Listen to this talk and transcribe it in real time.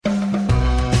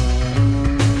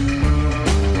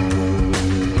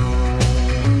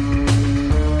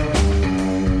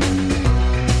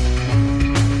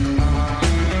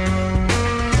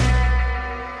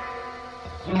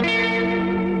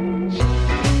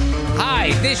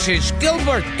This is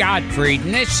Gilbert Gottfried,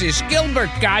 and this is Gilbert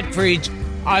Gottfried's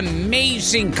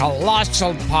amazing,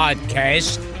 colossal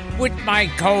podcast with my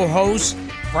co-host,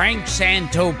 Frank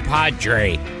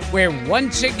Santopadre. We're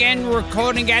once again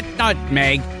recording at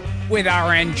Nutmeg with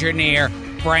our engineer,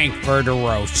 Frank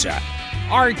Verderosa.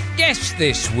 Our guest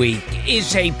this week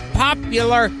is a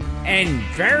popular and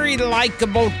very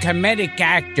likable comedic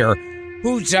actor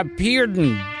who's appeared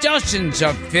in dozens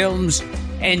of films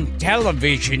and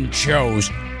television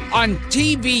shows. On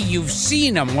TV, you've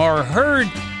seen him or heard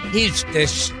his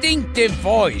distinctive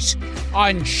voice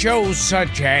on shows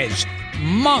such as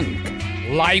Monk,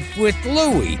 Life with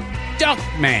Louie,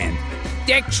 Duckman,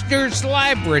 Dexter's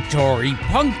Laboratory,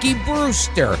 Punky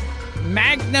Brewster,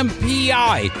 Magnum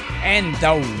P.I., and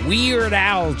The Weird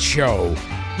Al Show.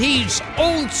 He's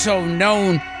also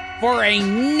known for a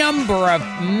number of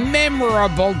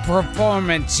memorable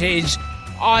performances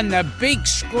on the big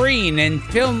screen in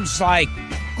films like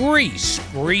Grease,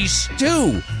 Grease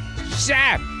 2,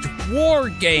 Zapped, War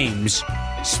Games,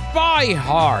 Spy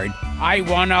Hard, I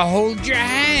Wanna Hold Your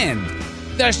Hand,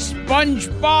 The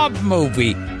SpongeBob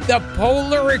Movie, The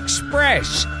Polar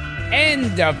Express,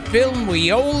 and the film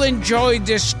we all enjoy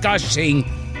discussing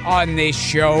on this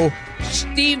show,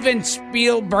 Steven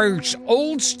Spielberg's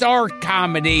old star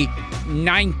comedy,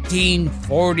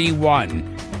 1941.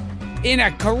 In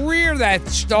a career that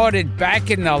started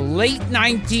back in the late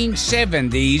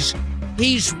 1970s,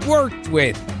 he's worked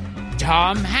with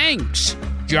Tom Hanks,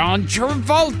 John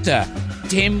Travolta,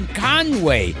 Tim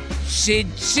Conway,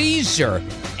 Sid Caesar,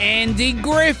 Andy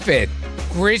Griffith,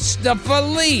 Christopher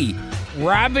Lee,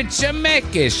 Robert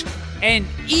Zemeckis, and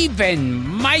even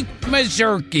Mike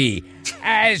Mazurki,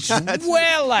 as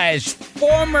well as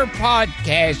former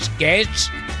podcast guests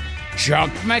Chuck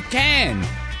McCann,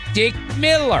 Dick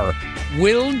Miller,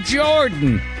 Will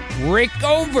Jordan, Rick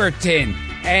Overton,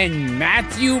 and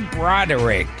Matthew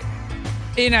Broderick.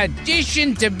 In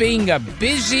addition to being a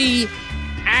busy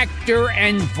actor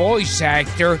and voice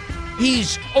actor,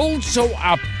 he's also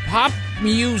a pop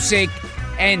music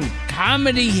and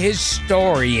comedy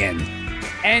historian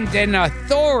and an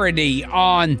authority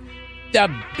on the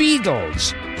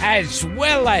Beatles, as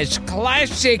well as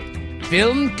classic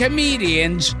film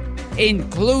comedians,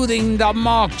 including the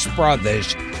Marx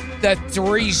Brothers, the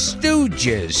Three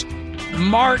Stooges,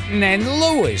 Martin and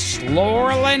Lewis,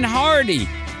 Laurel and Hardy,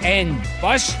 and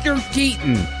Buster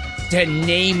Keaton, to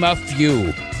name a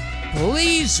few.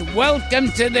 Please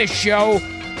welcome to the show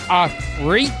a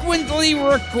frequently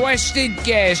requested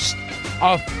guest,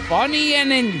 a funny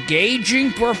and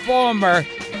engaging performer,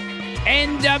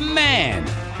 and a man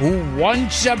who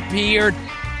once appeared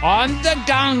on The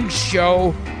Gong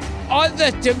Show,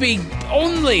 only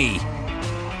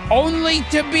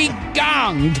to be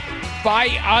gonged by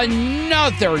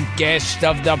another guest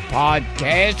of the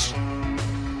podcast,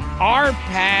 our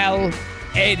pal,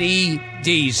 Eddie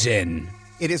Deezen.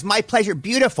 It is my pleasure.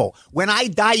 Beautiful. When I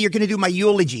die, you're going to do my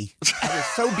eulogy. That is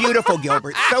so beautiful,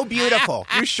 Gilbert. So beautiful.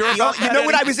 You sure? You know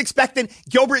what I was expecting?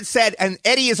 Gilbert said, and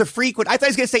Eddie is a freak. I thought he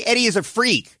was going to say Eddie is a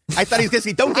freak. I thought he was going to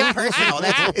say, don't get personal.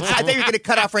 I thought you were going to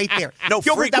cut off right there. No,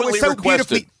 Gilbert, that was so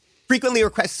frequently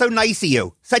requested. So nice of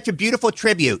you. Such a beautiful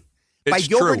tribute. By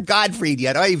Gilbert true. Gottfried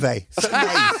yet, Oive. So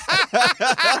nice.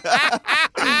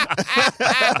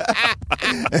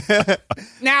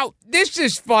 Now, this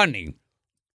is funny.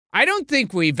 I don't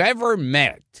think we've ever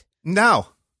met. No.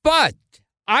 But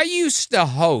I used to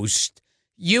host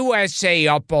USA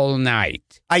Up All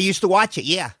Night. I used to watch it,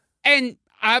 yeah. And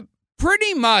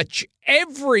pretty much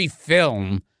every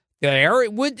film there,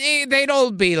 they'd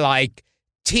all be like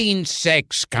teen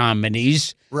sex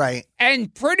comedies. Right.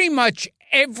 And pretty much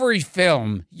every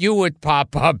film you would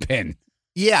pop up in.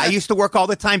 Yeah, I used to work all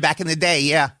the time back in the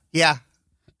day, yeah.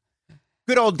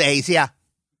 Good old days, yeah.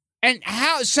 And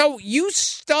so you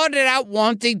started out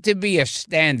wanting to be a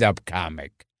stand-up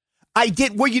comic. I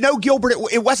did. Well, Gilbert,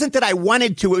 it wasn't that I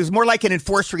wanted to. It was more like an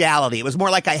enforced reality. It was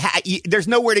more like there's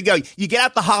nowhere to go. You get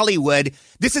out to Hollywood.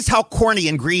 This is how corny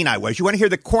and green I was. You want to hear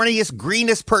the corniest,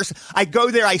 greenest person? I go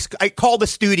there. I call the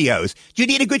studios. Do you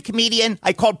need a good comedian?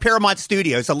 I called Paramount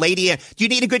Studios. A lady. Do you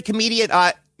need a good comedian?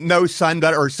 No, son,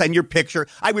 or send your picture.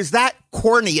 I was that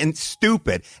corny and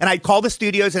stupid. And I'd call the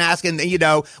studios and ask, and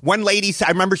one lady,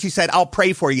 I remember she said, I'll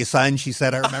pray for you, son. She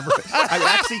said, I remember.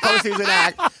 I actually told her it was an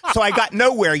act. So I got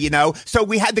nowhere, So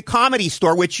we had the Comedy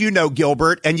Store, which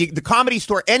Gilbert, and the Comedy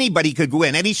Store, anybody could go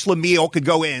in. Any schlemiel could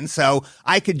go in. So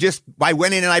I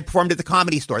went in and I performed at the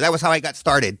Comedy Store. That was how I got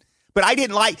started. But I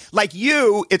didn't like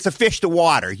you, it's a fish to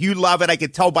water. You love it. I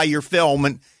could tell by your film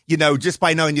and, just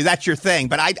by knowing you, that's your thing.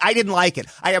 But I didn't like it.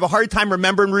 I have a hard time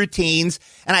remembering routines.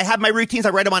 And I have my routines. I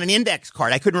write them on an index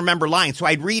card. I couldn't remember lines. So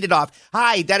I'd read it off.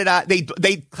 Hi, da-da-da.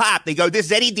 They clap. They go, this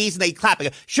is Eddie Deezen. They clap. I go,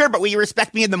 sure, but will you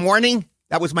respect me in the morning?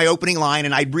 That was my opening line.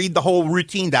 And I'd read the whole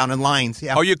routine down in lines.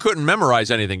 Yeah. Oh, you couldn't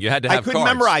memorize anything. You had to have I couldn't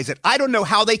cards. memorize it. I don't know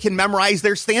how they can memorize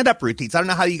their stand-up routines. I don't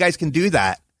know how you guys can do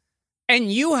that.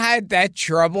 And you had that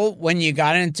trouble when you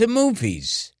got into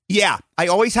movies. Yeah, I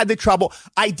always had the trouble.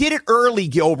 I did it early,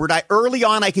 Gilbert. Early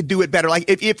on, I could do it better. Like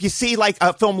if you see like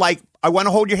a film like I Want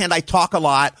to Hold Your Hand, I talk a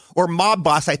lot, or Mob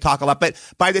Boss, I talk a lot. But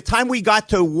by the time we got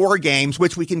to War Games,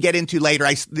 which we can get into later,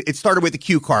 it started with the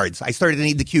cue cards. I started to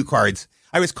need the cue cards.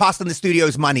 I was costing the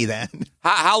studios money then.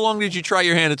 How long did you try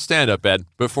your hand at stand-up, Ed,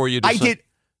 before you decided? I did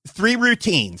 3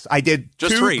 routines. I did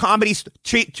Just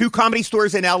 2 comedy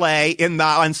stores in L.A.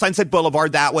 on Sunset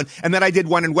Boulevard, that one, and then I did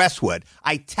one in Westwood.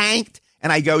 I tanked.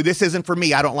 And I go, this isn't for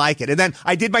me. I don't like it. And then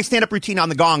I did my stand-up routine on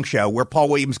the Gong Show where Paul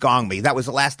Williams gonged me. That was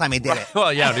the last time I did it.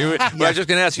 Well, yeah. I was just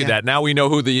going to ask you that. Now we know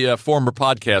who the former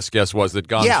podcast guest was that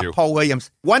gonged you. Yeah, Paul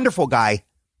Williams. Wonderful guy.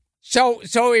 So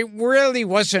it really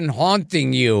wasn't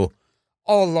haunting you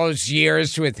all those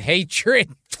years with hatred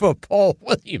for Paul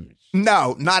Williams.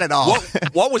 No, not at all.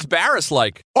 What was Barris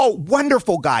like? Oh,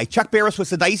 wonderful guy. Chuck Barris was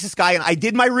the nicest guy, and I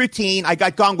did my routine. I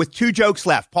got gonged with 2 jokes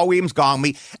left. Paul Williams gonged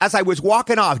me. As I was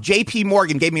walking off, J.P.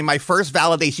 Morgan gave me my first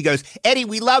validation. She goes, Eddie,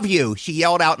 we love you. She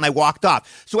yelled out, and I walked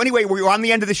off. So anyway, we were on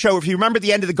the end of the show. If you remember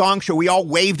the end of the Gong Show, we all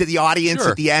waved to the audience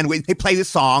at the end. They play the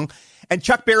song. And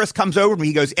Chuck Barris comes over to me.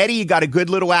 He goes, Eddie, you got a good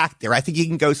little act there. I think you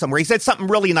can go somewhere. He said something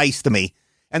really nice to me.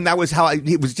 And that was how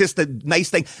it was just a nice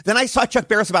thing. Then I saw Chuck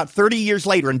Barris about 30 years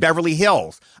later in Beverly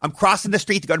Hills. I'm crossing the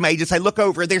street to go to my agents. I look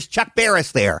over, there's Chuck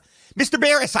Barris there. Mr.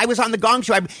 Barris, I was on the Gong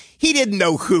Show. He didn't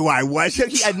know who I was.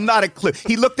 He had not a clue.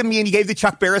 He looked at me and he gave the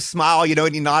Chuck Barris smile,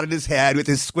 and he nodded his head with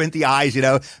his squinty eyes,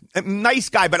 Nice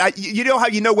guy, but you know how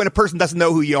you know when a person doesn't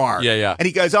know who you are. Yeah. And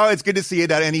he goes, oh, it's good to see you.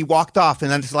 And he walked off,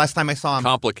 and that's the last time I saw him.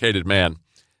 Complicated man.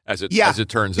 As it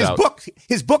turns out.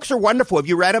 His books are wonderful. Have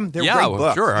you read them? They're great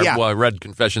books. Sure. Yeah. I read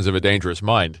Confessions of a Dangerous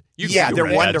Mind. You they're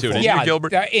read wonderful. That too, didn't you, Gilbert?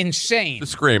 They're insane. The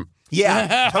Scream.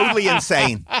 Yeah, totally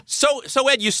insane. So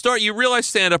Ed, you realized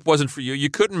stand-up wasn't for you. You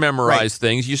couldn't memorize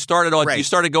things. You started going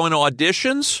to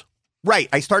auditions? Right.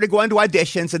 I started going to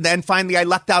auditions, and then finally I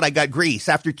lucked out. I got Grease.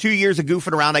 After 2 years of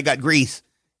goofing around, I got Grease.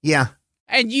 Yeah.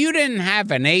 And you didn't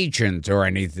have an agent or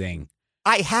anything.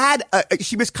 I had,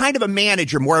 she was kind of a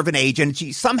manager, more of an agent.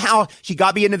 She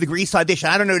got me into the Grease audition.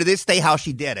 I don't know to this day how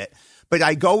she did it, but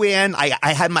I go in,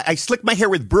 I slicked my hair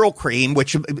with Brill cream,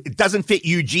 which it doesn't fit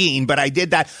Eugene, but I did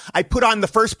that. I put on the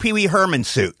first Pee Wee Herman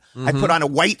suit. Mm-hmm. I put on a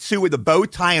white suit with a bow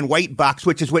tie and white bucks,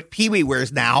 which is what Pee Wee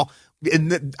wears now.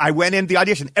 And I went in the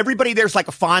audition. Everybody there's like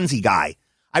a Fonzie guy.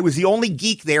 I was the only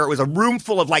geek there. It was a room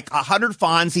full of like 100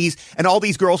 Fonzies and all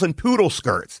these girls in poodle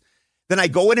skirts. Then I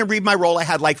go in and read my role. I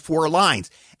had like 4 lines.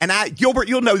 And Gilbert,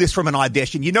 you'll know this from an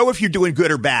audition. You know if you're doing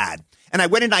good or bad. And I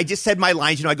went in and I just said my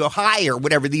lines. I go, hi, or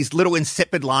whatever, these little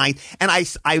insipid lines. And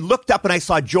I looked up and I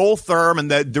saw Joel Thurm and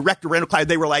the director, Randall Clyde.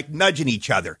 They were like nudging each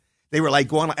other. They were like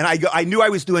going, and I knew I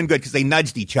was doing good because they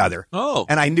nudged each other. Oh.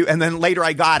 And I knew, and then later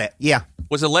I got it. Yeah.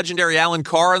 Was the legendary Alan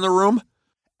Carr in the room?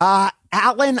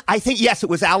 Alan, I think, yes, it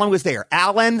was Alan was there.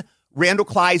 Alan, Randall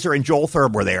Kleiser, and Joel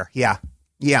Thurm were there. Yeah.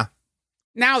 Yeah.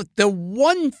 Now, the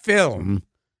one film,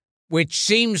 which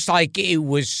seems like it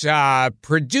was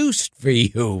produced for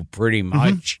you pretty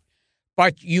much,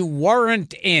 but you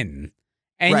weren't in,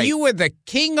 and you were the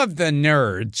king of the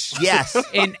nerds. Yes.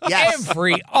 In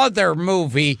every other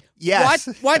movie. Yes.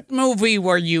 What movie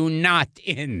were you not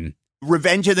in?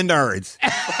 Revenge of the Nerds.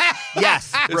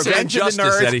 Yes, Revenge of the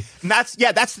Nerds. Eddie. And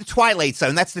that's the Twilight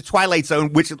Zone. That's the Twilight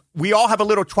Zone, which we all have a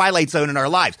little Twilight Zone in our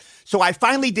lives. So I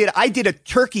did a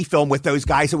turkey film with those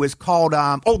guys. It was called, the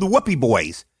Whoopie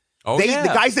Boys. Oh, The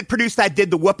guys that produced that did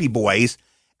the Whoopie Boys.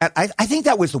 And I think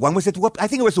that was the one. Was it I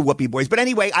think it was the Whoopie Boys. But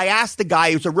anyway, I asked the guy,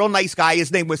 he was a real nice guy.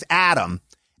 His name was Adam.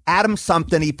 Adam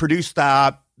something. He produced,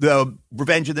 the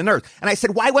Revenge of the Nerds. And I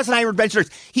said, why wasn't I in Revenge of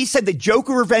the Nerds? He said the joke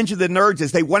of Revenge of the Nerds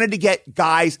is they wanted to get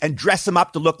guys and dress them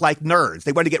up to look like nerds.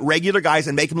 They wanted to get regular guys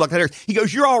and make them look like nerds. He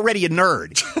goes, you're already a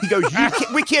nerd. He goes,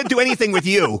 we can't do anything with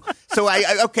you. So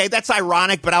okay, that's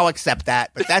ironic, but I'll accept that.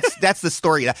 But that's the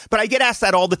story. But I get asked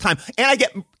that all the time. And I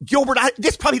get, Gilbert,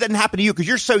 this probably doesn't happen to you because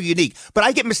you're so unique, but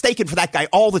I get mistaken for that guy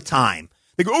all the time.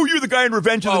 They go, oh, you're the guy in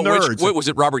Revenge of the Nerds. Was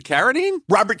it Robert Carradine?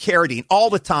 Robert Carradine, all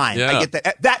the time. Yeah. I get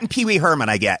that and Pee Wee Herman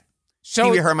I get. So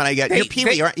Pee Wee Herman I get. You're Pee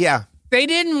Wee, yeah. They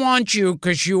didn't want you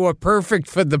because you were perfect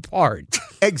for the part.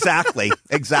 Exactly.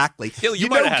 You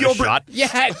might have had Gilbert, a shot.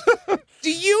 Yeah.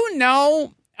 Do you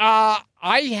know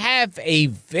I have a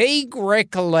vague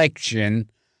recollection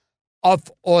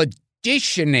of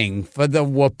auditioning for the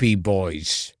Whoopee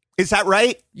Boys. Is that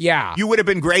right? Yeah. You would have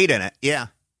been great in it. Yeah.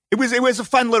 It was a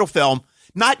fun little film.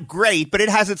 Not great, but it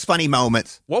has its funny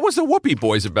moments. What was the Whoopee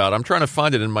Boys about? I'm trying to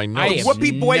find it in my notes.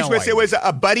 Whoopee Boys was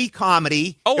a buddy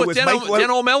comedy. Oh,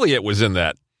 Denholm Elliott was in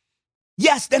that.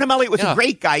 Yes, Denholm Elliott was a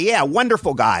great guy. Yeah,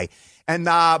 wonderful guy. And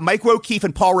Mike O'Keefe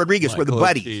and Paul Rodriguez were the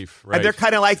buddies. Right. And they're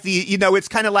kind of like it's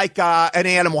kind of like an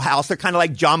Animal House. They're kind of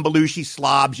like John Belushi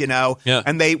slobs, Yeah.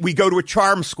 And we go to a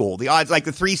charm school. The odds like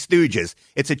the Three Stooges.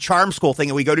 It's a charm school thing,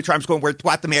 and we go to charm school and we're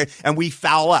twat the mayor, and we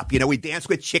foul up. We dance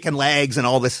with chicken legs and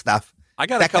all this stuff. I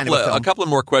got a couple of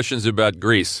more questions about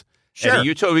Grease. Sure. Eddie,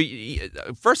 you told me,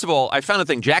 first of all, I found a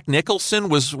thing. Jack Nicholson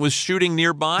was shooting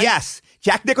nearby. Yes.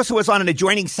 Jack Nicholson was on an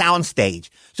adjoining soundstage.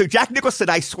 So Jack Nicholson,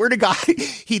 I swear to God,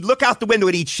 he'd look out the window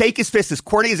and he'd shake his fist as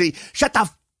corny as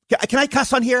can I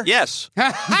cuss on here? Yes.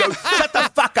 He goes, shut the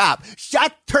fuck up.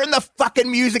 Turn the fucking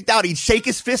music down. He'd shake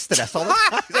his fist at us all the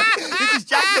time. This is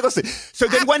Jack Nicholson. So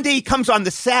then one day he comes on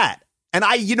the set. And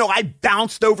I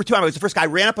bounced over to him. I was the first guy. I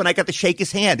ran up and I got to shake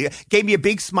his hand. He gave me a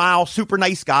big smile, super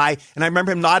nice guy. And I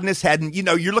remember him nodding his head. And,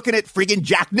 you're looking at friggin'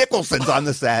 Jack Nicholson's on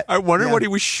the set. I wonder what he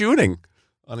was shooting.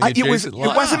 It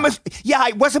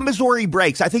wasn't Missouri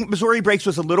Breaks. I think Missouri Breaks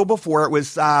was a little before. It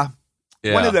was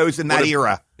one of those in that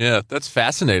era. Yeah, that's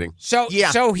fascinating. So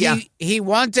he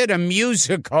wanted a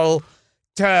musical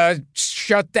to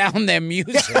shut down their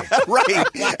music. Right,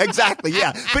 exactly,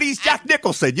 yeah. But he's Jack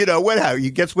Nicholson, whatever.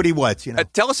 He gets what he wants,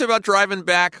 Tell us about driving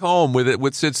back home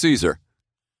with Sid Caesar.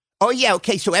 Oh, yeah,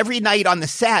 okay. So every night on the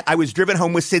set, I was driven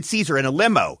home with Sid Caesar in a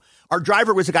limo. Our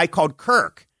driver was a guy called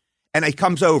Kirk, and he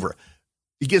comes over.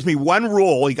 He gives me one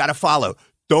rule you got to follow.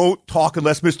 Don't talk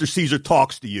unless Mr. Caesar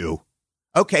talks to you.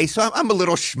 Okay, so I'm a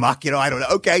little schmuck, I don't know.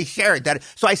 Okay, share it.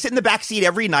 So I sit in the back seat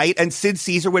every night, and Sid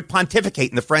Caesar would pontificate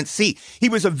in the front seat. He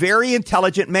was a very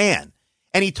intelligent man,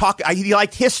 and he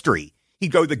liked history.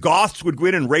 He'd go, the Goths would go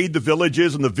in and raid the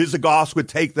villages, and the Visigoths would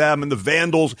take them, and the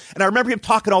Vandals. And I remember him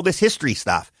talking all this history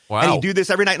stuff. Wow. And he'd do this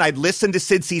every night, and I'd listen to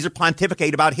Sid Caesar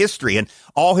pontificate about history and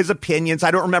all his opinions.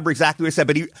 I don't remember exactly what he said,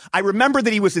 but I remember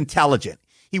that he was intelligent.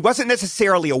 He wasn't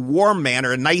necessarily a warm man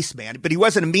or a nice man, but he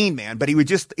wasn't a mean man, but he was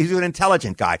an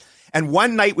intelligent guy. And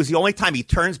one night was the only time he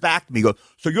turns back to me and goes,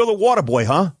 so you're the water boy,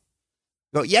 huh?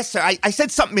 I go, yes, sir. I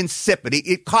said something insipid.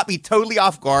 It caught me totally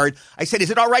off guard. I said, is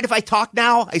it all right if I talk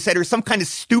now? I said, there's some kind of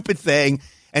stupid thing.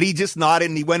 And he just nodded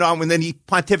and he went on and then he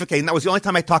pontificated. And that was the only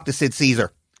time I talked to Sid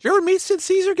Caesar. Did you ever meet Sid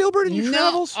Caesar, Gilbert, in your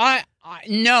travels?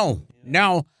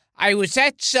 No. I was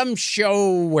at some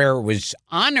show where it was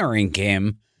honoring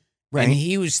him. Right. And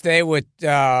he was there with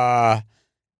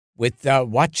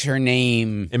what's her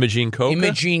name? Imogene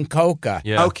Coca.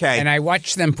 Yeah. Okay. And I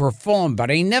watched them perform,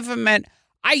 but I never met.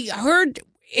 I heard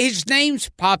his name's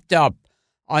popped up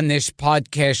on this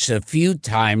podcast a few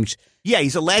times. Yeah,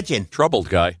 he's a legend. Troubled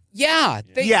guy. Yeah.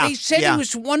 They said he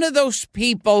was one of those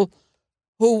people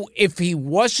who, if he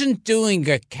wasn't doing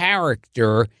a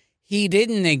character, he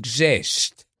didn't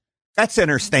exist. That's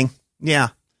interesting.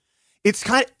 Yeah.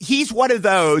 He's one of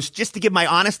those, just to give my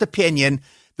honest opinion,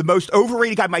 the most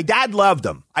overrated guy. My dad loved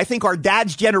him. I think our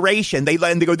dad's generation, they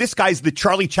go, this guy's the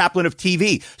Charlie Chaplin of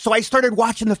TV. So I started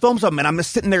watching the films of him, and I'm just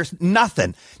sitting there,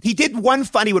 nothing. He did one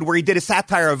funny one where he did a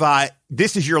satire of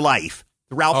This Is Your Life,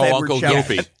 the Ralph Edwards Uncle show.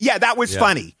 Goofy. Yeah, that was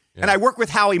funny. Yeah. And I worked with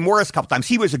Howie Morris a couple times.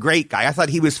 He was a great guy. I thought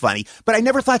he was funny. But I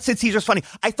never thought Sid Caesar was funny.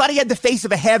 I thought he had the face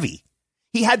of a heavy.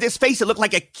 He had this face that looked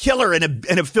like a killer in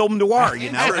a film noir,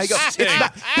 His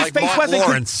face Mark wasn't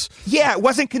Lawrence. it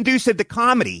wasn't conducive to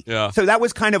comedy. Yeah. So that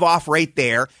was kind of off right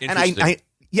there. And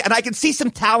I can see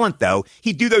some talent though.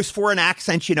 He'd do those foreign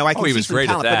accents, I can see he was some great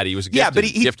talent, at that. He was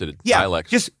gifted at dialect.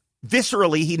 Just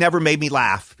viscerally, he never made me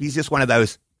laugh. He's just one of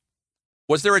those.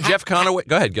 Was there a Jeff Conaway?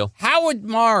 Go ahead, Gil. Howard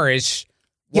Morris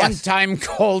one time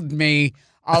called me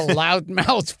a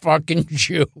loudmouth fucking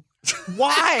Jew.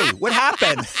 Why? What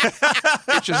happened?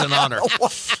 Which is an honor.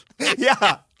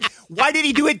 Yeah. Why did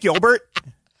he do it, Gilbert?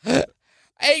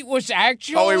 It was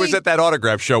actually... Oh, he was at that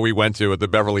autograph show we went to at the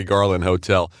Beverly Garland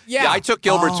Hotel. Yeah. I took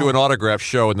Gilbert to an autograph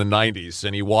show in the 90s,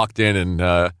 and he walked in,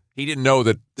 and he didn't know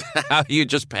that he had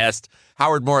just passed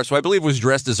Howard Morris, who I believe was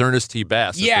dressed as Ernest T.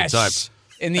 Bass at the time.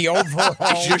 In the overall.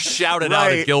 He just shouted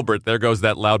out at Gilbert, there goes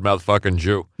that loudmouth fucking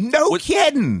Jew. No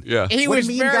kidding. Yeah. He was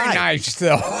very nice,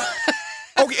 though.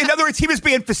 Okay, in other words, he was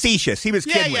being facetious. He was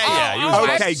kidding with you.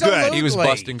 Okay, good. He was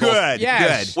busting gold.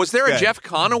 Good. Was there a Jeff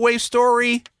Conaway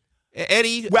story,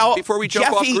 Eddie, before we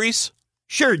jump off Grease?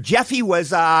 Sure. Jeffy was...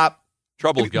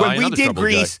 troubled guy. When we did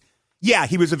Grease... Yeah,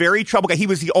 he was a very troubled guy. He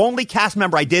was the only cast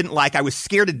member I didn't like. I was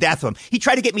scared to death of him. He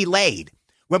tried to get me laid.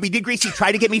 When we did Grease, he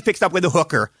tried to get me fixed up with a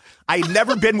hooker. I'd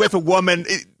never been with a woman.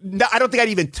 I don't think I'd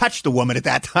even touched a woman at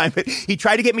that time. But he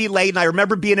tried to get me laid, and I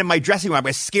remember being in my dressing room. I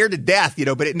was scared to death,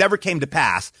 but it never came to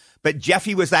pass. But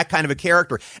Jeffy was that kind of a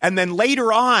character. And then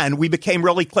later on, we became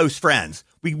really close friends.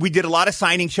 We did a lot of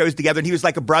signing shows together, and he was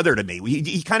like a brother to me.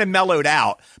 He kind of mellowed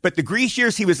out. But the Grease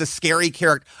years, he was a scary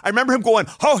character. I remember him going,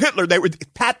 "Oh, Hitler!"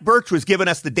 Pat Birch was giving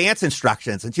us the dance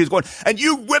instructions, and she was going, "And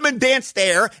you women dance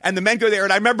there, and the men go there."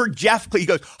 And I remember Jeff, he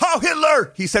goes, "Oh,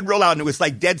 Hitler!" He said real loud, and it was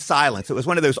like dead silence. It was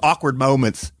one of those awkward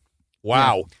moments.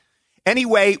 Wow. Yeah.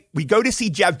 Anyway, we go to see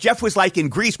Jeff. Jeff was like in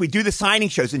Greece. We do the signing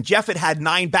shows, and Jeff had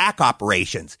 9 back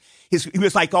operations. He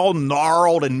was like all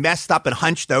gnarled and messed up and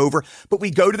hunched over. But we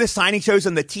go to the signing shows,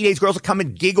 and the teenage girls would come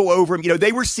and giggle over him.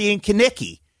 They were seeing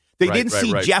Kanicki. They didn't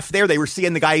see Jeff there. They were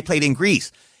seeing the guy he played in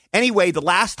Grease. Anyway, the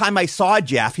last time I saw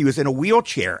Jeff, he was in a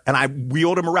wheelchair, and I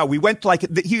wheeled him around. We went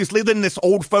to he was living in this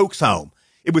old folks home.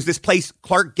 It was this place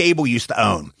Clark Gable used to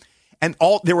own. And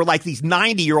there were like these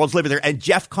 90-year-olds living there, and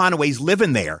Jeff Conaway's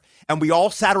living there. And we all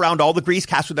sat around, all the Grease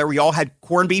cast were there. We all had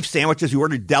corned beef sandwiches. We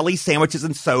ordered deli sandwiches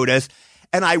and sodas.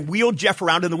 And I wheeled Jeff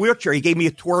around in the wheelchair. He gave me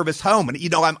a tour of his home. And,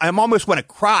 I'm almost want to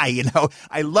cry,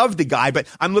 I love the guy, but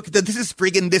I'm looking at this is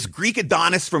friggin' this Greek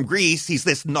Adonis from Greece. He's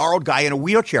this gnarled guy in a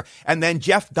wheelchair. And then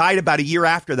Jeff died about a year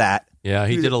after that. Yeah,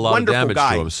 he did a lot of damage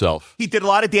to himself. He did a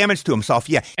lot of damage to himself,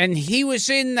 yeah. And he was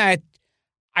in that,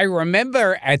 I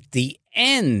remember at the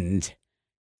end,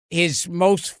 his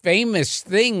most famous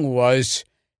thing was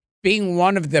being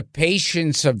one of the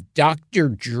patients of Dr.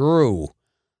 Drew.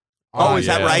 Oh, is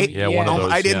that right? Yeah, one of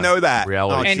those. I didn't know that.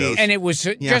 Reality shows. And it was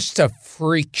just a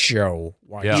freak show.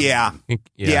 Yeah,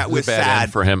 it was a bad sad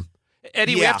end for him.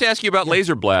 Eddie, we have to ask you about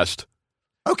Laser Blast.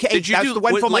 Okay, did the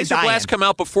one film Laser Blast come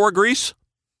out before Grease?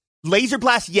 Laser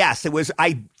Blast, yes. It was.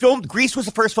 I filmed. Grease was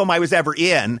the first film I was ever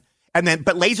in.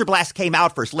 But Laser Blast came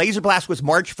out first. Laser Blast was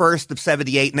March 1st of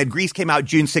 78, and then Grease came out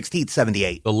June 16th,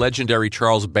 78. The legendary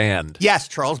Charles Band. Yes,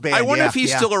 Charles Band. I wonder if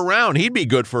he's still around. He'd be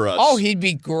good for us. Oh, he'd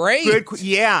be great. Good,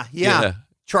 yeah.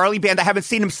 Charlie Band. I haven't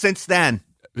seen him since then.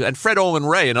 And Fred Olin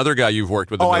Ray, another guy you've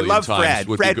worked with a million times. I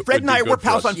love Fred. Fred and I were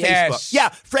pals on Facebook. Yeah,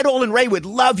 Fred Olin Ray would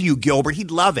love you, Gilbert.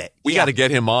 He'd love it. We got to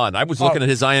get him on. I was looking at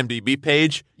his IMDb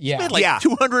page. Yeah. He's made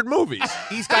 200 movies.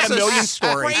 He's got a million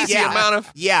stories. Crazy amount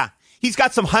of... Yeah. He's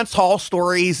got some Hunts Hall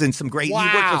stories and some great. He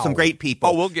worked with some great people.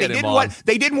 Oh, we'll get him on.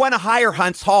 They didn't want to hire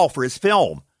Hunts Hall for his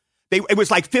film. It was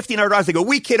like $1,500. They go,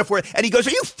 "We can't afford it." And he goes, "Are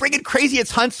you friggin' crazy?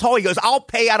 It's Hunts Hall." He goes, "I'll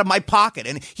pay out of my pocket."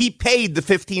 And he paid the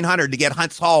 $1,500 to get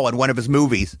Hunts Hall in one of his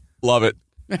movies. Love it.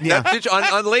 Yeah.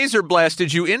 On Laser Blast,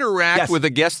 did you interact with a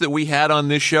guest that we had on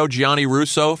this show, Gianni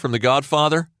Russo from The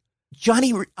Godfather?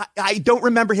 Johnny, I don't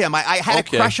remember him. I had a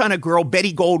crush on a girl,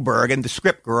 Betty Goldberg, and the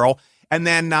script girl. And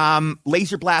then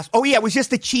Laser Blast. Oh, yeah, it was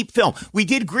just a cheap film. We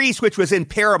did Grease, which was in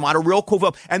Paramount, a real cool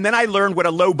film. And then I learned what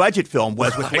a low-budget film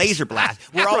was with Laser Blast.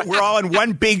 We're all in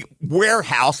one big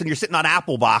warehouse, and you're sitting on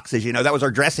apple boxes. That was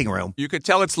our dressing room. You could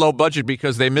tell it's low budget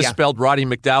because they misspelled Roddy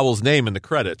McDowell's name in the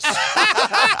credits.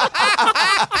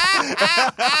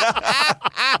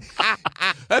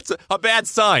 That's a bad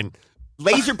sign.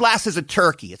 Laser Blast is a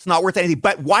turkey. It's not worth anything.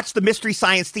 But watch the Mystery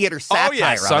Science Theater satire. Oh,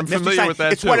 yes, I'm familiar with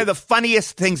that, It's one of the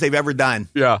funniest things they've ever done.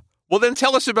 Yeah. Well, then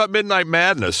tell us about Midnight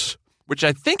Madness, which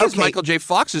I think is Michael J.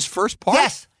 Fox's first part.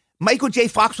 Yes. Michael J.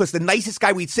 Fox was the nicest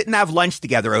guy. We'd sit and have lunch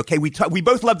together, okay? We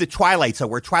both loved the Twilight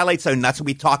Zone. We're Twilight Zone nuts, and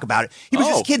we'd talk about it. He was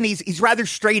this kid, and he's rather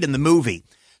straight in the movie.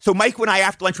 So Mike and I,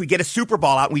 after lunch, we'd get a Super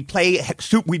Ball out, and we'd play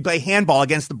handball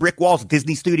against the brick walls at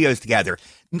Disney Studios together.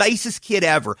 Nicest kid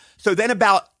ever. So then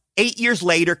about 8 years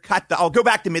later, I'll go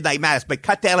back to Midnight Madness, but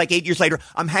cut that like 8 years later,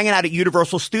 I'm hanging out at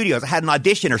Universal Studios. I had an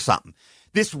audition or something.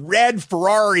 This red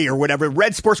Ferrari or whatever,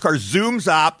 red sports car zooms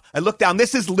up. I look down.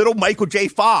 This is little Michael J.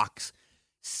 Fox.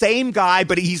 Same guy,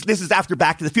 but this is after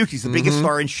Back to the Future. He's the biggest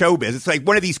star in showbiz. It's like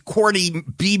one of these corny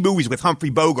B movies with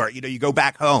Humphrey Bogart. You go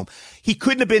back home. He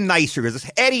couldn't have been nicer. He goes,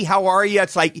 "Eddie, how are you?"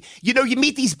 It's like, you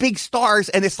meet these big stars,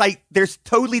 and it's like there's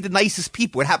totally the nicest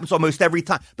people. It happens almost every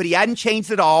time. But he hadn't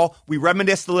changed at all. We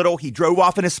reminisced a little. He drove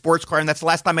off in his sports car, and that's the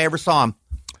last time I ever saw him.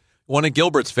 One of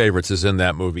Gilbert's favorites is in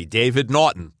that movie, David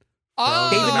Naughton.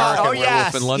 David Naughton. Oh,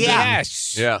 yes. In London.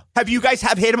 Yes. Yeah. Have you guys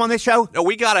hit him on this show? No,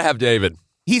 we got to have David.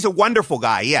 He's a wonderful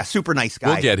guy. Yeah, super nice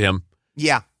guy. We'll get him.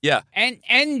 Yeah. Yeah.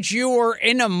 And you were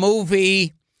in a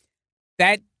movie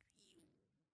that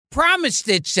promised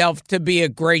itself to be a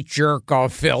great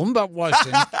jerk-off film, but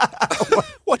wasn't.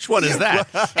 Which one is that?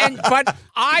 But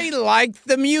I liked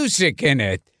the music in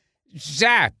it.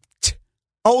 Zapped.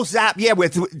 Oh, Zap, yeah,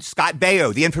 with Scott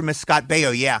Baio, the infamous Scott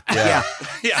Baio, yeah. Yeah,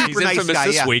 he's nice infamous guy,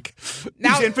 this week.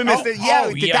 Now, he's infamous. Did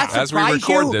that surprise as we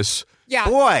record you? this. Yeah.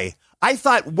 Boy, I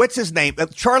thought, what's his name?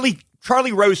 Charlie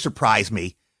Charlie Rose surprised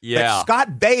me. Yeah. But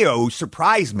Scott Baio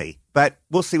surprised me. But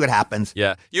we'll see what happens.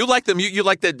 Yeah. You like them. You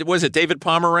like the, was it David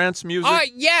Pomerantz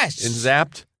music? Yes. In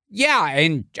Zapped? Yeah,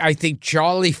 and I think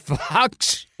Charlie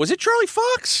Fox. Was it Charlie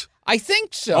Fox? I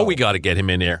think so. Oh, we got to get him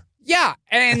in here. Yeah,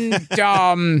 and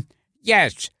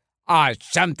yes,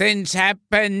 something's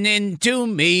happening to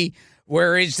me.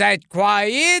 Where is that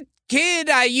quiet kid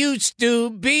I used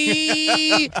to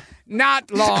be?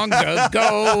 Not long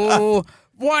ago,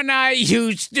 one I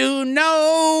used to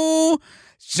know.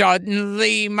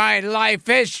 Suddenly my life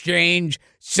has changed.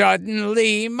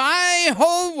 Suddenly my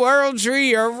whole world's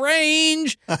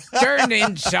rearranged. Turned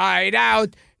inside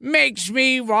out, makes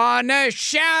me wanna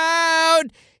shout.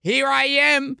 Here I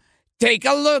am, take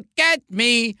a look at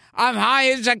me. I'm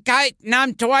high as a kite and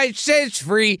I'm twice as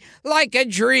free. Like a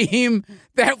dream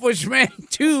that was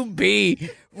meant to be.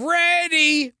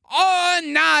 Ready or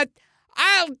not,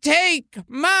 I'll take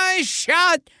my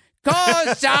shot.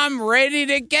 'Cause I'm ready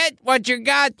to get what you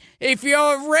got if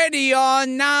you're ready or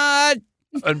not.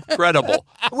 Incredible.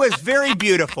 It was very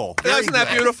beautiful. Isn't that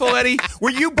beautiful, Eddie?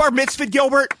 Were you bar mitzvahed,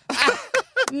 Gilbert?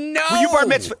 No. Were you bar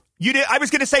mitzvahed? You did. I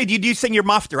was going to say, did you sing your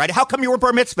mufta, right? How come you were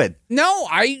bar mitzvahed? No,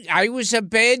 I was a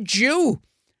bad Jew.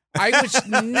 I was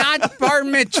not bar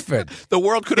mitzvahed. The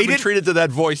world could have been treated to that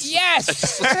voice.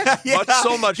 Yes.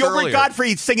 so much Gilbert earlier.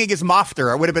 Gottfried singing his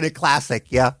mufta. It would have been a classic,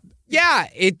 yeah. Yeah,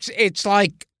 it's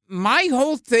like my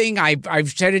whole thing, I've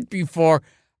said it before,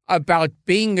 about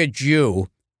being a Jew.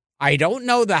 I don't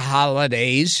know the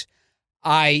holidays.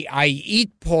 I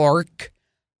eat pork.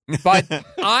 But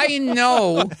I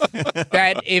know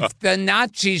that if the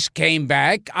Nazis came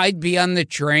back, I'd be on the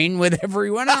train with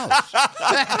everyone else.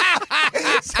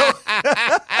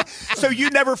 So you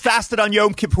never fasted on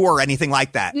Yom Kippur or anything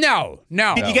like that? No.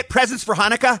 Did you get presents for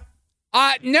Hanukkah?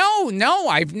 No.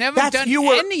 I've never done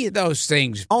any of those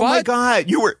things. Oh, my God.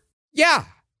 You were... Yeah.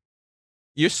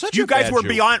 You're such you a guys bad were Jew.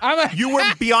 beyond. You were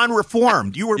beyond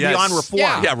reformed. You were beyond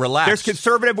reformed. Yeah, relax. There's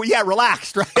conservative. Well, yeah,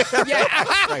 relaxed. Right. Yeah.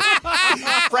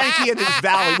 Right. Frankie and his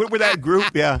Valley. What were that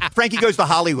group? Yeah. Frankie Goes to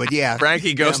Hollywood. Yeah.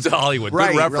 Frankie Goes to Hollywood.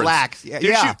 Right. Good reference. Relax.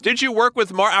 Yeah. Did you work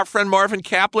with our friend Marvin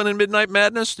Kaplan in Midnight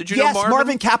Madness? Did you know Marvin? Yes,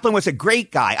 Marvin Kaplan was a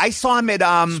great guy. I saw him at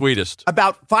Sweetest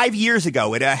about 5 years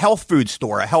ago at a health food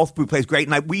store. A health food place, great.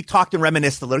 And we talked and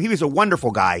reminisced a little. He was a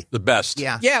wonderful guy. The best.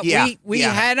 Yeah. We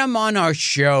had him on our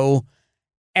show.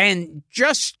 And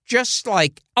just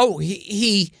like,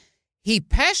 he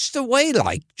passed away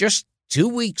like just 2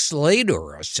 weeks later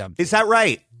or something. Is that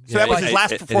right? So that was his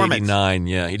last performance. 89,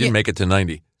 yeah. He didn't make it to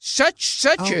 90. Such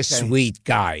a sweet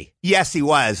guy. Yes, he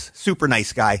was. Super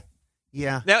nice guy.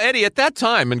 Yeah. Now, Eddie, at that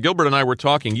time, and Gilbert and I were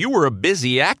talking, you were a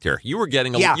busy actor. You were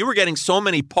getting so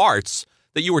many parts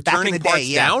that you were turning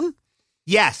parts down?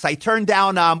 Yes, I turned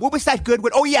down. What was that good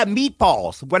one? Oh yeah,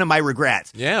 Meatballs. One of my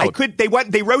regrets. Yeah, They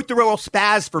wrote the role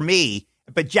Spaz for me,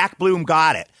 but Jack Bloom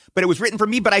got it. But it was written for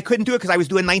me, but I couldn't do it because I was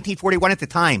doing 1941 at the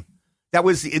time.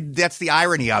 That's the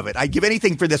irony of it. I give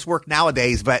anything for this work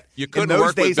nowadays, but you couldn't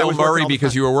work with Bill Murray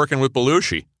because you were working with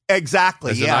Belushi.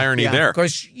 Exactly. There's an irony there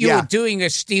because you were doing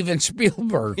a Steven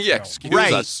Spielberg. Yeah,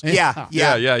 excuse us.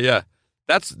 Yeah.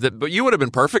 But you would have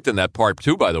been perfect in that part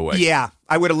too, by the way. Yeah,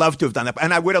 I would have loved to have done that.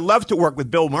 And I would have loved to work with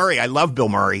Bill Murray. I love Bill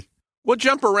Murray. We'll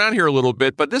jump around here a little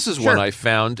bit, but this is one I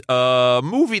found.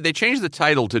 Movie, they changed the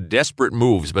title to Desperate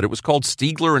Moves, but it was called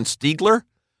Stiegler and Stiegler.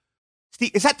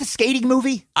 Is that the skating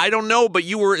movie? I don't know, but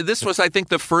this was, I think,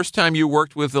 the first time you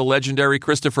worked with the legendary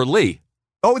Christopher Lee.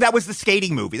 Oh, that was the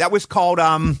skating movie. That was called,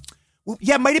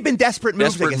 it might have been Desperate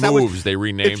Moves. Desperate Moves, they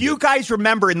renamed it. If you guys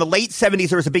remember, in the late 70s,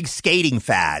 there was a big skating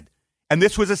fad. And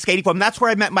this was a skating film. That's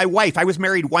where I met my wife. I was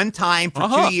married one time for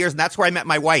 2 years, and that's where I met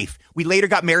my wife. We later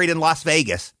got married in Las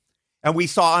Vegas. And we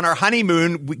saw on our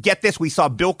honeymoon, we saw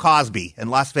Bill Cosby in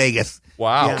Las Vegas.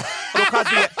 Wow. Yeah. Bill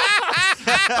Cosby.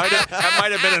 That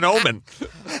might have been an omen.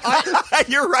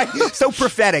 You're right. So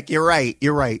prophetic. You're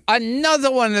right.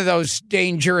 Another one of those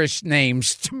dangerous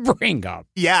names to bring up.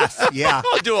 Yes. Yeah.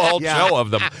 I'll do a whole show of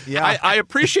them. Yeah. I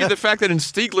appreciate the fact that in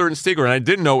Stiegler and Stiegler, and I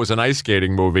didn't know it was an ice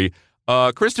skating movie,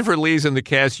 Christopher Lee's in the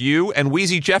cast, you and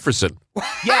Wheezy Jefferson.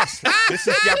 Yes, this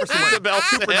is Jefferson. Isabel,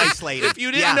 super nice lady. If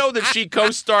you didn't know that she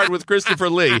co-starred with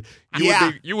ChristopherLee,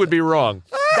 you would be wrong.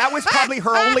 That was probably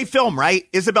her only film, right?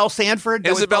 Isabel Sanford?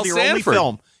 That was probably her only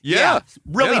film. Yeah.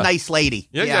 Really nice lady.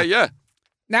 Yeah.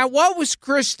 Now, what was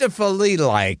Christopher Lee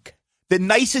like? The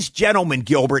nicest gentleman,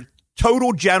 Gilbert.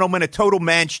 Total gentleman, a total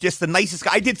mensch, just the nicest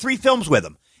guy. I did 3 films with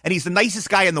him. And he's the nicest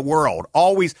guy in the world.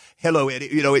 Always,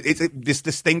 it's this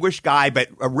distinguished guy, but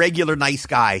a regular nice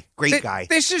guy. Great guy.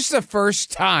 This is the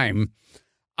first time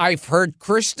I've heard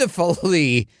Christopher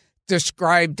Lee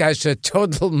described as a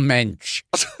total mensch.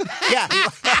 Yeah.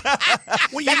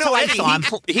 Well, That's how I Eddie, saw him.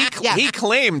 he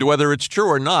claimed, whether it's true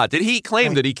or not, did he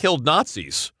claim that he killed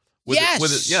Nazis? Yes.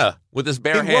 With his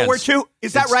bare In hands. World War II?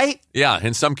 Is that right? Yeah,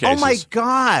 in some cases. Oh, my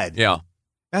God. Yeah.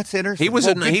 That's interesting. He was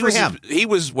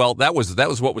that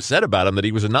was what was said about him, that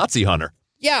he was a Nazi hunter.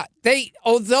 Yeah,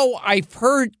 although I've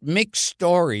heard mixed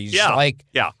stories.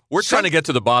 We're trying to get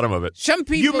to the bottom of it. Some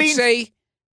people say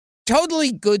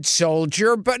totally good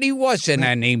soldier, but he wasn't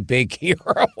any big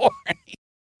hero.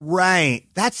 Right.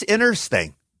 That's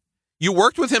interesting. You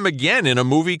worked with him again in a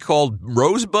movie called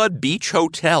Rosebud Beach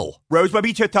Hotel. Rosebud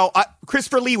Beach Hotel.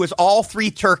 Christopher Lee was all 3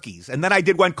 turkeys. And then I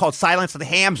did one called Silence of the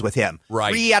Hams with him.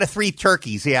 Right. 3 out of 3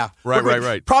 turkeys, yeah.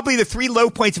 Right. Probably the 3 low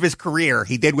points of his career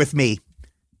he did with me.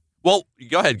 Well,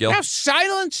 go ahead, Gil. Now,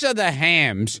 Silence of the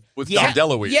Hams. With Dom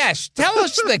DeLuise. Yes, tell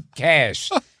us the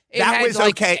cast. That was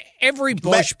okay. Every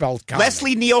Bush belt coming.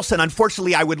 Leslie Nielsen,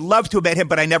 unfortunately, I would love to have met him,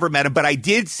 but I never met him. But I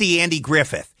did see Andy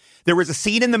Griffith. There was a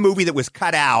scene in the movie that was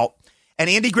cut out,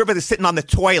 and Andy Griffith is sitting on the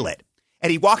toilet,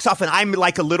 and he walks off, and I'm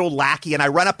like a little lackey, and I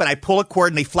run up and I pull a cord,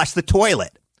 and they flush the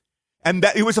toilet. And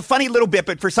it was a funny little bit,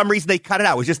 but for some reason they cut it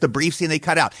out. It was just a brief scene they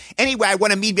cut out. Anyway, I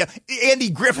want to meet Andy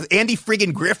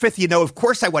friggin' Griffith. Of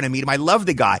course I want to meet him. I love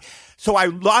the guy. So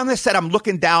on the set, I'm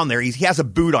looking down there. He has a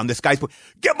boot on. This guy's boot.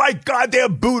 Get my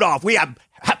goddamn boot off. We have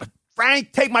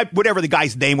Frank, take my, whatever the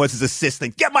guy's name was, his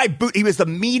assistant. Get my boot. He was the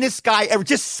meanest guy ever.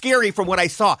 Just scary from what I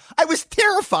saw. I was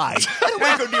terrified. I don't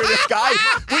want to go near this guy.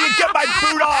 Will you get my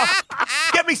boot off?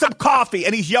 Get me some coffee.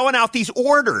 And he's yelling out these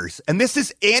orders. And this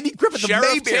is Andy Griffith of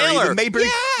Mayberry.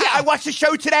 Yeah, I watched the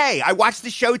show today.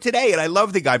 And I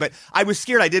love the guy. But I was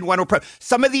scared. I didn't want to approach.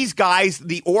 Some of these guys,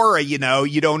 the aura, you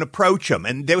don't approach them.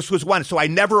 And this was one. So I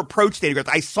never approached Andy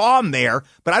Griffith. I saw him there,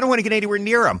 but I don't want to get anywhere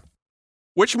near him.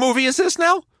 Which movie is this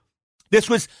now?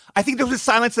 I think this was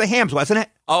Silence of the Hams, wasn't it?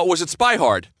 Oh, was it Spy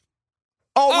Hard?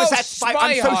 Oh, was that Spy?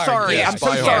 I'm so sorry. Yeah, I'm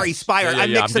so sorry, Spy Hard.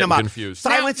 I'm mixing them up. Confused.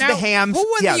 Silence of the Hams. Who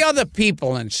were the other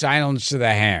people in Silence of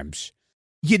the Hams?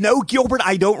 Gilbert,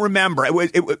 I don't remember.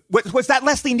 Was that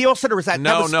Leslie Nielsen or was that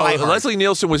No. Spy Hard? Leslie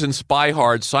Nielsen was in Spy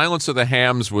Hard. Silence of the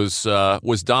Hams was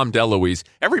Dom DeLuise.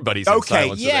 Everybody's in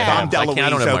Silence of the Hams. Dom DeLuise. I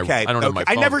don't have my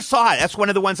phone. I never saw it. That's one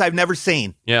of the ones I've never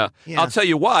seen. Yeah. I'll tell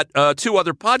you what. 2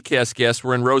 other podcast guests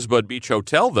were in Rosebud Beach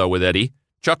Hotel, though, with Eddie.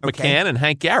 Chuck McCann and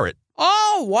Hank Garrett.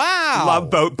 Oh, wow. Love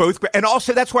both. And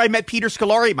also, that's where I met Peter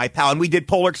Scolari, my pal, and we did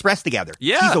Polar Express together.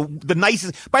 Yeah. He's the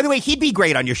nicest. By the way, he'd be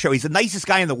great on your show. He's the nicest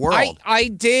guy in the world. I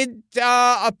did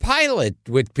a pilot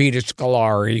with Peter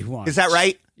Scolari once. Is that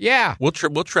right? Yeah. We'll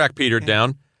track Peter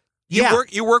down.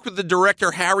 You work with the director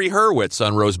Harry Hurwitz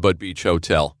on Rosebud Beach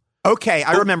Hotel. Okay,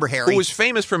 I remember Harry. Who was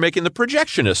famous for making The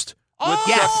Projectionist.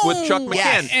 With Chuck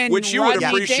McCann, yes. which you would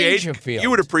appreciate. You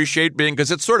would appreciate being, because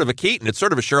it's sort of a Keaton. It's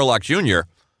sort of a Sherlock Jr. thing.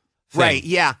 Right,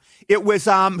 yeah. It was,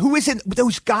 who is it?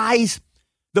 Those guys,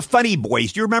 the Funny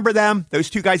Boys. Do you remember them?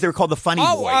 Those 2 guys, they were called the Funny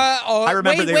Boys. I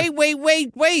remember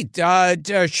Wait.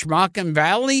 Schmocken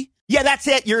Valley? Yeah, that's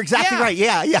it. You're exactly right.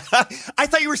 Yeah. I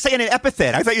thought you were saying an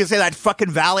epithet. I thought you were saying that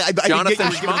fucking Valley. Jonathan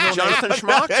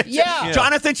Schmock? Yeah.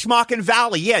 Jonathan Schmock and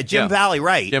Valley. Yeah, Jim Valley,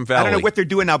 right. Jim Valley. I don't know what they're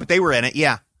doing now, but they were in it.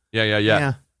 Yeah.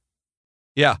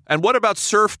 Yeah. And what about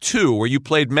Surf 2, where you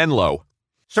played Menlo?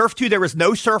 Surf 2, there was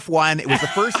no Surf 1. It was the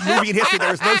first movie in history.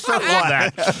 There was no Surf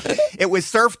 1. It was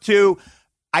Surf 2.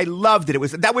 I loved it.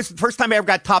 That was the first time I ever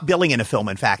got top billing in a film,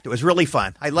 in fact. It was really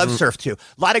fun. I loved Surf 2. A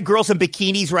lot of girls in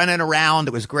bikinis running around.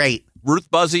 It was great. Ruth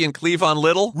Buzzy and Cleavon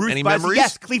Little? Any memories?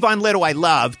 Yes, Cleavon Little I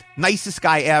loved. Nicest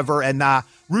guy ever. And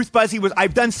Ruth Buzzy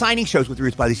I've done signing shows with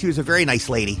Ruth Buzzy. She was a very nice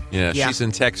lady. Yeah. She's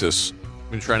in Texas.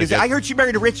 We've been trying to I heard she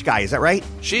married a rich guy. Is that right?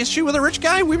 Is she with a rich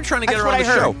guy? We've been trying to get her on the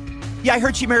show. Yeah, I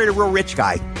heard she married a real rich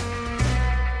guy.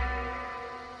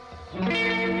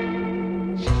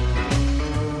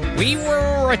 We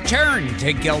will return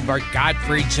to Gilbert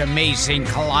Gottfried's amazing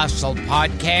colossal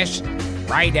podcast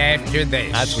right after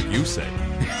this. That's what you say.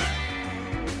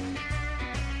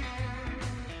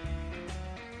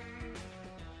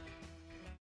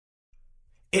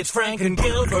 It's Frank and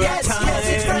Gilbert time. Yes,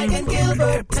 it's Frank and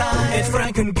Gilbert time. It's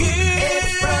Frank and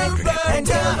Gilbert time.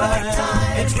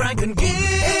 It's Frank and Gilbert.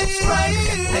 It's Frank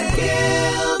and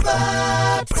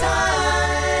Gilbert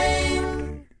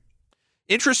time.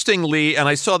 Interestingly, and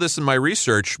I saw this in my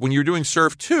research, when you were doing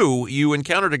Surf 2, you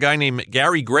encountered a guy named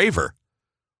Gary Graver,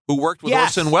 who worked with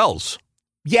Orson Welles.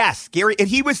 Yes, Gary, and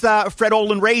he was Fred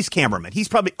Olin Ray's cameraman. He's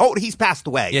passed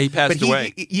away. Yeah, he passed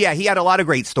away. He had a lot of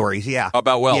great stories, yeah.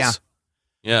 About Wells.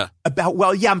 Yeah.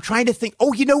 I'm trying to think.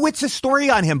 Oh, it's a story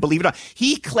on him, believe it or not.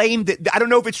 He claimed that, I don't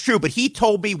know if it's true, but he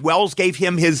told me Wells gave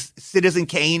him his Citizen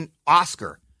Kane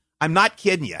Oscar. I'm not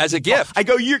kidding you. As a gift. I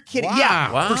go, you're kidding. Wow.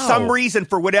 Yeah. Wow. For some reason,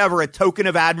 for whatever, a token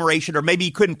of admiration, or maybe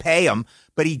he couldn't pay him,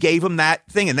 but he gave him that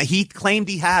thing, and he claimed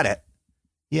he had it.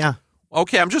 Yeah.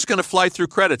 Okay, I'm just going to fly through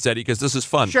credits, Eddie, because this is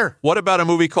fun. Sure. What about a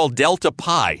movie called Delta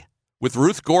Pi with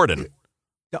Ruth Gordon?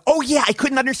 Oh, yeah, I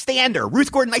couldn't understand her. Ruth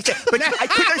Gordon, but I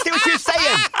couldn't understand what she was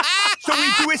saying. So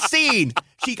we do a scene.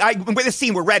 With a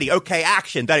scene, we're ready. Okay,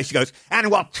 action. Then she goes,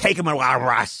 and we'll take him and we'll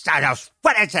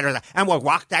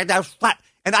walk down those flat.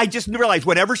 And I just realized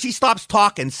whenever she stops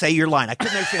talking, say your line. I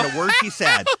couldn't understand a word she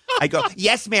said. I go,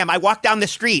 yes, ma'am, I walk down the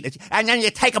street. And then you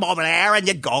take them over there and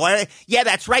you go, yeah,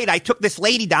 that's right. I took this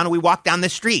lady down and we walked down the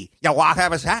street. You walk,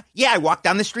 huh? Yeah, I walked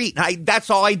down the street. And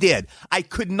that's all I did. I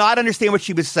could not understand what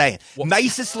she was saying.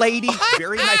 Nicest lady,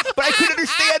 very nice, but I couldn't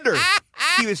understand her.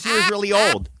 She was really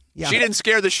old. Yeah. She didn't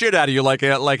scare the shit out of you like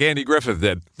Andy Griffith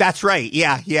did. That's right.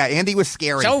 Yeah. Andy was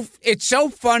scary. So it's so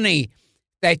funny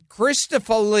that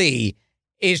Christopher Lee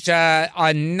is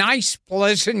a nice,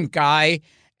 pleasant guy,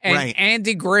 and right.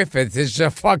 Andy Griffith is a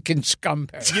fucking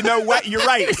scumbag. You know what? You're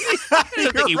right. I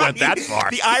didn't think he went that far.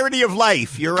 The irony of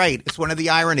life. You're right. It's one of the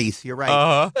ironies. You're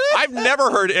right. I've never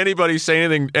heard anybody say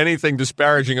anything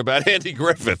disparaging about Andy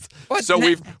Griffith. But so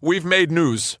we've made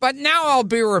news. But now I'll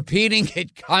be repeating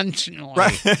it constantly.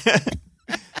 Right.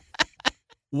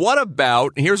 What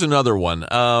about, here's another one.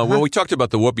 Well, we talked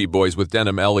about the Whoopee Boys with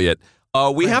Denham Elliott.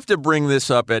 We have to bring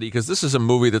this up, Eddie, because this is a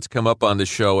movie that's come up on the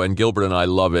show, and Gilbert and I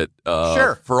love it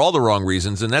Sure. for all the wrong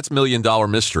reasons, and that's $1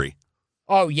 Million Mystery.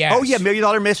 Oh, yes. Oh, yeah, $1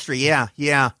 Million Mystery. Yeah.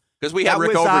 Because we had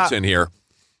Rick Overton here.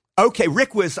 Okay,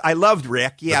 I loved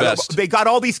Rick. Yeah, The best. they got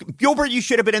all these. Gilbert, you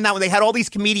should have been in that one. They had all these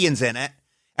comedians in it,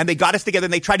 and they got us together,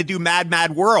 and they tried to do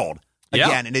Mad World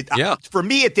again. And for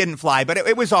me, it didn't fly, but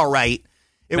it was all right.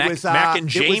 Mac and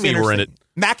Jamie were in it.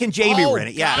 Mac and Jamie were in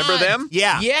it, yeah. Remember them?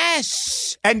 Yeah.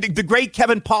 Yes. And the great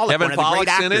Kevin Pollak, one of the great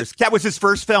actors. That was his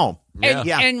first film.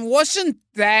 And wasn't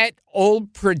that all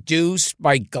produced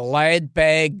by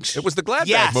Gladbags? It was the Gladbag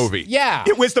Yes. movie. Yeah.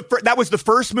 It was that was the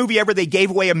first movie ever they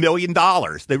gave away $1 million.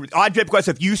 The odd joke was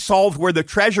if you solved where the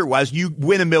treasure was, you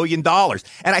win $1 million.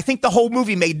 And I think the whole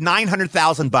movie made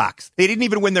 $900,000. They didn't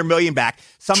even win their $1 million back.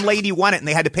 Some lady won it, and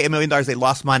they had to pay $1 million. They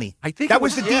lost money. I think that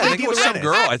was the I think it was some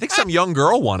girl. I think some young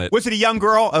girl won it. Was it a young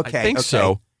girl? Okay, I think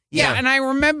so. Yeah, and I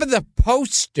remember the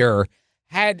poster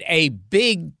had a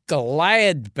big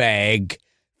Glad bag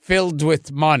filled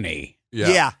with money.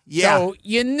 Yeah. So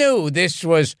you knew this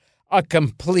was a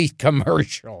complete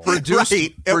commercial.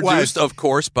 Produced, of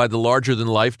course, by the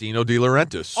larger-than-life Dino De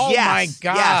Laurentiis. Oh, my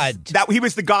God. Yes. He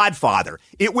was the Godfather.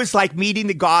 It was like meeting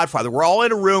the Godfather. We're all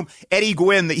in a room. Eddie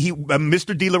Gwynn,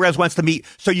 Mr. De Laurentiis wants to meet.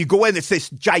 So you go in, it's this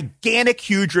gigantic,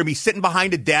 huge room. He's sitting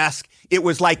behind a desk. It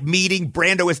was like meeting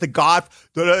Brando as the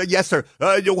Godfather. Yes, sir.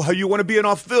 You want to be in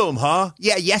our film, huh?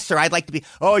 Yeah, yes, sir. I'd like to be.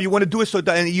 Oh, you want to do it?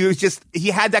 And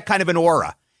he had that kind of an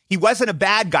aura. He wasn't a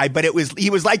bad guy, but he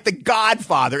was like the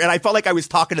Godfather, and I felt like I was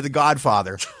talking to the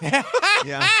Godfather. Yeah,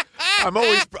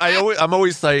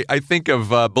 I think of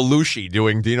Belushi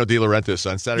doing Dino De Laurentiis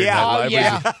on Saturday Night Live.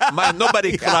 Yeah.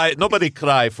 Nobody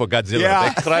cry for Godzilla.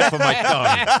 Yeah. They cry for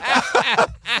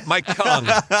my Kong.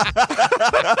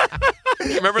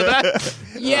 Remember that?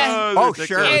 Yeah. Oh,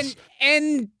 sure.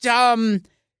 And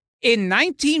in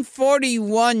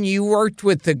 1941, you worked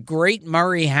with the great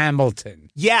Murray Hamilton.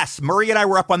 Yes, Murray and I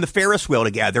were up on the Ferris wheel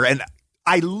together, and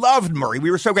I loved Murray.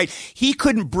 We were so great. He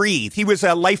couldn't breathe. He was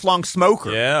a lifelong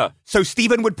smoker. Yeah. So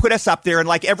Stephen would put us up there, and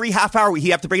like every half hour, he'd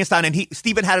have to bring us down, and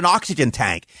Stephen had an oxygen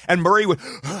tank, and Murray would,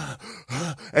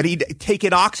 and he'd take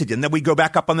in oxygen. Then we'd go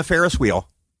back up on the Ferris wheel.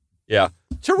 Yeah.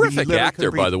 Terrific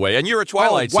actor, by the way. And you're a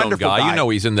Twilight Zone guy. You know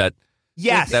he's in that.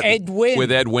 Yes. Ed Wynn.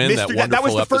 With Ed Wynn, that wonderful That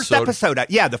was the first episode.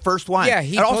 Yeah, the first one. Yeah,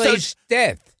 he and plays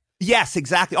Death. Yes,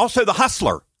 exactly. Also, The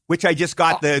Hustler, which I just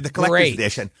got the collector's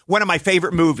edition. One of my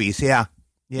favorite movies. Yeah.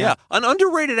 An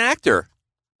underrated actor.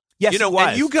 Yes, he was.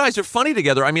 And you guys are funny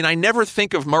together. I mean, I never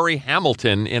think of Murray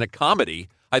Hamilton in a comedy.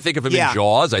 I think of him in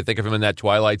Jaws. I think of him in that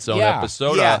Twilight Zone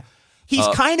episode. Yeah. He's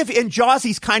kind of, in Jaws,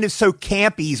 he's kind of so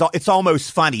campy. It's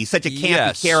almost funny. He's such a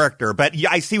campy character. But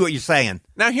I see what you're saying.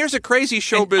 Now, here's a crazy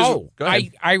showbiz. Go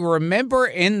ahead. I remember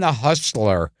in The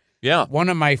Hustler, one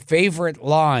of my favorite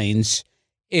lines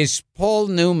is Paul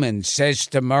Newman says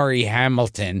to Murray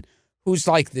Hamilton, who's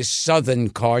like this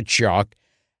Southern card shark,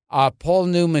 Paul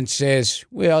Newman says,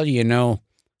 well, you know,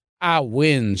 I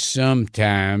win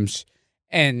sometimes.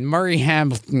 And Murray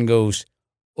Hamilton goes,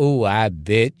 Oh, I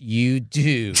bet you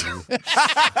do.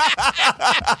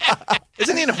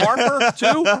 Isn't he in Harper,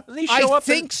 too? Doesn't he show up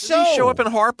think so. Does he show up in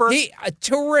Harper?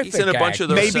 Terrific. He's in a bunch of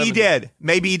those.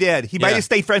 Maybe he did. He might have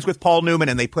stayed friends with Paul Newman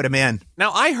and they put him in.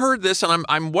 Now, I heard this, and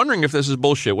I'm wondering if this is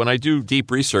bullshit. When I do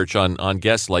deep research on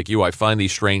guests like you, I find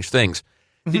these strange things.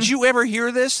 Mm-hmm. Did you ever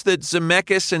hear this, that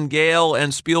Zemeckis and Gale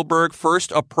and Spielberg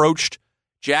first approached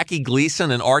Jackie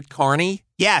Gleason and Art Carney?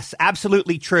 Yes,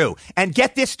 absolutely true. And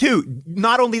get this, too.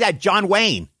 Not only that, John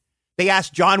Wayne. They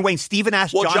asked John Wayne. Stephen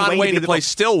asked John Wayne to play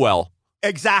Stillwell.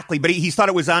 Exactly. But he thought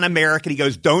it was un-American. He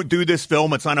goes, don't do this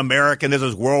film. It's un-American. This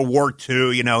is World War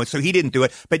II, So he didn't do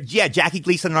it. But yeah, Jackie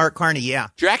Gleason and Art Carney, yeah.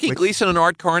 Gleason and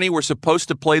Art Carney were supposed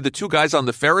to play the two guys on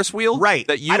the Ferris wheel? Right.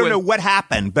 I don't know what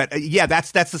happened, but yeah,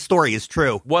 that's the story. Is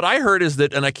true. What I heard is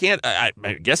that, and I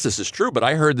guess this is true, but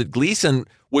I heard that Gleason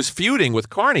was feuding with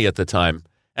Carney at the time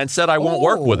and said, I won't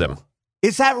work with him.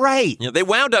 Is that right? They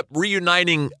wound up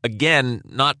reuniting again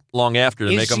not long after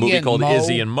to make a movie called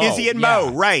Izzy and Mo. Izzy and Mo,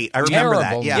 right. I remember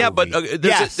that. Yeah, but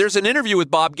there's an interview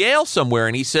with Bob Gale somewhere,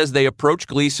 and he says they approached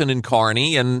Gleason and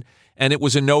Carney, and it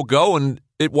was a no-go, and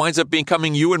it winds up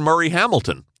becoming you and Murray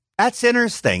Hamilton. That's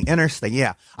interesting,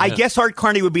 yeah. I guess Art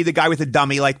Carney would be the guy with a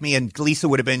dummy like me, and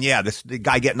Gleason would have been, the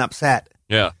guy getting upset.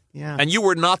 Yeah. And you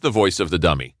were not the voice of the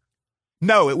dummy.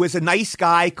 No, it was a nice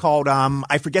guy called,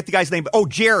 I forget the guy's name. Oh,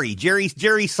 Jerry.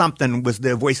 Jerry something was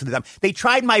the voice of the dummy. They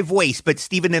tried my voice, but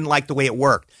Steven didn't like the way it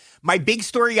worked. My big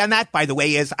story on that, by the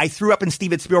way, is I threw up in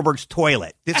Steven Spielberg's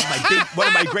toilet. This is one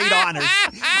of my great honors.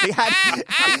 They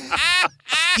had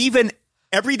Steven.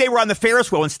 Every day we're on the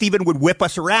Ferris wheel and Steven would whip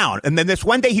us around. And then this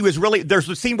one day there's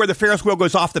a scene where the Ferris wheel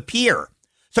goes off the pier.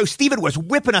 So Steven was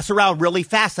whipping us around really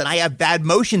fast and I have bad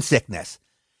motion sickness.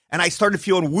 And I started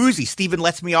feeling woozy. Steven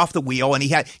lets me off the wheel and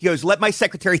he goes, let my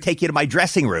secretary take you to my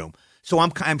dressing room. So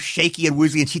I'm shaky and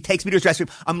woozy and she takes me to his dressing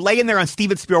room. I'm laying there on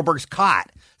Steven Spielberg's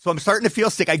cot. So I'm starting to feel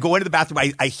sick. I go into the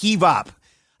bathroom. I heave up.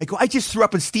 I go, I just threw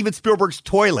up in Steven Spielberg's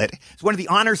toilet. It's one of the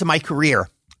honors of my career.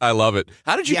 I love it.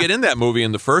 How did you get in that movie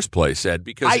in the first place, Ed?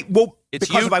 Because it's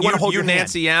because of I Want to Hold Your Hand.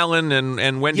 Nancy Allen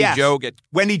and Wendy Jo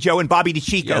Wendy Jo and Bobby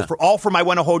DeCicco for I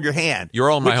Want to Hold Your Hand. You're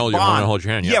all in I Want to Hold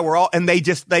Your Hand. Yeah, we're all, and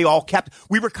they all kept.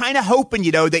 We were kind of hoping,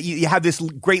 that you have this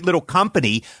great little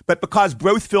company, but because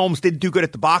both films didn't do good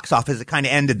at the box office, it kind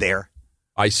of ended there.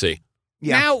 I see.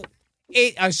 Yeah. Now,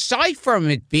 aside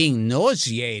from it being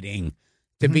nauseating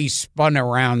to be spun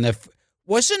around,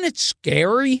 wasn't it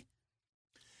scary?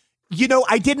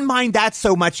 I didn't mind that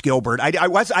so much, Gilbert. I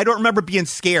don't remember being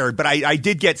scared, but I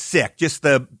did get sick. Just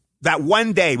that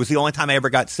one day was the only time I ever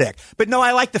got sick. But no,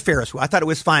 I liked the Ferris wheel. I thought it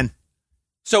was fun.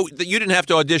 So you didn't have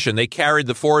to audition. They carried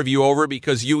the four of you over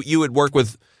because you had worked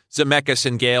with Zemeckis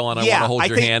and Gale on I Want to Hold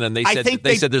Your Hand, and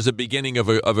they said there's a beginning of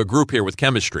a group here with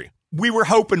chemistry. We were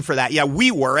hoping for that. Yeah,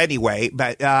 we were anyway.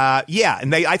 But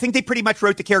and I think they pretty much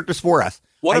wrote the characters for us.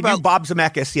 What about Bob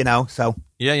Zemeckis? So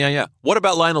yeah. What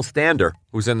about Lionel Stander,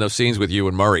 who's in those scenes with you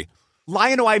and Murray?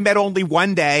 Lionel, I met only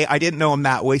one day. I didn't know him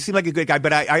that well. He seemed like a good guy,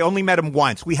 but I only met him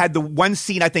once. We had the one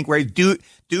scene, I think, where do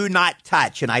not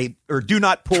touch or do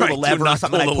not pull the lever or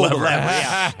something. I pulled the lever.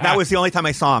 Yeah. That was the only time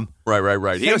I saw him.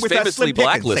 Right. He was famously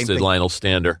blacklisted, Lionel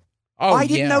Stander. Oh, I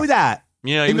didn't know that.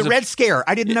 Yeah, in the Red Scare.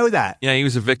 I didn't know that. Yeah, he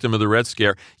was a victim of the Red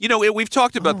Scare. We've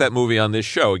talked about that movie on this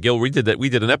show. Gil, we did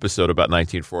an episode about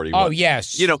 1941. Oh,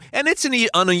 yes. And it's an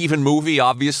uneven movie,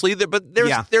 obviously, but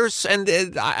there's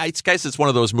I guess it's one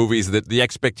of those movies that the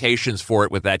expectations for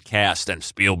it with that cast and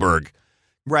Spielberg,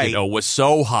 was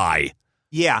so high.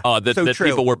 Yeah, that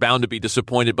people were bound to be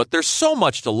disappointed, but there's so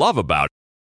much to love about it.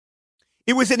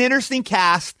 It was an interesting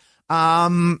cast.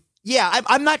 I'm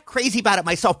not crazy about it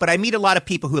myself, but I meet a lot of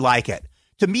people who like it.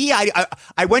 To me,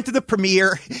 I went to the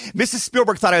premiere. Mrs.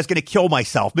 Spielberg thought I was going to kill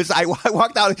myself. I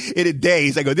walked out in a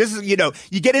daze. I go, this is,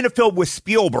 you get in a film with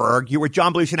Spielberg, you were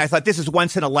John Belushi, and I thought, this is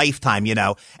once in a lifetime,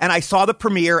 And I saw the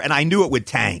premiere, and I knew it would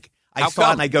tank. I saw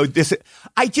it, and I go,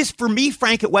 for me,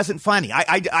 Frank, it wasn't funny.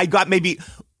 I got maybe...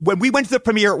 When we went to the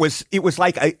premiere, it was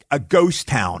like a ghost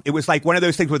town. It was like one of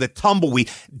those things with a tumbleweed.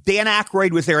 Dan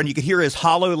Aykroyd was there, and you could hear his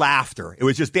hollow laughter. It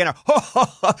was just Dan,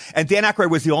 and Dan Aykroyd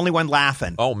was the only one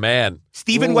laughing. Oh, man.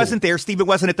 Steven wasn't there. Steven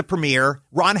wasn't at the premiere.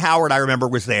 Ron Howard, I remember,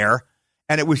 was there.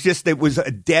 And it was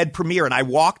a dead premiere. And I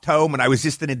walked home, and I was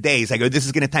just in a daze. I go, this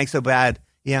is going to tank so bad.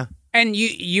 Yeah. And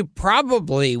you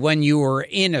probably, when you were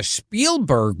in a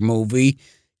Spielberg movie,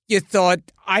 you thought,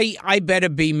 I better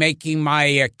be making my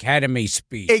Academy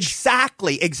speech.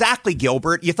 Exactly,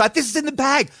 Gilbert. You thought, this is in the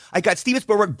bag. I got Steven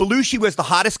Spielberg. Belushi was the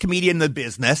hottest comedian in the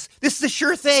business. This is a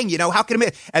sure thing, how can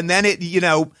it? And then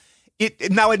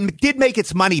It did make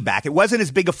its money back. It wasn't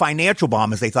as big a financial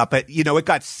bomb as they thought, but, it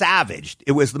got savaged.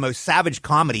 It was the most savage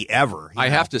comedy ever. I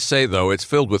have to say, though, it's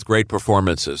filled with great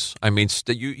performances. I mean,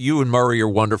 you and Murray are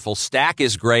wonderful. Stack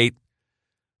is great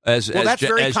as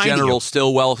General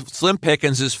Stillwell. Slim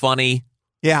Pickens is funny.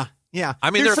 Yeah, yeah.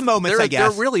 I mean, there's some moments, I guess.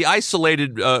 They're really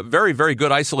isolated, very, very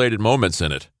good isolated moments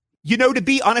in it. To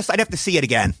be honest, I'd have to see it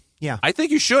again. Yeah. I think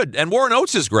you should. And Warren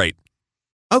Oates is great.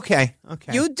 Okay.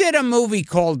 You did a movie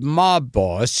called Mob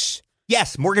Boss.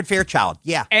 Yes, Morgan Fairchild.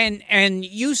 Yeah. And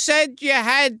you said you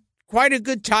had quite a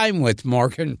good time with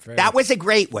Morgan Fairchild. That was a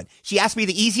great one. She asked me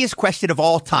the easiest question of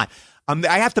all time.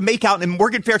 I have to make out in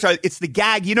Morgan Fairchild, it's the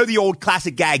gag, the old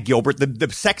classic gag, Gilbert, the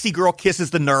sexy girl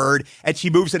kisses the nerd and she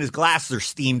moves and his glasses are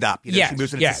steamed up. Yes, she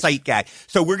moves and it's a sight gag.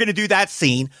 So we're going to do that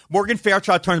scene. Morgan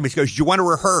Fairchild turns to me, she goes, "Do you want to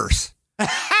rehearse?" So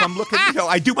I'm looking,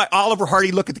 I do my Oliver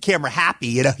Hardy look at the camera happy,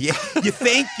 you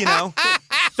think,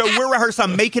 So we're rehearsing.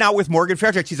 I'm making out with Morgan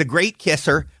Fairchild. She's a great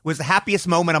kisser. It was the happiest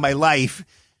moment of my life.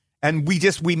 And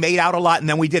we made out a lot and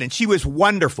then we didn't. She was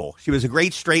wonderful. She was a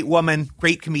great straight woman,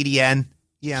 great comedian.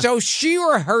 Yeah. So she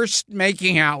rehearsed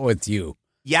making out with you.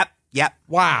 Yep.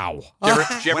 Wow.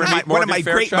 Did you ever meet one of my Morgan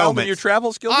great Fairchild moments in your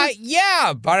travels, Gilbert?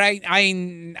 Yeah, but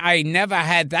I never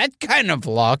had that kind of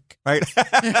luck. Right.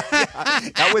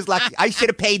 That was lucky. I should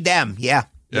have paid them. Yeah.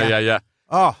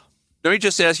 Oh. Let me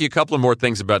just ask you a couple of more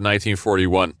things about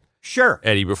 1941. Sure.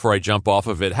 Eddie, before I jump off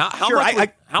of it.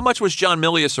 How much was John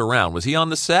Milius around? Was he on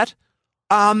the set?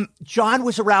 John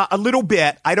was around a little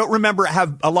bit. I don't remember. I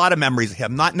have a lot of memories of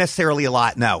him. Not necessarily a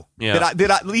lot, no. Yeah.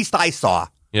 At least I saw.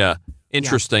 Yeah.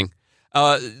 Interesting. Yeah.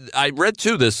 I read,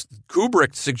 too, this.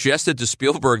 Kubrick suggested to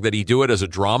Spielberg that he do it as a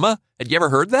drama. Had you ever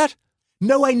heard that?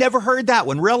 No, I never heard that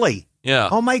one, really. Yeah.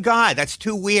 Oh, my God. That's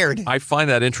too weird. I find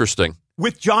that interesting.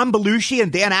 With John Belushi and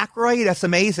Dan Aykroyd? That's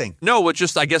amazing. No, it's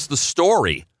just, I guess, the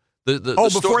story.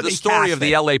 The story of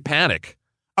the L.A. Panic.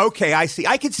 Okay, I see.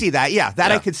 I could see that. Yeah,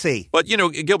 I could see. But,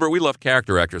 Gilbert, we love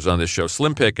character actors on this show.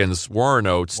 Slim Pickens, Warren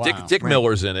Oates, wow. Dick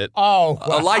Miller's in it. Oh,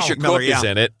 wow. Elisha Cook is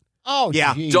in it. Oh,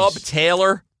 yeah. geez. Dub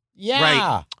Taylor.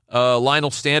 Yeah. Right.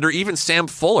 Lionel Stander. Even Sam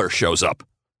Fuller shows up.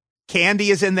 Candy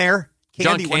is in there.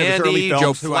 John Candy,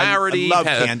 Joe Flaherty. I love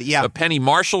Candy, yeah. Penny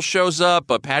Marshall shows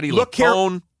up. Patty Look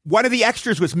LuPone. Here. One of the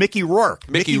extras was Mickey Rourke.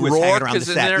 Mickey was Rourke hanging around is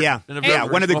the in set. there. Yeah,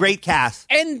 one of the great casts.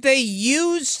 And they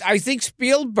used, I think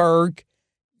Spielberg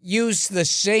used the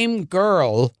same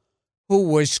girl who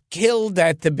was killed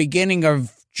at the beginning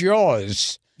of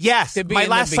Jaws. Yes, my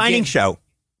last signing show.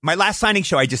 My last signing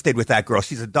show I just did with that girl.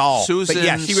 She's a doll. Susan, but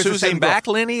yeah, she was Susan the same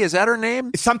Backlinie, is that her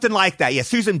name? Something like that, yeah.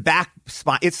 Susan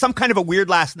Backspine. It's some kind of a weird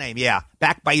last name, yeah.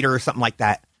 Backbiter or something like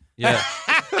that. Yeah.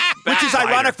 Which is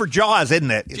ironic for Jaws,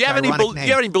 isn't it? Do you have any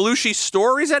Belushi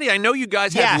stories, Eddie? I know you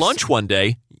guys had lunch one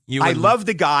day. I love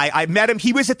the guy. I met him.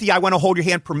 He was at the I Want to Hold Your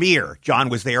Hand premiere. John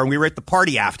was there, and we were at the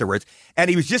party afterwards.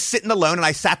 And he was just sitting alone, and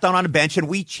I sat down on a bench, and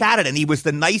we chatted, and he was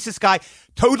the nicest guy,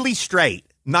 totally straight.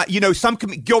 Not,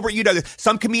 Gilbert,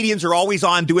 some comedians are always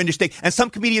on doing this thing, and some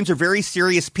comedians are very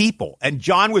serious people. And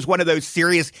John was one of those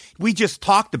serious, we just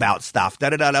talked about stuff.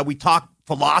 We talked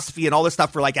philosophy and all this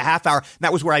stuff for like a half hour, and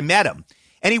that was where I met him.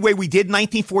 Anyway, we did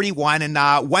 1941,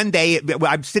 and one day,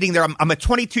 I'm sitting there, I'm a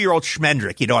 22-year-old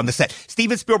schmendrick, on the set.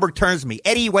 Steven Spielberg turns to me,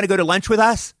 "Eddie, you want to go to lunch with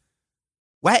us?"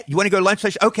 "What? You want to go to lunch?"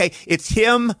 Okay, it's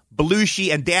him,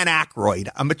 Belushi, and Dan Aykroyd.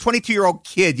 I'm a 22-year-old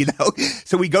kid,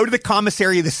 So we go to the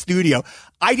commissary of the studio.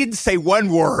 I didn't say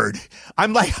one word.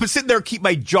 I'm sitting there, keep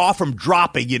my jaw from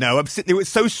dropping, I'm sitting, it was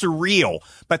so surreal.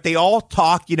 But they all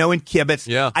talked, and kibitz.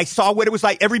 Yeah. I saw what it was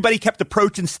like. Everybody kept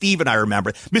approaching Steven, I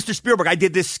remember. "Mr. Spielberg, I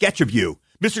did this sketch of you.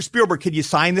 Mr. Spielberg, can you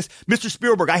sign this? Mr.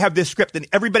 Spielberg, I have this script." And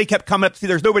everybody kept coming up to see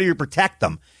there's nobody to protect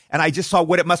them. And I just saw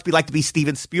what it must be like to be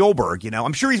Steven Spielberg,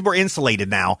 I'm sure he's more insulated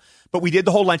now. But we did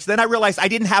the whole lunch. Then I realized I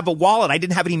didn't have a wallet. I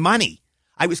didn't have any money.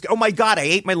 I was, oh my God, I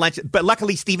ate my lunch. But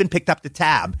luckily, Steven picked up the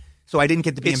tab. So I didn't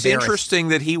get to be embarrassed. It's interesting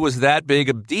that he was that big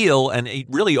a deal, and he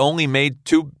really only made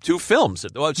two films.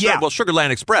 Well, Sugarland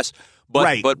Express,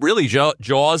 but really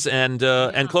Jaws and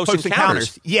Close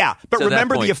Encounters. Yeah, but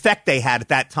remember the effect they had at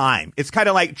that time. It's kind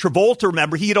of like Travolta.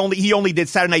 Remember, he only did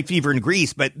Saturday Night Fever and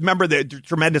Grease, but remember the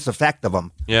tremendous effect of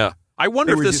them. Yeah. I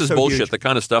wonder if this is bullshit, huge. The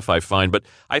kind of stuff I find. But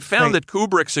I found that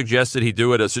Kubrick suggested he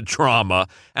do it as a drama,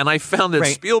 and I found that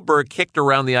Spielberg kicked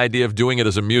around the idea of doing it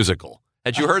as a musical.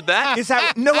 Had you heard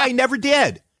that? No, I never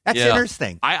did. That's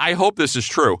interesting. I hope this is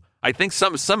true. I think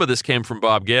some of this came from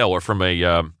Bob Gale or from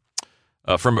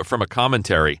a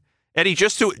commentary. Eddie,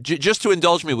 just to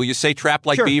indulge me, will you say "trap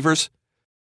like beavers"?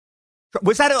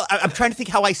 Was that? I'm trying to think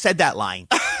how I said that line.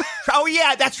 Oh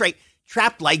yeah, that's right.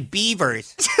 Trapped like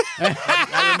beavers.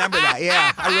 I remember that.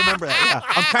 Yeah, I remember that. Yeah.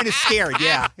 I'm kind of scared.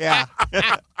 Yeah.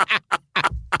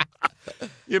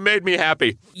 You made me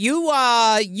happy. You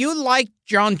like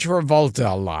John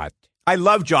Travolta a lot. I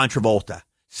love John Travolta.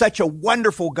 Such a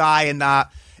wonderful guy. And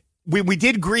we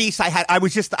did Grease. I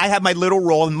had my little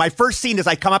role. And my first scene is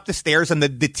I come up the stairs and the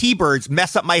T-Birds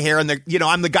mess up my hair. And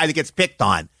I'm the guy that gets picked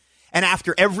on. And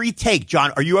after every take,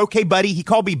 John, are you okay, buddy? He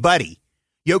called me buddy.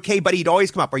 You okay, buddy? He'd always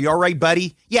come up. Are you all right,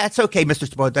 buddy? Yeah, it's okay, Mr.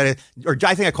 Travolta. Or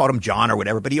I think I called him John or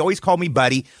whatever, but he always called me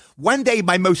buddy. One day,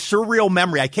 my most surreal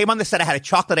memory, I came on the set. I had a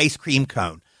chocolate ice cream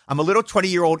cone. I'm a little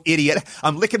 20-year-old idiot.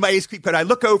 I'm licking my ice cream cone. I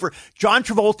look over. John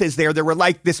Travolta is there. There were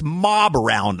like this mob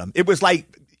around him. It was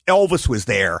like Elvis was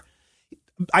there.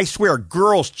 I swear,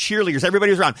 girls, cheerleaders,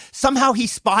 everybody was around. Somehow he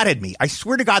spotted me. I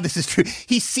swear to God, this is true.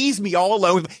 He sees me all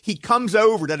alone. He comes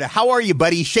over to, how are you,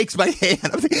 buddy? He shakes my hand.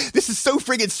 I'm thinking, this is so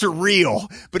friggin'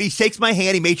 surreal. But he shakes my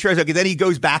hand. He made sure I was okay. Then he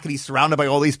goes back and he's surrounded by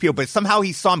all these people. But somehow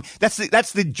he saw me. That's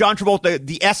the John Travolta,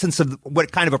 the essence of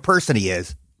what kind of a person he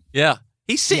is. Yeah.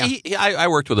 I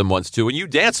worked with him once, too, and you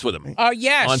danced with him. Oh,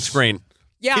 yes. On screen.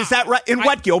 Yeah. Is that right? In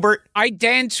what, Gilbert? I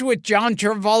danced with John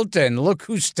Travolta, and look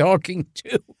who's talking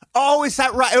to. Oh, is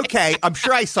that right? Okay. I'm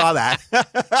sure I saw that.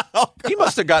 He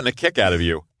must have gotten a kick out of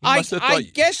you. I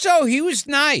guess so. He was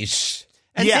nice.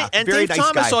 And very Dave nice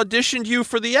Thomas guy. auditioned you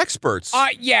for The Experts.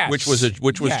 Yes. Which was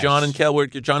Yes. John and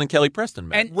Kelly Preston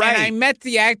met. And I met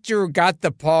the actor who got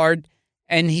the part,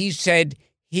 and he said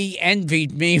he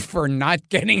envied me for not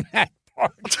getting that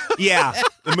part. Yeah.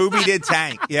 The movie did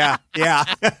tank. Yeah.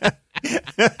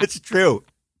 It's true.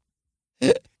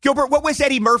 Gilbert, what was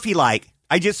Eddie Murphy like?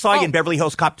 I just saw you in Beverly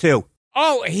Hills Cop 2.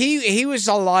 Oh, he was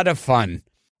a lot of fun.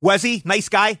 Was he? Nice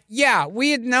guy? Yeah,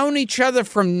 we had known each other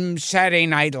from Saturday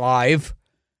Night Live.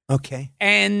 Okay.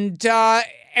 And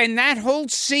that whole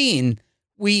scene,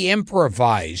 we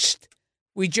improvised.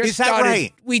 We just Is that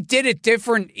right? We did it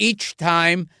different each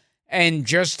time and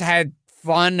just had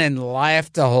fun and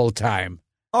laughed the whole time.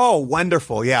 Oh,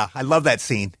 wonderful. Yeah, I love that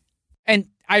scene. And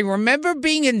I remember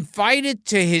being invited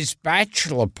to his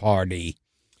bachelor party.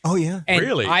 Oh, yeah? And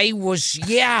Really? it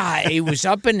was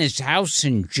up in his house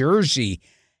in Jersey.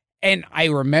 And I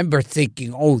remember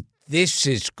thinking, oh, this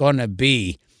is going to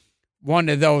be one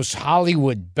of those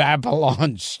Hollywood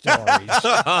Babylon stories.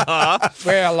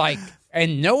 Where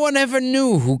and no one ever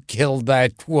knew who killed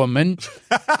that woman.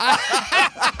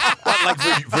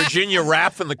 Like Virginia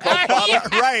Raff and the Coke bottle?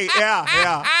 Right,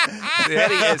 yeah.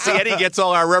 Eddie gets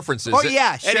all our references. Oh,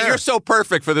 yeah, sure. Eddie, you're so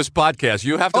perfect for this podcast.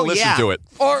 You have to listen to it.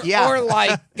 Or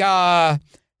like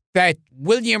that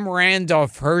William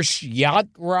Randolph Hearst yacht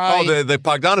ride. Oh, the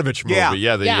Bogdanovich movie.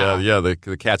 Yeah.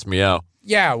 The Cat's Meow.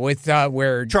 Yeah, with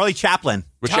where Charlie Chaplin.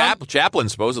 With Chaplin,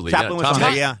 supposedly. Chaplin was on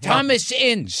there, yeah. Thomas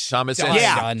Ince. Thomas Ince.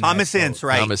 Yeah, Thomas Ince,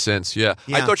 right. Thomas Ince, yeah.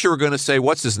 Yeah. I thought you were going to say,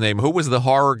 what's his name? Who was the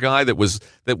horror guy that was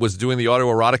doing the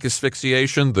autoerotic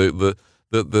asphyxiation? Do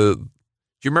you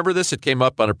remember this? It came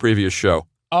up on a previous show.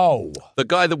 Oh, the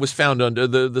guy that was found under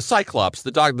the Cyclops,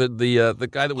 the dog, the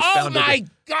guy that was found. Oh my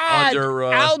God,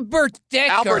 Albert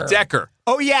Decker. Albert Decker.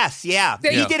 Oh yes, yeah.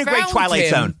 He did a great found Twilight him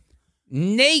Zone.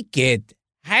 Naked,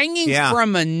 hanging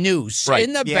from a noose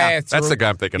in the bathroom. That's the guy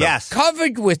I'm thinking Yes.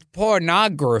 Covered with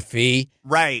pornography.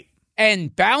 Right.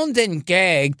 And bound and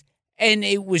gagged, and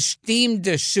it was deemed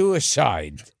a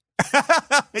suicide.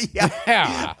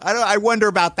 Yeah. I wonder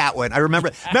about that one. I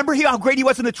remember how great he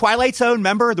was in the Twilight Zone.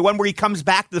 Remember the one where he comes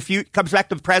back to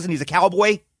the present. He's a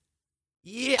cowboy.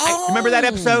 Yeah. Remember that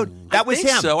episode? That was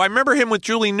him. So I remember him with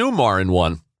Julie Newmar in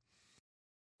one.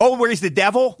 Oh, where he's the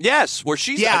devil? Yes, where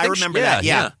she's. Yeah, I remember that.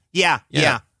 Yeah.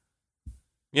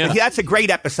 That's a great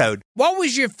episode. What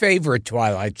was your favorite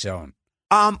Twilight Zone?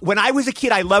 When I was a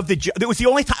kid, I loved it was the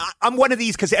only time. I'm one of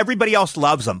these because everybody else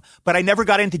loves them, but I never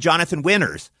got into Jonathan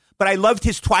Winters. But I loved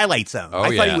his Twilight Zone.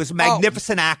 I thought he was a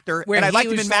magnificent actor, and I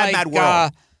liked him in Mad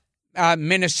World.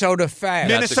 Minnesota Fats.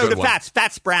 Minnesota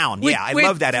Fats Brown. I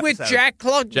love that episode. With Jack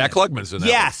Klugman. Jack Klugman's in that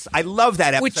Yes, I love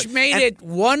that episode. Which made it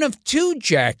one of two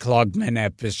Jack Klugman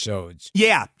episodes.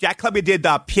 Yeah, Jack Klugman did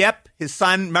Pip, his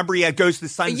son. Remember, he goes to the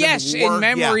son's in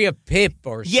memory of Pip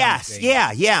or something. Yes,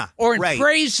 yeah. Or in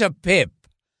praise of Pip.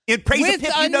 In praise of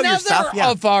Pip, you know your stuff.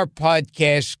 Another of our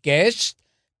podcast guests,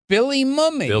 Billy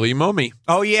Mummy. Billy Mummy.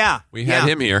 Oh, yeah. We had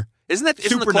him here. Isn't the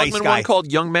Klugman nice guy. one called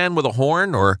Young Man with a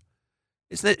Horn? Or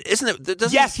isn't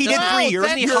it? Yes, he did 3 years.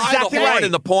 Doesn't he You're hide exactly the horn right.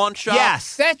 in the pawn shop?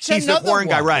 Yes. He's the horn one.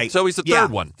 guy, right. So he's the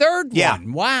third one. Third Yeah.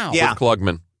 one. Wow. Yeah. With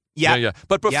Klugman. Yeah.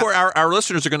 But before our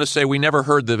listeners are going to say we never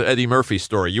heard the Eddie Murphy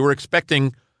story. You were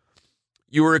expecting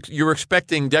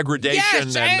degradation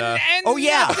Yes, and oh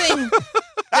yeah. Nothing.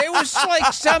 There was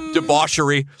like some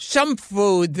debauchery. some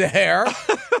food there,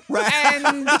 Right.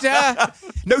 and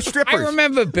No strippers. I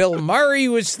remember Bill Murray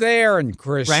was there and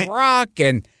Chris Rock.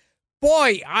 And,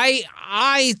 boy,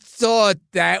 I thought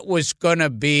that was going to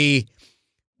be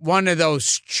one of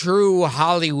those true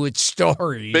Hollywood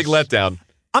stories. Big letdown.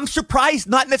 I'm surprised,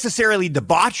 not necessarily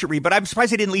debauchery, but I'm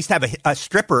surprised they didn't at least have a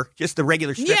stripper, just the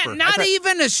regular stripper. Yeah, not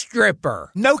even a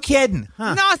stripper. No kidding.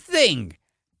 Huh. Nothing.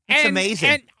 It's amazing.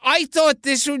 And I thought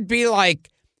this would be like,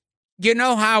 you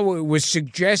know how it was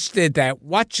suggested that,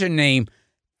 what's her name,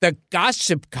 the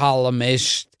gossip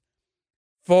columnist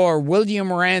for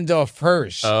William Randolph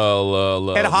Hearst.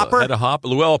 Hedda Hopper?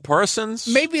 Luella Parsons?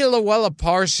 Maybe Luella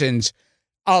Parsons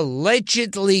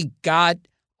allegedly got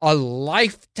a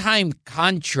lifetime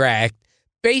contract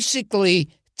basically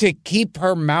to keep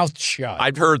her mouth shut.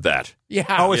 I've heard that. Yeah.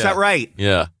 Oh, is that right?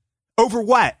 Yeah. Over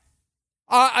what?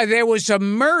 There was a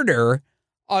murder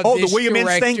of the this William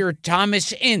Ince thing? director,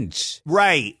 Thomas Ince.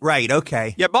 Right,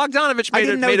 okay. Yeah, Bogdanovich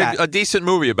made a decent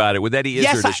movie about it with Eddie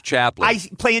Izzard as Chaplin.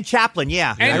 Playing Chaplin,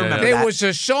 yeah. And I remember there that. was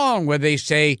a song where they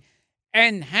say,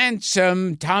 and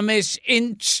handsome Thomas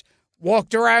Ince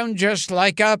walked around just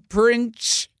like a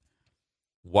prince.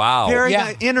 Wow. Very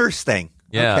interesting.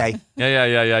 Yeah. Okay.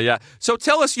 Yeah. So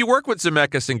tell us, you worked with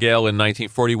Zemeckis and Gale in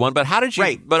 1941, but how did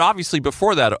you, but obviously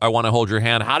before that, I Want to Hold Your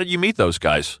Hand, how did you meet those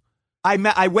guys?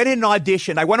 I went in an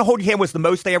audition. I Want to Hold Your Hand was the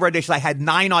most I ever auditioned. I had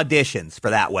 9 auditions for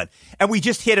that one, and we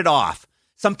just hit it off.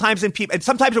 Sometimes and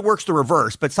sometimes it works the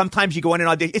reverse, but sometimes you go in an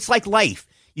audition. It's like life.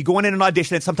 You go in an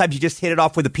audition, and sometimes you just hit it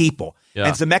off with the people. Yeah.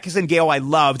 And Zemeckis and Gale I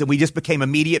loved, and we just became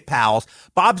immediate pals.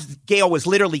 Gale was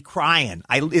literally crying.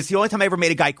 It's the only time I ever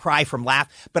made a guy cry from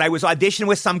laugh. But I was auditioning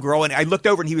with some girl, and I looked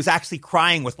over, and he was actually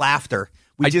crying with laughter.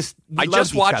 I just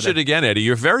watched it again, Eddie.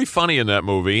 You're very funny in that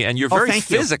movie, and you're very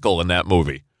physical in that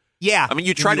movie. Yeah. I mean,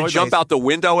 you tried to jump out the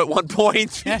window at one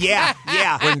point. Yeah.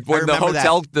 When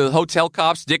the hotel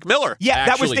cops, Dick Miller. Yeah,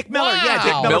 actually. that was Dick Miller. Wow. Yeah,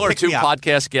 Dick Miller, 2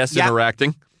 podcast guests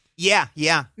interacting.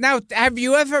 Yeah. Now, have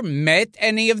you ever met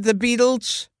any of the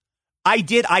Beatles? I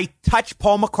did. I touched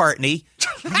Paul McCartney.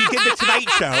 He did the Tonight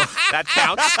Show. That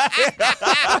counts.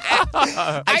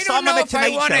 I don't know if I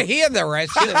want to hear the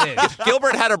rest of this.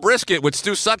 Gilbert had a brisket with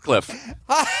Stu Sutcliffe.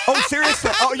 Oh,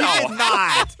 seriously? Oh, you did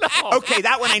not. No. Okay,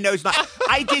 that one I know is not.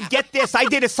 I did get this. I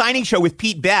did a signing show with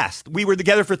Pete Best. We were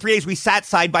together for 3 days. We sat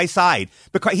side by side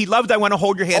because he loved I Want to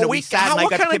Hold Your Hand. And we sat.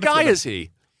 What kind of guy is he?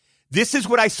 This is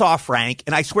what I saw, Frank,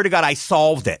 and I swear to God, I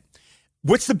solved it.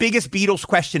 What's the biggest Beatles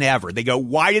question ever? They go,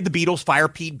 why did the Beatles fire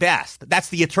Pete Best? That's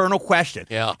the eternal question.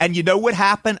 Yeah. And you know what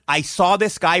happened? I saw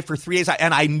this guy for 3 days,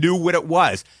 and I knew what it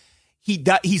was.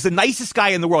 He's the nicest guy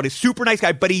in the world. He's a super nice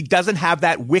guy, but he doesn't have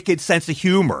that wicked sense of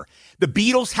humor. The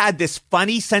Beatles had this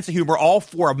funny sense of humor, all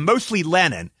 4 of them, mostly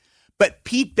Lennon. But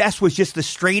Pete Best was just the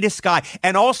straightest guy.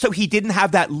 And also, he didn't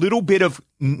have that little bit of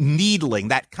needling,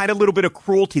 that kind of little bit of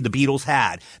cruelty the Beatles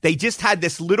had. They just had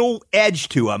this little edge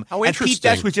to him. How interesting. And Pete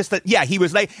Best was just he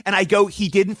was like, and I go, he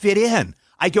didn't fit in.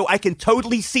 I go, I can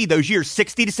totally see those years,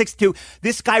 60 to 62.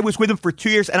 This guy was with him for 2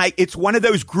 years, and it's one of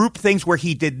those group things where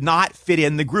he did not fit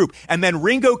in the group. And then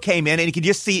Ringo came in, and you could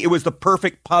just see it was the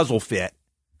perfect puzzle fit.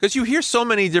 Because you hear so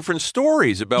many different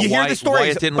stories about why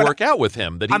it didn't work out with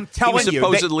him. That he was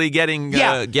supposedly getting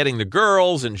the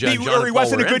girls and John Paul he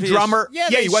wasn't a good drummer. Yeah,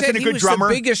 he wasn't a good drummer.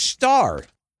 The biggest star.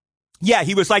 Yeah,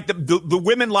 he was like the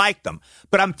women liked him.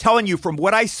 But I'm telling you, from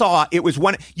what I saw, it was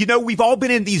one. You know, we've all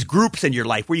been in these groups in your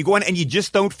life where you go in and you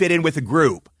just don't fit in with a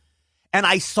group. And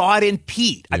I saw it in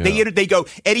Pete. Yeah. They go,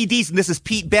 Eddie Deezen, this is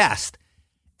Pete Best.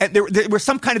 And there was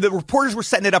some kind of, the reporters were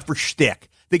setting it up for shtick.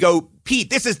 They go, Pete,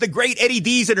 this is the great Eddie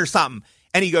Deezen or something.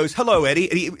 And he goes, hello, Eddie.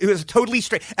 And it was totally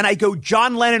straight. And I go,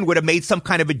 John Lennon would have made some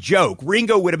kind of a joke.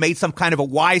 Ringo would have made some kind of a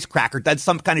wisecracker, done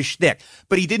some kind of shtick.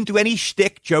 But he didn't do any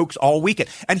shtick jokes all weekend.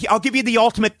 And I'll give you the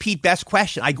ultimate Pete Best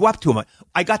question. I go up to him.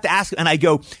 I got to ask him, and I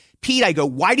go, Pete,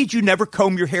 why did you never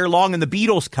comb your hair long in the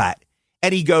Beatles cut?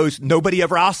 And he goes, nobody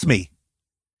ever asked me.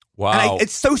 Wow. And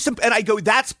it's so simple. And I go,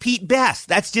 that's Pete Best.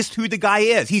 That's just who the guy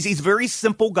is. He's a very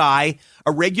simple guy,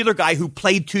 a regular guy who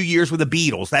played 2 years with the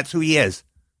Beatles. That's who he is.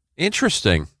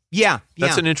 Interesting. Yeah.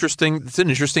 That's an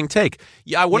interesting take.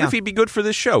 Yeah, I wonder if he'd be good for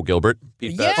this show, Gilbert.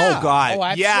 Pete Best. Oh, God.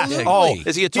 Oh, yes. Oh,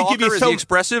 is he a talker? Is he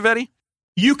expressive, Eddie?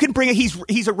 You can bring it.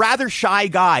 He's a rather shy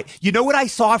guy. You know what I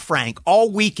saw, Frank, all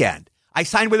weekend? I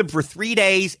signed with him for 3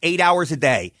 days, 8 hours a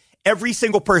day. Every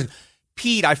single person.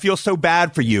 Pete, I feel so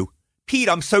bad for you. Pete,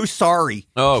 I'm so sorry.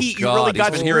 Oh, Pete, God. You really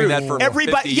got He's been hearing that for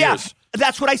 50 years. Yeah,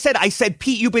 that's what I said. I said,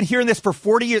 Pete, you've been hearing this for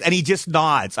 40 years. And he just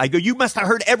nods. I go, you must have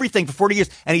heard everything for 40 years.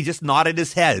 And he just nodded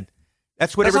his head.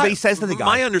 That's what everybody says to the guy.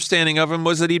 My understanding of him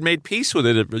was that he'd made peace with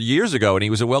it years ago, and he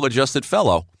was a well-adjusted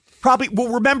fellow. Probably. Well,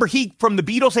 remember, from the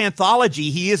Beatles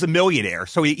anthology, he is a millionaire.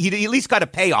 So he at least got a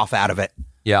payoff out of it.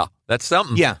 Yeah, That's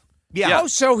something. Yeah. Oh,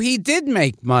 so he did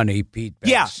make money, Pete Best.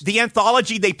 Yeah, the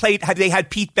anthology they had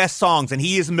Pete Best songs, and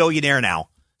he is a millionaire now.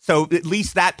 So at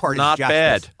least that part Not is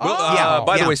bad. justice. Well,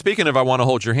 by the way, speaking of I Want to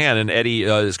Hold Your Hand, and Eddie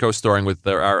is co-starring with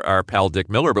our pal Dick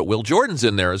Miller, but Will Jordan's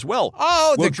in there as well.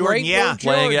 Oh, Will the Jordan, great yeah. Will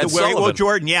Playing Jordan. Ed Sullivan. Will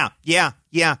Jordan, yeah.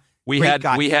 We Great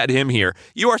guy. had him here.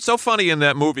 You are so funny in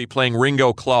that movie playing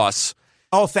Ringo Kloss.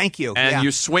 Oh, thank you. And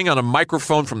you swing on a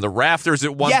microphone from the rafters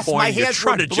at one yes, point. my You're hands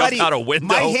trying were to bloody. jump out a window.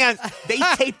 My hands, they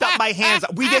taped up my hands.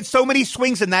 We did so many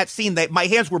swings in that scene that my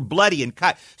hands were bloody and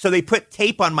cut. So they put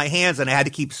tape on my hands, and I had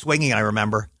to keep swinging, I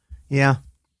remember. Yeah.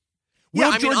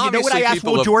 Will Jordan, you know what I asked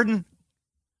Will Jordan?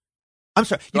 I'm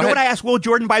sorry. You know what I asked Will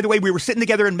Jordan, by the way? We were sitting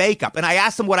together in makeup, and I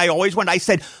asked him what I always wanted. I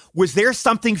said, was there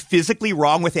something physically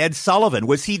wrong with Ed Sullivan?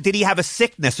 Did he have a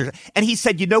sickness? And he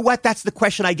said, you know what? That's the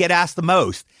question I get asked the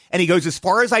most. And he goes, as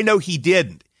far as I know, he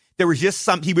didn't. There was just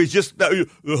he was just, here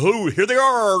they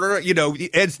are,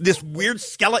 Ed's this weird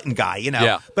skeleton guy,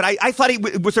 Yeah. But I thought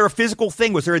was there a physical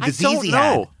thing? Was there a disease he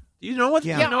had? You know what?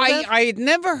 Yeah. You know I had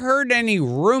never heard any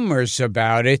rumors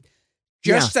about it,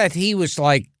 just that he was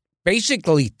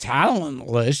basically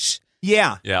talentless.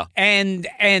 Yeah. Yeah. And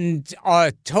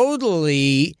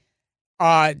totally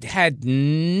had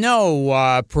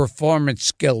no performance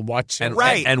skill whatsoever.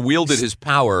 Right. And wielded his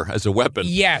power as a weapon.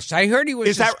 Yes, I heard he was.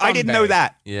 Is that? I didn't know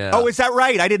that. Yeah. Oh, is that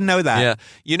right? I didn't know that. Yeah.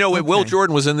 You know, Will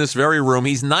Jordan was in this very room.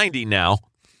 He's 90 now.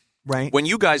 Right. When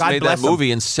you guys God made that bless him.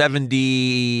 movie in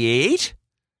 78?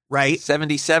 Right.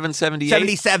 77, 78?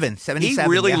 77. He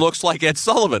really looks like Ed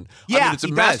Sullivan. Yeah, I mean, it's a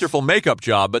he masterful makeup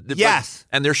job. Yes.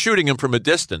 And they're shooting him from a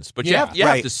distance. But you have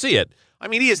Right. to see it. I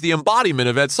mean, he is the embodiment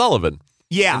of Ed Sullivan.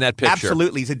 Yeah, in that picture.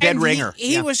 absolutely. He's a dead ringer.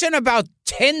 He was in about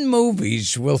 10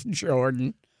 movies, Will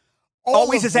Jordan.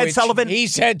 Always as Ed Sullivan?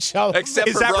 He's Ed Sullivan. Except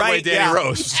Is for that Broadway right? Danny Yeah.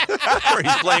 Rose, where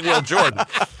he's playing Will Jordan.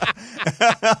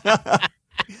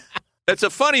 It's a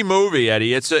funny movie,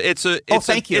 Eddie.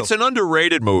 Thank you. It's an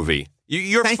underrated movie.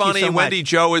 You're Thank you funny. so much. Wendy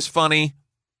Jo is funny.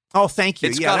 Oh, thank you.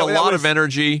 It's Yeah, got a that lot was- of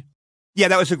energy. Yeah,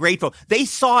 that was a great film. They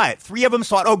saw it. 3 of them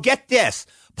saw it. Oh, get this.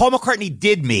 Paul McCartney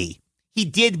did me. He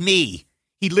did me.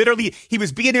 He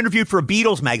was being interviewed for a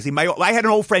Beatles magazine. I had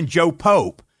an old friend, Joe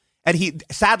Pope, and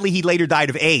sadly he later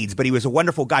died of AIDS, but he was a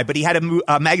wonderful guy. But he had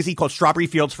a magazine called Strawberry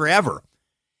Fields Forever.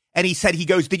 And he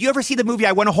goes, did you ever see the movie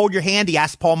I Want to Hold Your Hand? He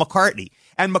asked Paul McCartney.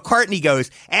 And McCartney goes,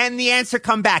 and the answer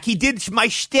come back. He did my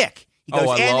shtick. He goes,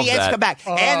 I and love the answer that. come back.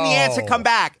 And the answer come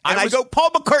back. And I go, Paul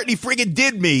McCartney friggin'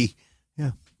 did me.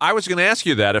 Yeah. I was going to ask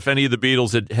you that if any of the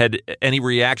Beatles had any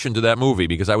reaction to that movie,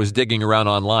 because I was digging around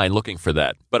online looking for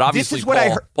that. But obviously, This is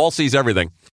what Paul sees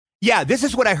everything. Yeah, this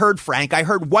is what I heard, Frank. I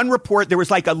heard one report, there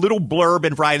was like a little blurb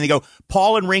in Variety, and they go,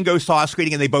 Paul and Ringo saw a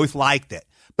screening and they both liked it.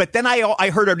 But then I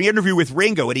heard an interview with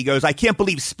Ringo, and he goes, I can't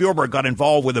believe Spielberg got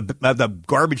involved with the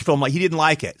garbage film. Like, he didn't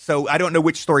like it. So I don't know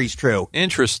which story's true.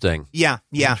 Interesting. Yeah.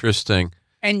 Interesting.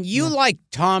 And you like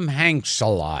Tom Hanks a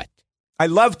lot. I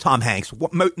love Tom Hanks.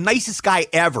 Nicest guy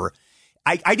ever.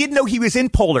 I didn't know he was in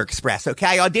Polar Express,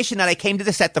 okay? I auditioned and I came to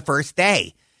the set the first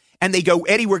day. And they go,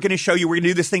 Eddie, we're going to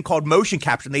do this thing called motion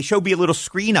capture. And they showed me a little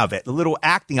screen of it, a little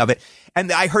acting of it.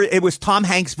 And I heard it was Tom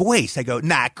Hanks' voice. I go,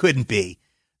 nah, it couldn't be.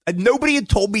 Nobody had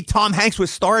told me Tom Hanks was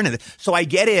starring in it. So I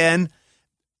get in.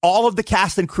 All of the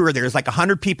cast and crew are there. There's like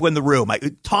 100 people in the room.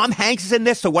 Tom Hanks is in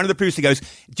this. So one of the producers goes,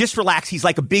 just relax. He's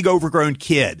like a big overgrown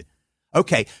kid.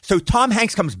 Okay. So Tom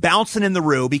Hanks comes bouncing in the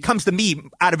room. He comes to me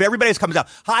out of everybody that comes out.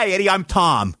 Hi, Eddie. I'm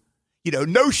Tom.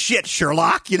 No shit,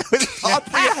 Sherlock. Yes,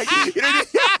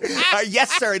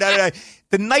 sir. No.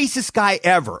 The nicest guy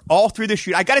ever. All through the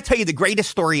shoot. I got to tell you the greatest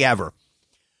story ever.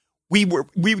 We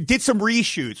did some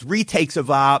retakes of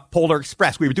Polar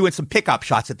Express. We were doing some pickup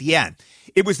shots at the end.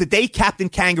 It was the day Captain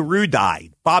Kangaroo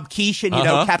died. Bob Keeshan,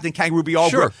 Captain Kangaroo. We all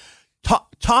sure.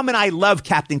 Tom and I love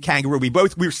Captain Kangaroo. We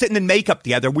were sitting in makeup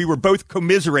together. We were both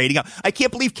commiserating. I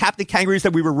can't believe Captain Kangaroo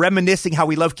said we were reminiscing how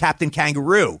we love Captain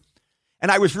Kangaroo. And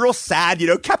I was real sad,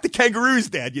 Captain Kangaroo's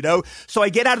dead, So I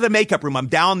get out of the makeup room. I'm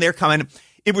down there coming.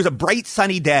 It was a bright,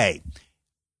 sunny day.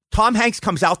 Tom Hanks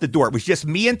comes out the door. It was just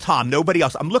me and Tom, nobody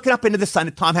else. I'm looking up into the sun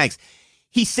at Tom Hanks.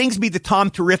 He sings me the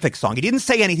Tom Terrific song. He didn't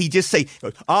say anything. He just say,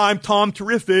 I'm Tom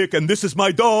Terrific, and this is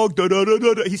my dog. Da, da, da,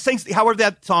 da, da. He sings, however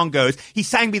that song goes. He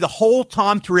sang me the whole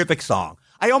Tom Terrific song.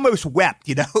 I almost wept,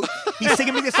 He's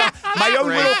singing me this song. My own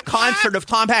little concert of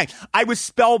Tom Hanks. I was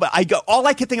spellbound. All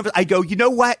I could think of is, you know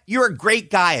what? You're a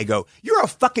great guy. I go, you're a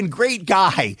fucking great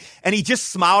guy. And he just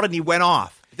smiled and he went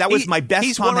off. That was my best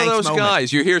He's Tom one Hanks of those moment.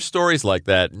 guys. You hear stories like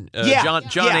that.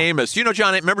 John Amos. You know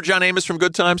remember John Amos from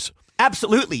Good Times?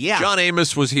 Absolutely, yeah. John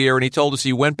Amos was here, and he told us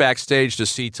he went backstage to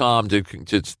see Tom to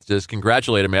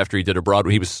congratulate him after he did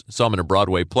he saw him in a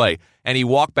Broadway play, and he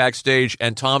walked backstage,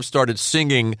 and Tom started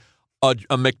singing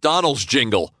a McDonald's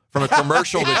jingle from a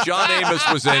commercial that John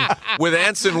Amos was in with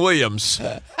Anson Williams.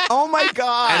 Oh, my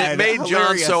God. And it made Hilarious.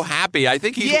 John so happy. I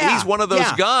think he's one of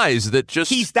those guys that just...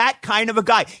 He's that kind of a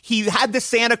guy. He had the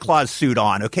Santa Claus suit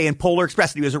on, okay, in Polar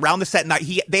Express, and he was around the set, and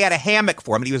they had a hammock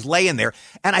for him, and he was laying there,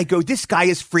 and I go, this guy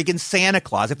is freaking Santa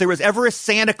Claus. If there was ever a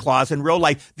Santa Claus in real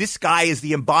life, this guy is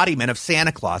the embodiment of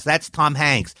Santa Claus. That's Tom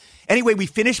Hanks. Anyway, we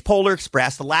finished Polar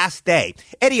Express the last day.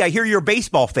 Eddie, I hear you're a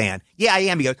baseball fan. Yeah, I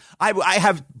am. He goes, I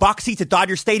have box seats at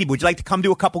Dodger Stadium. Would you like to come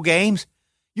to a couple games?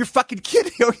 You're fucking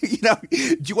kidding.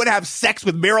 Do you want to have sex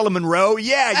with Marilyn Monroe?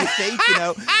 Yeah, you think,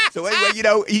 So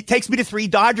anyway, he takes me to 3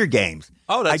 Dodger games.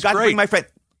 Oh, that's I got great. to bring my friend.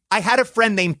 I had a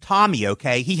friend named Tommy,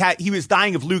 okay? He was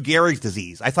dying of Lou Gehrig's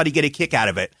disease. I thought he'd get a kick out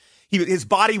of it. His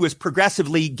body was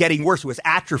progressively getting worse. It was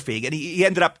atrophying, and he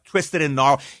ended up twisted and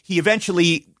gnarled.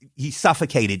 He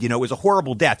suffocated. It was a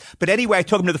horrible death. But anyway, I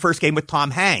took him to the first game with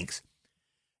Tom Hanks.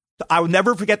 I will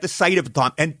never forget the sight of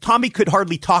Tom. And Tommy could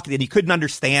hardly talk, and he couldn't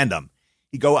understand him.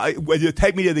 He'd go, "Will you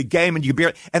take me to the game?"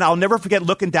 And I'll never forget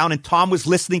looking down, and Tom was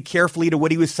listening carefully to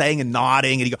what he was saying and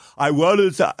nodding. And he go,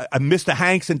 Mr.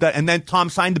 Hanks. And then Tom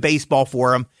signed the baseball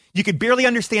for him. You could barely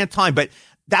understand Tom, but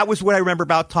that was what I remember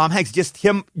about Tom Hanks, just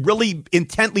him really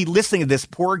intently listening to this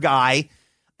poor guy.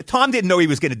 Tom didn't know he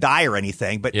was going to die or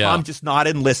anything, but Tom just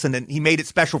nodded and listened, and he made it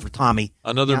special for Tommy.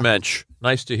 Another mensch.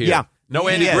 Nice to hear. Yeah. No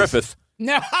Andy Griffith.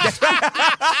 No.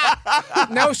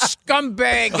 No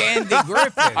scumbag Andy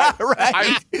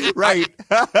Griffith. Right.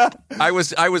 I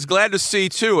was glad to see,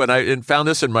 too, and found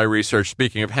this in my research,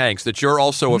 speaking of Hanks, that you're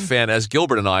also a fan, as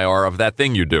Gilbert and I are, of That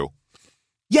Thing You Do.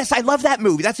 Yes, I love that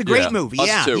movie. That's a great movie.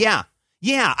 Us too.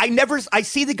 Yeah, I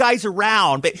see the guys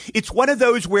around, but it's one of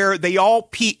those where they all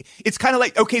peak. It's kind of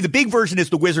like, okay, the big version is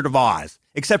The Wizard of Oz,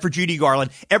 except for Judy Garland.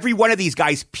 Every one of these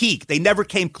guys peaked. They never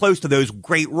came close to those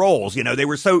great roles. They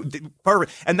were so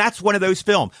perfect. And that's one of those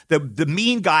films. The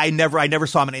mean guy, I never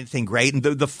saw him in anything great. And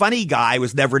the funny guy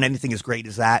was never in anything as great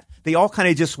as that. They all kind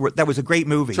of just were, that was a great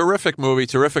movie. Terrific movie,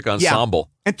 terrific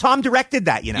ensemble. Yeah. And Tom directed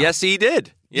that, Yes, he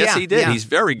did. Yes, he did. Yeah. He's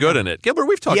very good in it. Gilbert,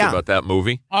 we've talked about that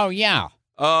movie. Oh, yeah.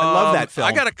 I love that film.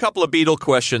 I got a couple of Beatle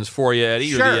questions for you, Eddie.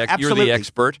 Sure, You're the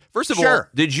expert. First of all,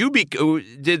 did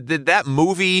that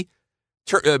movie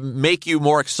make you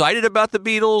more excited about the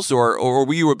Beatles, or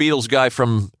were you a Beatles guy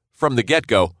from the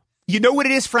get-go? You know what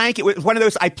it is, Frank? It was one of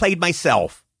those I played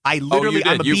myself. I'm a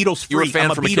Beatles freak. You were a fan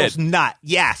I'm from a Beatles nut.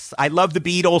 Yes, I love the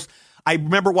Beatles. I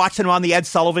remember watching them on the Ed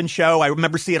Sullivan Show. I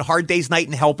remember seeing Hard Day's Night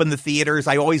and Help in the theaters.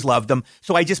 I always loved them.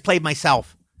 So I just played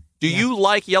myself. Do you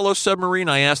like Yellow Submarine?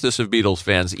 I asked this of Beatles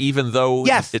fans, even though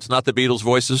it's not the Beatles'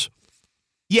 voices.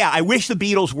 Yeah, I wish the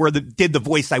Beatles did the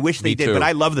voice. I wish they did, but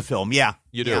I love the film. Yeah.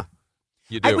 You do. Yeah.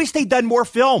 You do. I wish they'd done more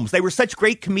films. They were such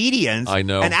great comedians. I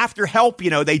know. And after Help,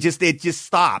 it just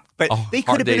stopped. But they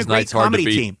could have been a great comedy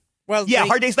team. Well,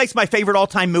 Hard Day's Night's my favorite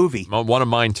all-time movie. One of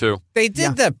mine, too. They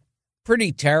did the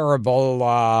pretty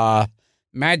terrible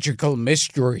Magical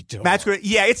Mystery Tour.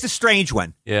 Yeah, it's a strange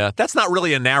one. Yeah, that's not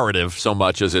really a narrative so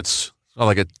much as it's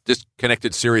like a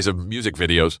disconnected series of music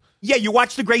videos. Yeah, you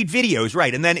watch the great videos,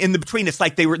 right? And then in the between, it's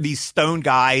like they were these stone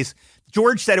guys.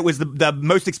 George said it was the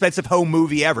most expensive home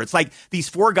movie ever. It's like these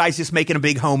 4 guys just making a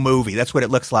big home movie. That's what it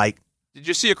looks like. Did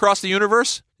you see Across the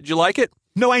Universe? Did you like it?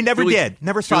 No, I never did.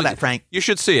 Never saw that, Frank. You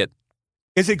should see it.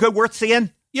 Is it good? Worth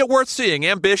seeing? Yeah, worth seeing.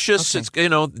 Ambitious. Okay.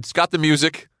 It's got the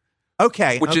music.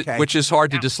 Okay. Which is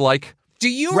hard to dislike. Do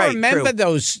you remember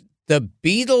the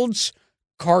Beatles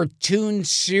cartoon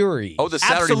series? Oh, the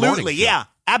Saturday morning show. Yeah.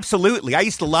 Absolutely. I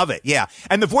used to love it. Yeah.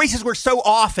 And the voices were so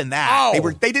off in that.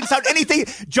 Oh. They didn't sound anything.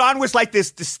 John was like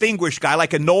this distinguished guy,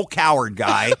 like a Noel Coward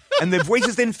guy, and the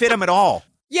voices didn't fit him at all.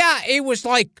 Yeah, it was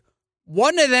like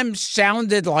one of them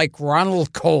sounded like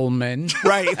Ronald Coleman.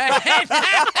 Right.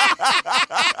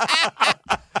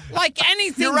 Like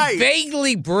anything right.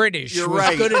 vaguely British You're was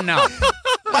right. good enough.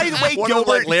 By the way, Gilbert,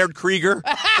 like Laird Krieger.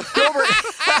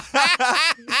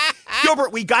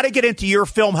 Gilbert, we got to get into your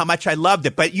film, how much I loved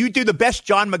it, but you do the best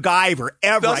John MacGyver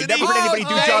ever. I never heard anybody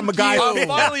do John MacGyver.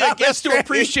 Finally, a guest who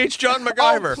appreciates John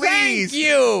MacGyver. Oh, please. Thank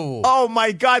you. Oh,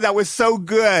 my God, that was so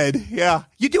good. Yeah.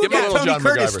 You do it with Tony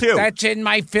Curtis, too. That's in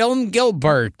my film,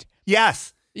 Gilbert.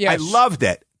 Yes. I loved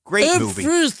it. Great movie.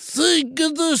 Everything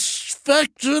in this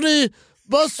factory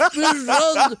must be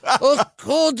run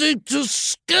according to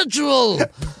schedule.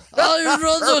 I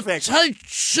run a tight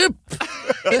ship.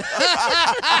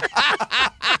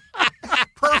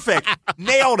 Perfect.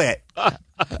 Nailed it.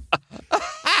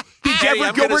 Did you Eddie, ever,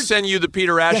 I'm going to Gilbert? send you the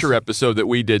Peter Asher episode that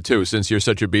we did, too, since you're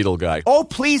such a Beatle guy. Oh,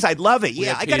 please, I'd love it.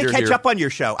 Yeah, have I got to Peter catch here. up on your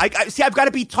show. I see. I've got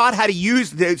to be taught how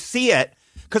to see it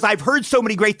because I've heard so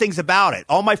many great things about it.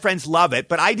 All my friends love it,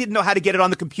 but I didn't know how to get it on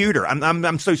the computer.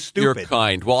 I'm so stupid. You're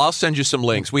kind. Well, I'll send you some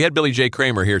links. We had Billy J.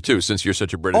 Kramer here, too, since you're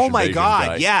such a British Oh my invasion God!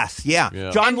 guy. Yes, yeah.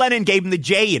 Yeah. John Lennon gave him the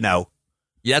J. You know,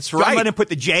 That's John right. Lennon put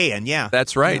the J in. Yeah,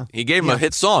 That's right. He gave him a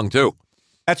hit song, too.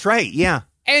 that's right. Yeah.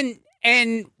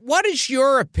 And what is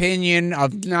your opinion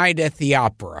of Night at the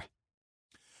Opera?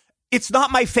 It's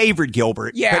not my favorite,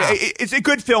 Gilbert. Yeah. But it's a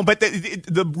good film, but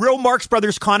the real Marx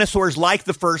Brothers connoisseurs like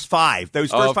the first five.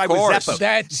 Those first Of five course. was Zeppo.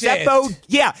 That's Zeppo, it.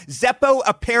 yeah. Zeppo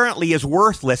apparently is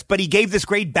worthless, but he gave this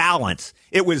great balance.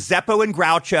 It was Zeppo and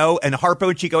Groucho and Harpo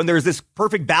and Chico, and there was this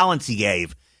perfect balance he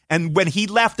gave. And when he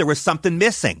left, there was something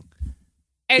missing.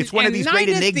 And, It's one of these Night great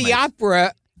at enigmas. the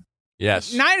Opera,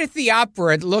 Yes. Night at the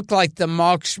Opera, it looked like the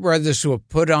Marx Brothers were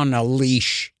put on a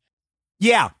leash.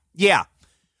 Yeah, yeah.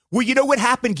 Well, you know what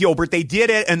happened, Gilbert? They did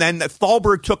it, and then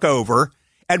Thalberg took over,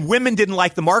 and women didn't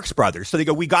like the Marx Brothers. So they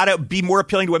go, we got to be more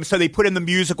appealing to women. So they put in the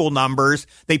musical numbers.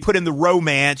 They put in the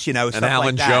romance, stuff And Alan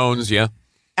like that. Jones, yeah.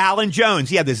 Alan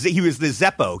Jones, yeah, he was the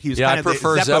Zeppo. He was Yeah, kind I of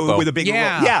prefer the Zeppo. with a big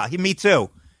Yeah. yeah, me too.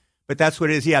 But that's what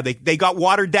it is. Yeah, they got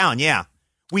watered down. Yeah,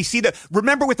 we see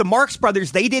remember with the Marx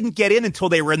Brothers, they didn't get in until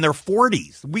they were in their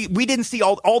 40s. We didn't see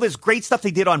all this great stuff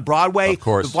they did on Broadway. Of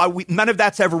course. None of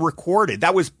that's ever recorded.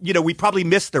 That was we probably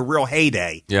missed their real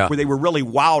heyday. Yeah. Where they were really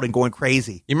wild and going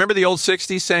crazy. You remember the old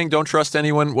 60s saying, don't trust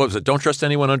anyone? What was it? Don't trust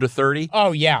anyone under 30?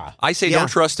 Oh, yeah. I say Yeah. don't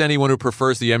trust anyone who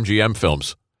prefers the MGM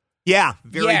films. Yeah,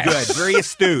 very Yes. good, very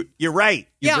astute. You're right.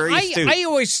 You're very astute. I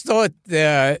always thought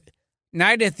the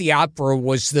Night at the Opera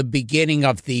was the beginning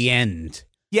of the end.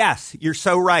 Yes, you're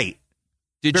so right.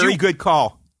 Very good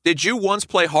call. Did you once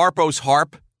play Harpo's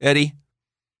harp, Eddie?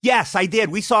 Yes, I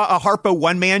did. We saw a Harpo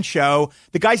one-man show.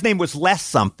 The guy's name was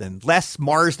Les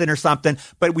Marsden or something.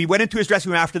 But we went into his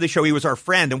dressing room after the show. He was our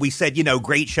friend, and we said,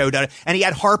 great show. And he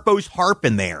had Harpo's harp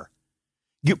in there.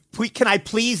 Can I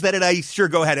please? That I sure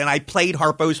go ahead. And I played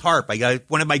Harpo's harp. I got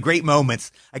one of my great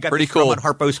moments. I got Pretty to strum cool. on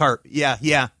Harpo's harp. Yeah,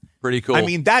 yeah. Pretty cool. I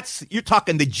mean, you're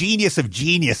talking the genius of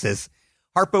geniuses.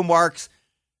 Harpo Marx,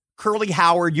 Curly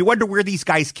Howard. You wonder where these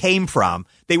guys came from.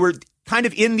 They were kind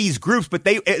of in these groups, but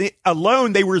they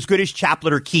were as good as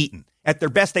Chaplin or Keaton. At their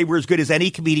best, they were as good as any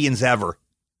comedians ever.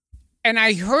 And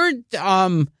I heard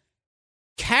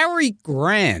Cary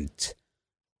Grant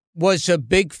was a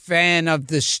big fan of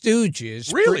the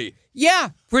Stooges. Really? Yeah,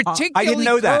 particularly I didn't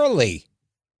know that. Curly.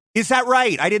 Is that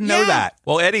right? I didn't know Yeah. that.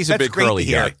 Well, Eddie's a That's big great Curly to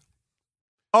hear. guy.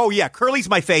 Oh, yeah. Curly's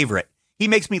my favorite. He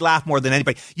makes me laugh more than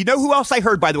anybody. You know who else I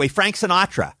heard, by the way? Frank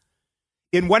Sinatra.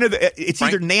 In one of it's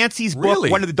either Nancy's book, Really?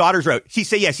 one of the daughters wrote. She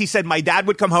said, yes. He said, my dad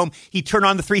would come home. He'd turn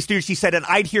on the Three Stooges. He said, and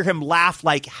I'd hear him laugh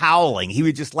like howling. He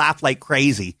would just laugh like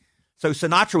crazy. So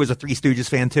Sinatra was a Three Stooges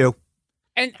fan, too.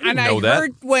 And didn't I know that.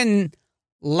 heard when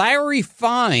Larry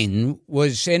Fine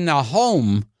was in the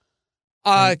home,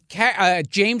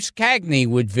 James Cagney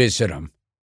would visit him.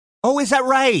 Oh, is that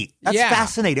right? That's Yeah.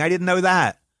 fascinating. I didn't know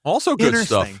that. Also good Interesting.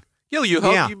 stuff. Gil, you've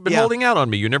been Yeah. holding out on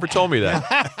me. You never told me that.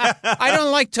 I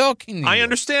don't like talking to I you.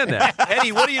 understand that.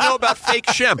 Eddie, what do you know about fake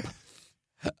Shemp?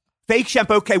 Fake Shemp.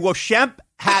 Okay, well, Shemp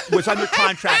was under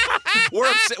contract. We're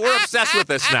obsessed with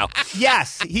this now.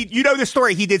 Yes, you know the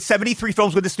story. He did 73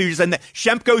 films with the Stooges, and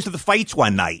Shemp goes to the fights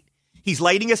one night. He's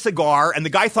lighting a cigar, and the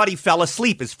guy thought he fell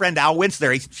asleep. His friend Al Wintz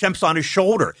there. Shemp's on his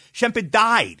shoulder. Shemp had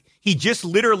died. He just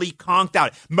literally conked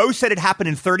out. Mo said it happened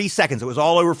in 30 seconds. It was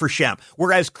all over for Shemp.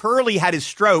 Whereas Curly had his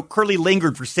stroke. Curly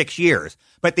lingered for 6 years.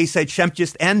 But they said Shemp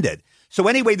just ended. So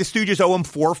anyway, the Stooges owe him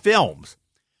 4 films.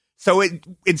 So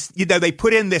it's they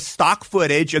put in this stock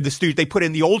footage of the Stooges. They put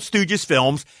in the old Stooges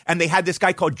films, and they had this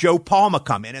guy called Joe Palma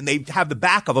come in, and they have the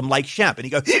back of him like Shemp, and he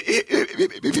goes,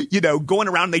 going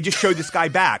around. And they just show this guy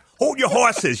back. Hold your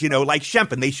horses, like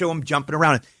Shemp, and they show him jumping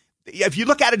around. If you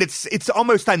look at it, it's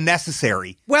almost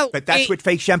unnecessary. Well, but that's what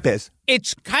fake Shemp is.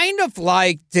 It's kind of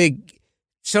like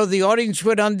so the audience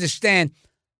would understand,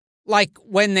 like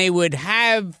when they would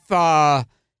have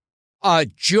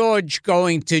George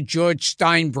going to George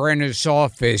Steinbrenner's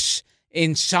office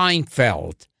in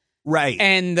Seinfeld, Right.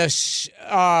 and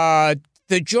the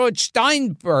George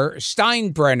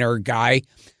Steinbrenner guy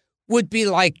would be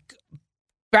like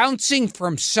bouncing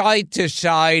from side to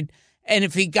side, and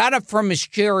if he got up from his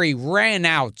chair, he ran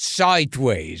out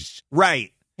sideways.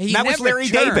 Right. He That was never Larry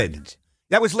turned. David.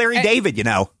 That was Larry David,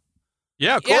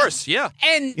 Yeah, of course. Yeah.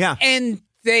 And Yeah. and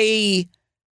they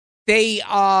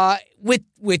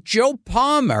with Joe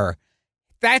Palmer,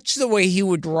 that's the way he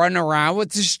would run around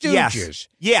with the Stooges. Yes.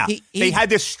 Yeah. He- they had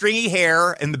this stringy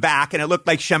hair in the back, and it looked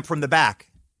like Shemp from the back.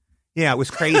 Yeah, it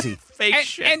was crazy. Fake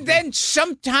And then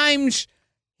sometimes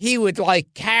he would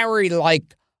like carry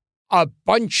like a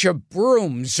bunch of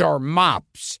brooms or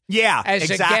mops. Yeah, as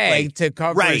exactly. a gag to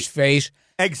cover his face.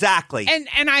 Exactly.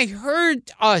 And I heard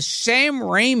Sam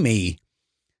Raimi,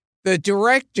 the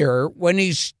director, when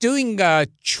he's doing a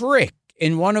trick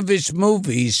in one of his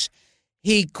movies,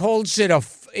 he calls it a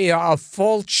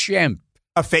false shemp.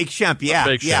 A fake shemp, yeah. A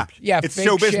fake shemp. Yeah, it's fake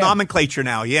showbiz shemp. nomenclature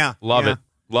now, yeah. Love Yeah. it.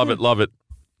 Love it. Love it.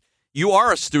 You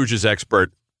are a Stooges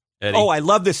expert, Eddie. Oh, I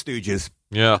love the Stooges.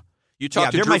 Yeah. You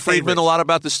talk to they're Drew my Friedman favorites. a lot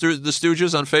about the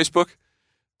Stooges on Facebook?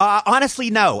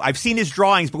 Honestly, no. I've seen his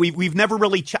drawings, but we've never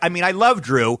really. I mean, I love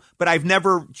Drew, but I've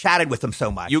never chatted with him so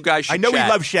much. You guys should I know chat.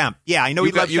 he loves Shemp. Yeah, I know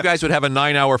he loves You Shemp. guys would have a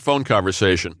 9-hour phone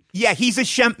conversation. Yeah, he's a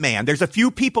Shemp man. There's a few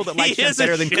people that like He Shemp is a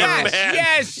better than Shemp Chris. man.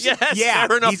 Yes. Yeah,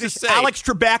 fair enough he's to a, say. Alex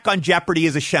Trebek on Jeopardy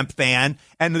is a Shemp fan,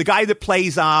 and the guy that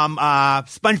plays SpongeBob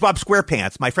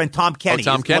SquarePants, my friend Tom Kenny,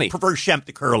 Tom Kenny. prefers Shemp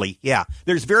to Curly. Yeah,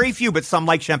 there's very few, but some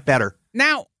like Shemp better.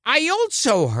 Now, I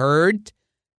also heard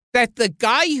that the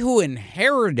guy who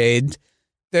inherited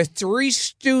the Three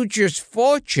Stooges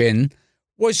fortune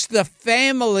was the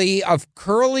family of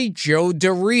Curly Joe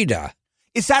DeRita.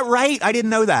 Is that right? I didn't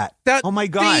know that. Oh my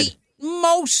God! The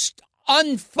most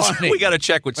unfunny. We got to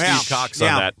check with Steve Yeah. Cox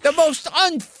Yeah. on that. The most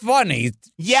unfunny.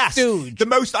 Yes, Stooge the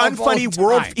most of all unfunny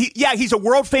world. time. He's a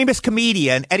world famous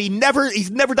comedian, and he's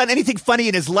never done anything funny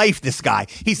in his life. This guy,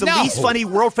 he's the No. least funny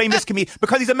world famous comedian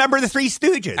because he's a member of the Three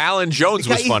Stooges. Alan Jones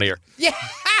was Okay. funnier. Yeah.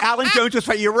 Alan Jones was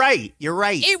funny. You're right. You're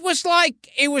right. It was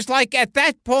like at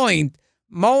that point,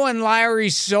 Mo and Larry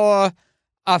saw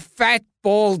a fat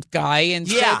bald guy and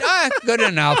Yeah. said, good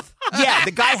enough. Yeah,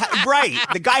 the guy, right.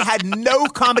 The guy had no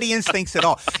comedy instincts at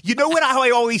all. You know how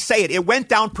I always say it? It went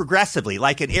down progressively,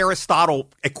 like an Aristotle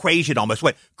equation almost.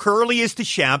 What Curly is to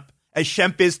Shemp, as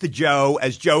Shemp is to Joe,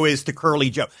 as Joe is to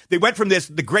Curly Joe. They went from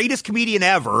the greatest comedian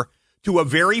ever to a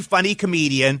very funny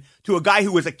comedian, to a guy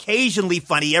who was occasionally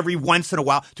funny every once in a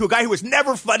while, to a guy who was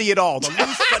never funny at all, the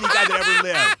least funny guy that ever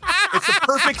lived. It's a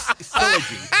perfect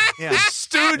syllogy. Yeah.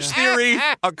 Stooge theory,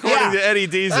 according Yeah. to Eddie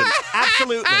Deezen.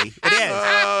 Absolutely. It is.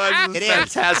 Oh, It is.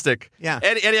 fantastic. Yeah.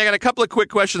 Eddie, I got a couple of quick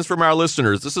questions from our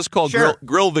listeners. This is called Sure.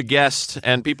 Grill the Guest,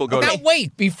 and people go Now, to...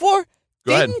 wait, before,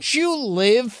 Go ahead. didn't you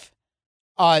live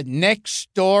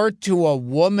next door to a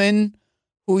woman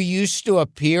who used to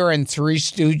appear in Three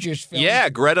Stooges films? Yeah,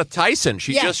 Greta Tyson.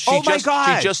 She Yeah. just Oh, my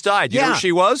God. She just died. You know Yeah. who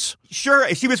she was?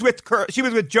 Sure. She was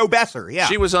with Joe Besser. Yeah.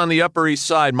 She was on the Upper East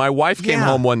Side. My wife came Yeah.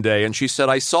 home one day and she said,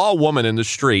 I saw a woman in the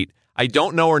street. I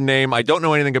don't know her name. I don't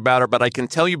know anything about her, but I can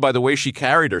tell you by the way she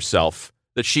carried herself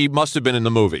that she must have been in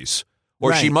the movies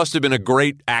or she Right. must have been a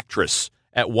great actress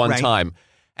at one Right. time.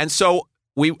 And so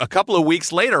a couple of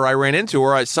weeks later, I ran into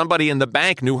her. Somebody in the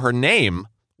bank knew her name.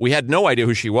 We had no idea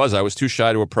who she was. I was too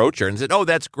shy to approach her and said, oh,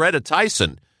 that's Greta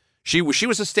Tyson. She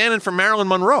was a stand-in for Marilyn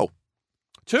Monroe,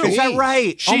 too. Is that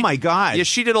right? She- Oh my God. Yeah,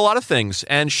 she did a lot of things,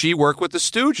 and she worked with the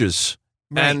Stooges.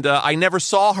 Right. And I never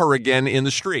saw her again in the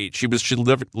street. She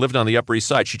lived on the Upper East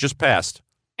Side. She just passed.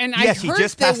 And Yes, I she heard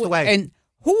just there passed away. And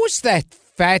who was that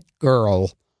fat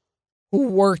girl who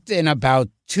worked in about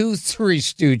 2 Three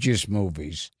Stooges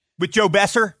movies? With Joe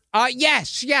Besser?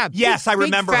 Yes, yeah. Yes, big- I big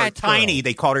remember her. fat girl. Tiny.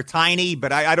 They called her Tiny,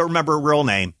 but I don't remember her real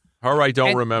name. Her I don't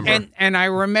And- remember. And I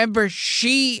remember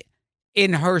she,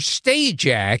 in her stage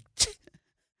act,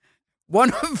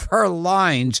 one of her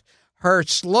lines, her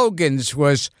slogans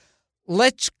was,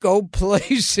 let's go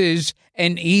places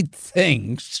and eat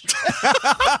things.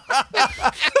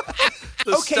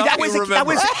 The Okay, stuff that you was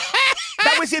remember.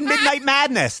 that was in Midnight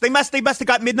Madness. They must have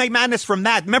got Midnight Madness from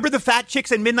that. Remember the fat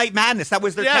chicks in Midnight Madness? That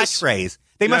was their Yes. catchphrase.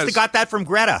 They must Yes. have got that from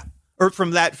Greta or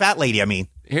from that fat lady. I mean,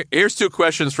 Here's 2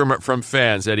 questions from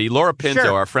fans, Eddie. Laura Pinto,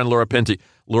 Sure. our friend Laura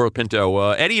Pinto.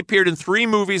 Eddie appeared in 3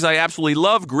 movies I absolutely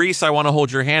love: Grease, I Want to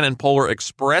Hold Your Hand, and Polar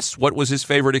Express. What was his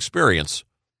favorite experience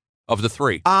of the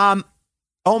 3?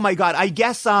 oh my God, I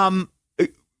guess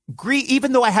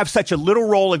even though I have such a little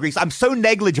role in Grease, I'm so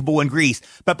negligible in Grease,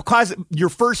 but because your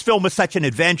first film was such an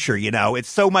adventure, it's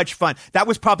so much fun. That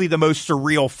was probably the most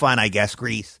surreal fun, I guess,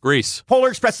 Grease. Grease. Polar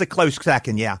Express is a close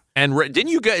second, yeah. And didn't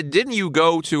you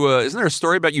go to? Isn't there a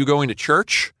story about you going to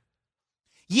church?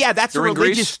 Yeah, that's a During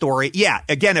religious Grease? story. Yeah,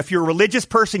 again, if you're a religious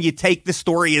person, you take the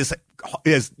story as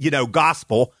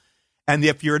gospel. And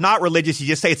if you're not religious, you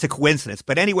just say it's a coincidence.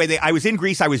 But anyway, I was in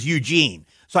Greece. I was Eugene.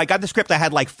 So I got the script. I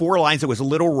had like 4 lines. It was a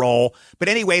little role. But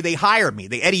anyway, they hired me.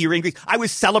 Eddie, you're in Greece. I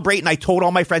was celebrating. I told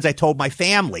all my friends. I told my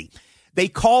family. They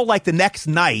called like the next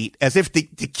night as if to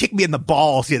kick me in the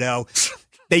balls,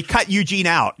 They cut Eugene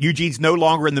out. Eugene's no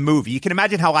longer in the movie. You can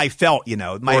imagine how I felt,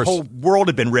 My whole world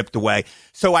had been ripped away.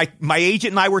 So my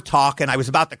agent and I were talking. I was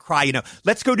about to cry,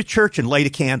 Let's go to church and light a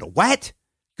candle. What?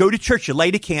 Go to church, you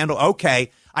light a candle.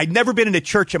 Okay. I'd never been in a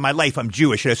church in my life. I'm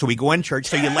Jewish, so we go in church.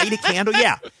 So you light a candle?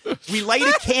 Yeah. We light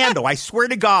a candle. I swear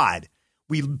to God.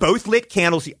 We both lit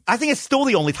candles. I think it's still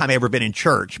the only time I've ever been in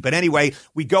church. But anyway,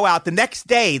 we go out. The next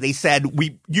day, they said,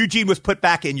 Eugene was put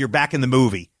back in. You're back in the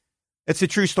movie. It's a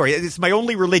true story. It's my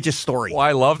only religious story. Oh,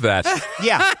 I love that.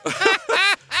 Yeah.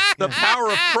 The power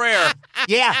of prayer.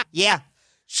 Yeah.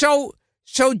 So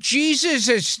Jesus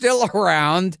is still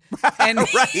around, and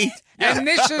Right. and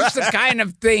this is the kind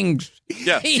of things.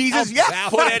 Yeah. Jesus,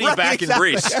 Put Eddie back in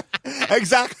Greece.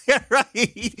 Exactly right.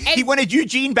 He wanted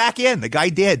Eugene back in. The guy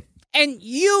did. And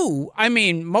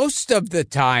most of the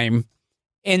time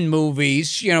in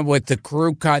movies, with the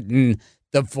crew cut and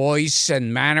the voice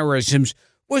and mannerisms,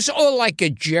 was all like a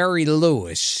Jerry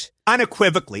Lewis.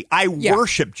 Unequivocally, I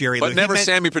worship Jerry Lewis. But never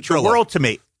Sammy Petrillo. The world to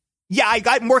me. Yeah, I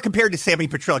got more compared to Sammy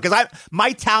Petrillo because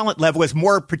my talent level is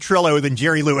more Petrillo than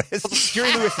Jerry Lewis.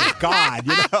 Jerry Lewis is God,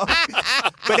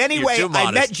 But anyway,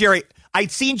 I met Jerry.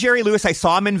 I'd seen Jerry Lewis. I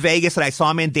saw him in Vegas and I saw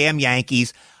him in Damn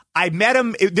Yankees. I met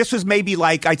him. This was maybe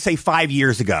I'd say 5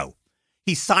 years ago.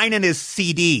 He's signing his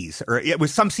CDs, or it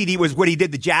was some CD was what he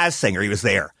did, the jazz singer. He was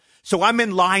there. So I'm in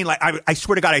line, I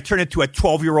swear to God, I turned into a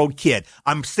 12-year-old kid.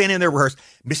 I'm standing there rehearsing.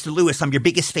 Mr. Lewis, I'm your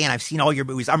biggest fan. I've seen all your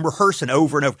movies. I'm rehearsing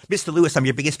over and over. Mr. Lewis, I'm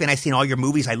your biggest fan. I've seen all your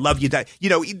movies. I love you.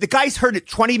 The guy's heard it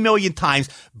 20 million times.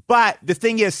 But the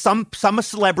thing is, some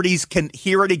celebrities can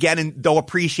hear it again and they'll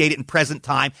appreciate it in present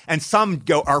time. And some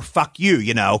are fuck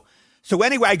you, So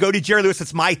anyway, I go to Jerry Lewis.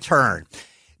 It's my turn.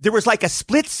 There was a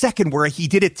split second where he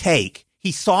did a take.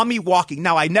 He saw me walking.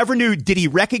 Now, I never knew, did he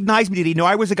recognize me? Did he know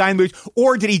I was a guy in the movies?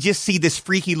 Or did he just see this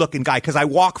freaky looking guy? Because I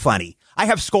walk funny. I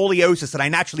have scoliosis and I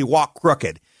naturally walk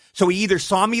crooked. So he either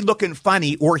saw me looking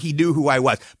funny or he knew who I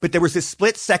was. But there was this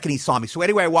split second he saw me. So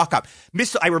anyway, I walk up.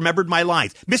 I remembered my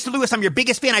lines. Mr. Lewis, I'm your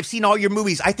biggest fan. I've seen all your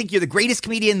movies. I think you're the greatest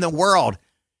comedian in the world.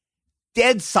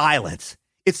 Dead silence.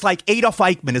 It's like Adolf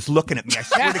Eichmann is looking at me. I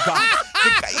swear to God.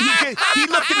 He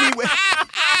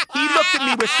looked at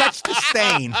me with such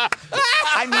disdain.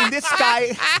 This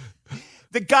guy,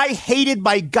 the guy hated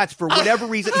my guts for whatever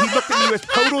reason. He looked at me with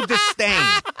total disdain.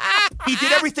 He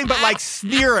did everything but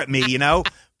sneer at me,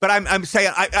 But I'm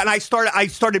saying, I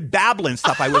started babbling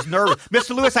stuff. I was nervous.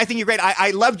 Mr. Lewis, I think you're great.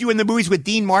 I loved you in the movies with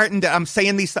Dean Martin. I'm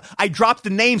saying these stuff. I dropped the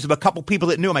names of a couple people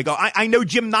that knew him. I go, I know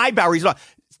Jim Neibauer. He's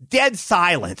dead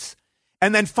silence.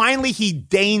 And then finally he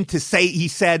deigned to say, he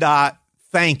said,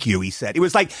 thank you, he said. It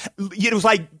was like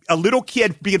a little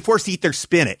kid being forced to eat their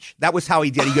spinach. That was how he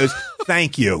did. He goes,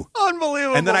 thank you.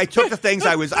 Unbelievable. And then I took the things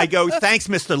I go, thanks,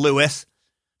 Mr. Lewis.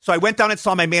 So I went down and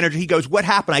saw my manager. He goes, what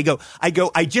happened? I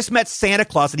go, I just met Santa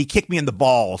Claus and he kicked me in the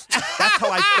balls. That's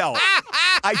how I felt.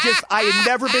 I had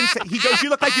never been, he goes, you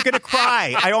look like you're going to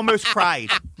cry. I almost cried.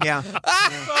 Yeah.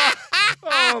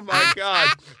 Oh my God.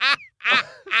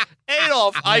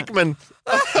 Adolf Eichmann.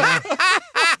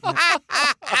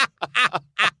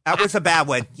 That was a bad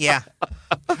one. Yeah.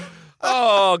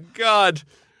 Oh God.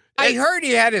 I heard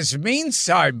he had his mean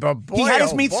side, but boy, he had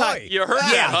his mean boy. side. You heard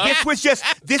that, huh?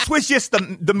 This was just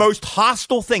the most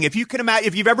hostile thing. If you can imagine,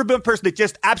 if you've ever been a person that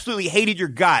just absolutely hated your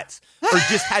guts or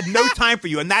just had no time for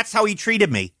you, and that's how he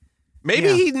treated me.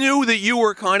 Maybe he knew that you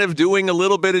were kind of doing a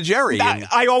little bit of Jerry.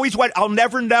 I always went, I'll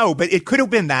never know, but it could have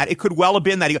been that. It could well have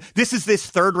been that. This is this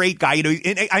third-rate guy.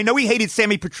 And I know he hated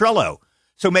Sammy Petrillo.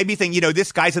 So maybe think,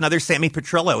 this guy's another Sammy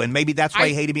Petrillo, and maybe that's why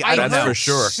he hated me. I don't know. For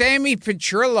sure. Sammy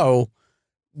Petrillo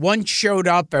once showed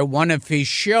up at one of his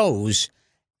shows,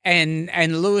 and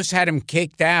Lewis had him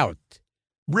kicked out.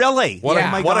 Really? What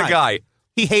a guy.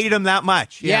 He hated him that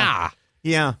much. Yeah.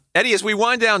 Eddie, as we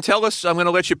wind down, tell us, I'm going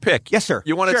to let you pick. Yes, sir.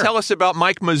 You want to tell us about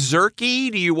Mike Mazurki?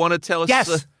 Do you want to tell us?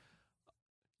 Yes.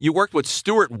 You worked with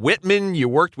Stuart Whitman. You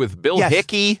worked with Bill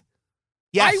Hickey.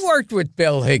 Yes. I worked with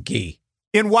Bill Hickey.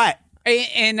 In what?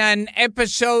 In an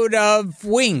episode of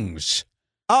Wings.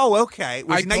 Oh, okay.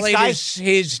 Was I he a nice played guy?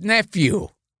 his nephew.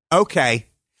 Okay.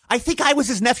 I think I was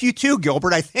his nephew too,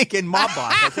 Gilbert. I think in Mob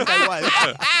Boss. I think I was.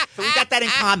 So we got that in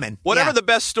common. Whatever the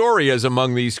best story is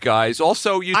among these guys.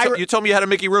 Also, you told me you had a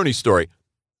Mickey Rooney story.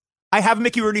 I have a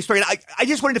Mickey Rooney story. I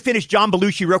just wanted to finish John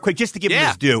Belushi real quick, just to give him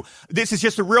his due. This is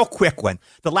just a real quick one.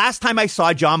 The last time I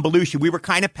saw John Belushi, we were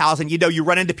kind of pals, and you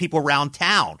run into people around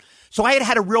town. So I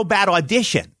had a real bad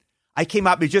audition. I came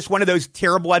up, it was just one of those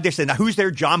terrible auditions. Now, who's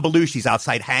there? John Belushi's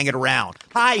outside hanging around.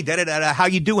 Hi, da-da-da-da, how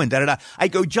you doing? Da-da-da. I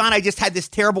go, John, I just had this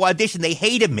terrible audition. They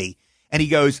hated me. And he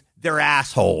goes, they're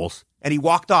assholes. And he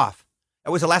walked off.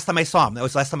 That was the last time I saw him. That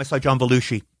was the last time I saw John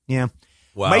Belushi. Yeah.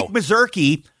 Wow. Mike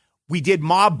Mazurki, we did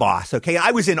Mob Boss, okay?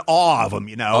 I was in awe of him,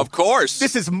 you know. Of course.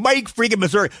 This is Mike freaking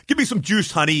Mazurki. Give me some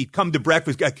juice, honey. Come to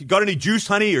breakfast. Got any juice,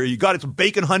 honey? Or you got some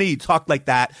bacon, honey? He talked like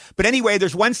that. But anyway,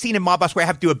 there's one scene in Mob Boss where I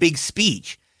have to do a big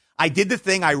speech. I did the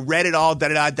thing. I read it all,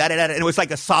 da-da-da, and it was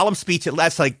like a solemn speech. It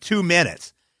lasted like 2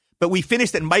 minutes. But we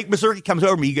finished it, and Mike Mazurki comes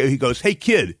over to me. He goes, hey,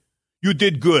 kid, you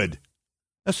did good.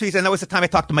 That's what he said. And that was the time I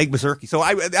talked to Mike Mazurki. So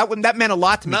that meant a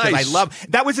lot to me because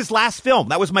that was his last film.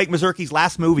 That was Mike Mazurki's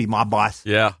last movie, Mob Boss.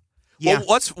 Yeah. Well,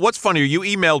 what's funnier? You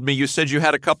emailed me. You said you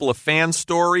had a couple of fan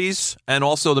stories and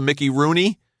also the Mickey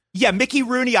Rooney. Yeah, Mickey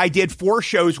Rooney. I did 4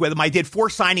 shows with him. I did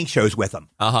 4 signing shows with him.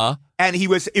 And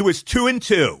it was 2 and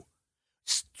 2.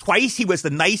 Twice he was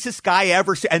the nicest guy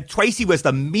ever, and twice he was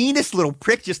the meanest little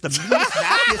prick, just the meanest,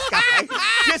 nastiest guy,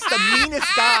 just the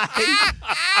meanest guy.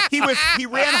 He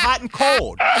ran hot and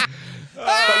cold.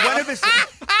 But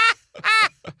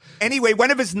one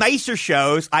of his nicer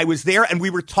shows, I was there and we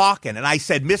were talking, and I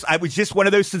said, I was just one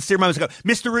of those sincere moments ago,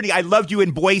 Mr. Rooney, I loved you in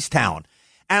Boys Town.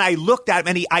 And I looked at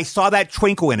him, and I saw that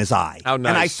twinkle in his eye. How nice.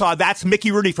 And I saw that's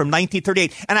Mickey Rooney from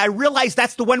 1938. And I realized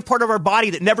that's the one part of our body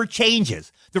that never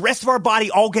changes. The rest of our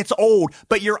body all gets old,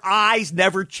 but your eyes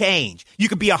never change. You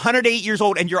could be 108 years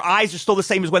old, and your eyes are still the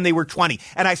same as when they were 20.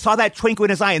 And I saw that twinkle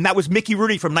in his eye, and that was Mickey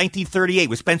Rooney from 1938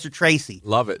 with Spencer Tracy.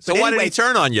 Love it. So why did he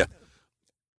turn on you?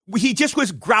 He just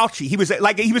was grouchy. He was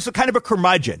kind of a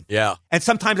curmudgeon. Yeah. And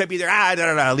sometimes I'd be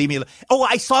there, leave me alone. Oh,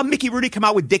 I saw Mickey Rooney come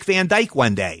out with Dick Van Dyke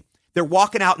one day. They're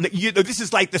walking out, and this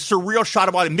is like the surreal shot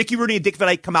of all. And Mickey Rooney and Dick Van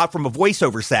Dyke come out from a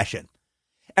voiceover session,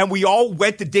 and we all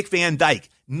went to Dick Van Dyke,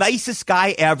 nicest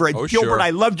guy ever. And Gilbert, sure.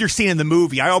 I loved your scene in the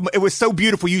movie. It was so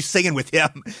beautiful, you singing with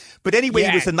him. But anyway,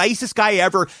 He was the nicest guy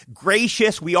ever,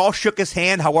 gracious. We all shook his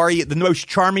hand. How are you? The most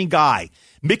charming guy.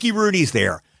 Mickey Rooney's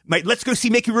there. Let's go see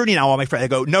Mickey Rooney now, all my friends. I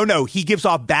go, no, he gives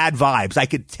off bad vibes. I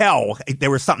could tell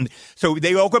there was something. So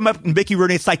they woke him up, and Mickey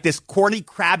Rooney, it's like this corny,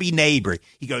 crabby neighbor.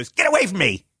 He goes, get away from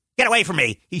me. Get away from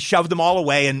me. He shoved them all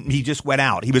away, and he just went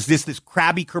out. He was this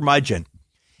crabby curmudgeon.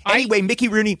 Anyway, Mickey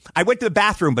Rooney, I went to the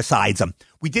bathroom besides him.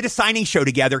 We did a signing show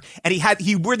together, and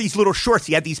he wore these little shorts.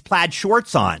 He had these plaid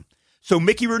shorts on. So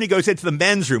Mickey Rooney goes into the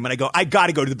men's room, and I go, I got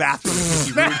to go to the bathroom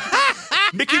with Mickey Rooney.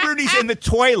 Mickey Rooney's in the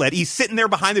toilet. He's sitting there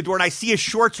behind the door, and I see his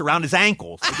shorts around his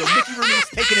ankles. I go, Mickey Rooney's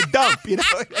taking a dump, you know?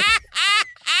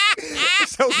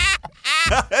 So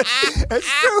that's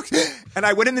true. And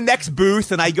I went in the next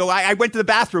booth, and I went to the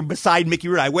bathroom beside Mickey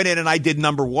Rooney. I went in and I did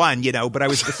number 1, but I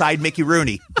was beside Mickey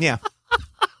Rooney. Yeah.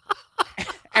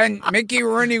 And Mickey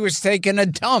Rooney was taking a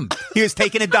dump. He was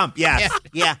taking a dump, yes.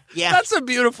 Yeah. That's a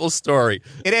beautiful story.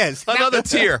 It is. Another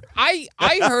tear. I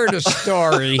heard a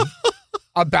story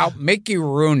about Mickey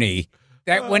Rooney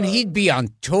that when he'd be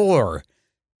on tour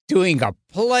doing a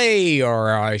play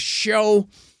or a show,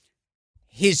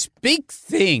 his big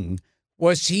thing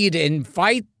was he'd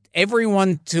invite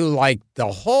everyone to like the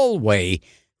hallway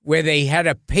where they had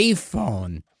a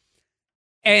payphone,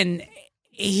 and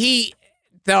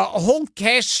the whole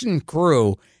cast and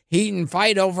crew he'd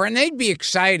invite over, and they'd be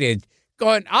excited,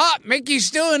 going, Mickey's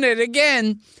doing it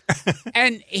again.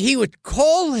 And he would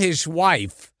call his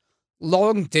wife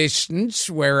long distance,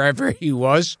 wherever he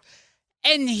was,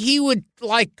 and he would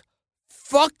like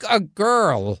fuck a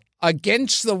girl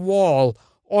against the wall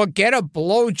or get a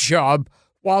blowjob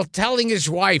while telling his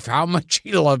wife how much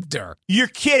he loved her. You're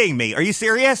kidding me. Are you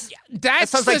serious?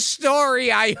 That's the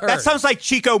story I heard. That sounds like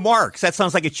Chico Marx. That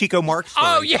sounds like a Chico Marx story.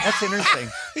 Oh, yeah. That's interesting.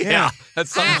 Yeah. That's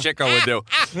something Chico would do.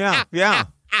 Yeah.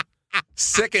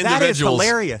 Sick individuals. That is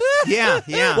hilarious.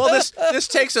 Yeah. Well, this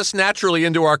takes us naturally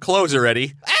into our closer,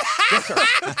 Eddie. Yes, sir.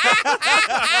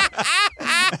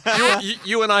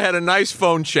 You and I had a nice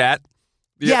phone chat.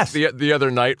 The other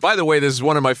night. By the way, this is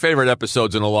one of my favorite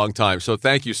episodes in a long time, so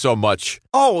thank you so much.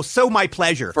 Oh, so my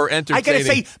pleasure. For entertaining. I got to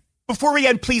say, before we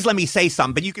end, please let me say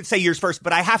something, but you can say yours first,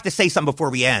 but I have to say something before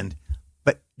we end.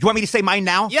 But do you want me to say mine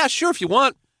now? Yeah, sure, if you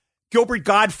want. Gilbert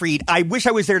Gottfried, I wish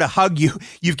I was there to hug you.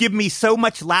 You've given me so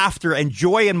much laughter and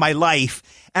joy in my life.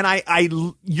 And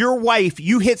your wife,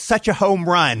 you hit such a home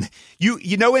run.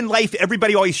 You know, in life,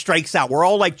 everybody always strikes out. We're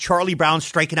all like Charlie Brown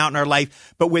striking out in our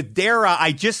life. But with Dara,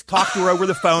 I just talked to her over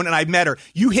the phone and I met her.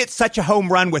 You hit such a home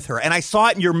run with her. And I saw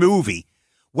it in your movie.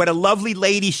 What a lovely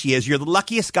lady she is. You're the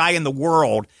luckiest guy in the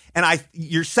world. And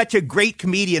you're such a great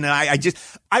comedian. And I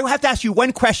have to ask you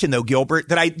one question though, Gilbert,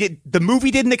 the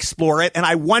movie didn't explore it and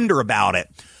I wonder about it.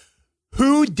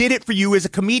 Who did it for you as a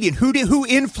comedian? Who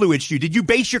influenced you? Did you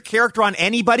base your character on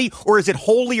anybody or is it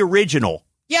wholly original?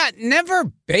 Yeah,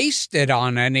 never based it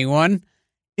on anyone.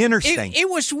 Interesting. It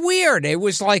was weird. It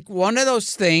was like one of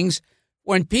those things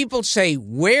when people say,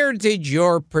 where did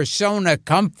your persona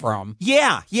come from?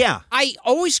 Yeah. I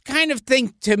always kind of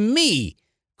think to me,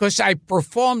 because I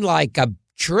performed like a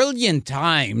trillion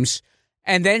times,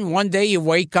 and then one day you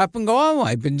wake up and go, oh,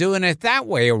 I've been doing it that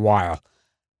way a while.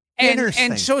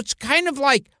 Interesting. And so it's kind of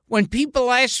like when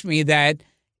people ask me that,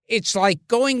 it's like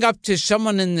going up to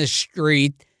someone in the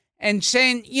street and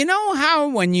saying, you know how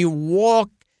when you walk,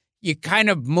 you kind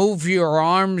of move your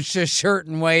arms a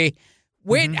certain way?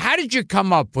 How did you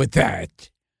come up with that?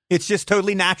 It's just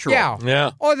totally natural.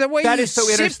 Yeah. Or the way That you is so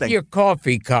sip interesting. your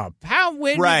coffee cup.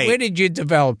 Where did you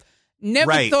develop? Never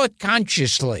Right. thought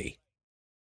consciously.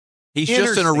 He's just an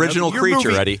Interesting. original Your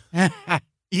creature, movie- Eddie.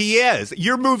 He is.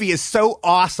 Your movie is so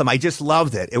awesome. I just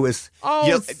loved it. It was.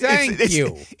 Thank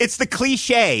you. It's the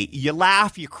cliche. You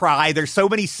laugh, you cry. There's so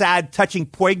many sad, touching,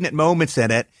 poignant moments in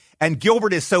it. And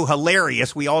Gilbert is so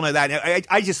hilarious. We all know that.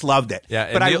 I just loved it.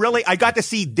 Yeah, but I got to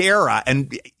see Dara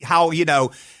and how,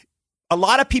 a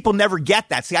lot of people never get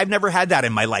that. See, I've never had that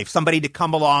in my life. Somebody to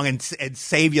come along and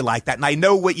save you like that. And I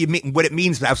know what it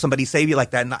means to have somebody save you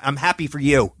like that. And I'm happy for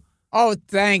you. Oh,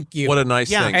 thank you. What a nice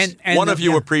Yeah. thing. And One of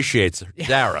you appreciates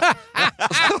Dara.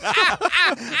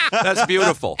 That's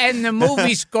beautiful. And the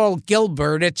movie's called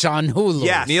Gilbert. It's on Hulu.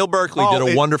 Yes. Neil Berkeley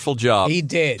did a wonderful job. He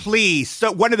did. Please.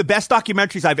 So one of the best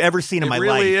documentaries I've ever seen in my It life.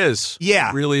 really is. Yeah.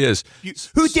 It really is.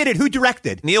 Who did it? Who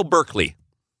directed? Neil Berkeley.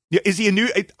 Is he a new?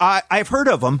 I've heard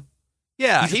of him.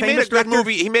 Yeah, He's a he made a famous good director?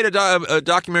 movie. He made a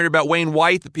documentary about Wayne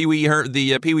White, the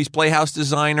Pee-wee's Playhouse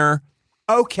designer.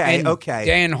 Okay. And Okay.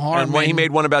 Dan And Harmon. he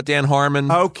made one about Dan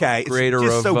Harmon. Okay. Creator it's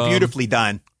just of, so beautifully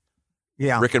done.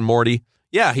 Yeah. Rick and Morty.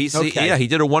 Yeah, he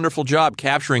did a wonderful job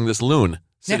capturing this loon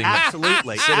sitting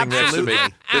Absolutely. sitting next to me.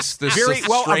 This strange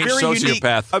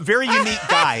sociopath. A very unique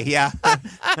guy. Yeah.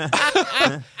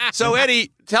 So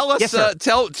Eddie, tell us, Yes, sir.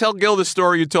 tell Gil the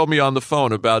story you told me on the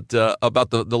phone about the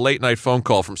late night phone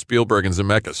call from Spielberg and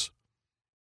Zemeckis.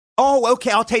 Oh, okay.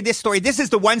 I'll tell you this story. This is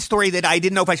the one story that I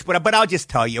didn't know if I should put up, but I'll just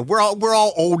tell you. We're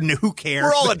all old and who cares?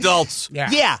 We're all adults.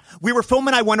 Yeah. We were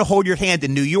filming I Want to Hold Your Hand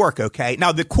in New York, okay?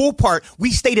 Now, the cool part,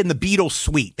 we stayed in the Beatles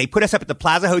suite. They put us up at the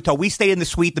Plaza Hotel. We stayed in the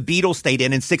suite the Beatles stayed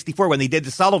in 64 when they did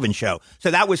the Sullivan Show. So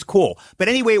that was cool. But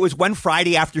anyway, it was one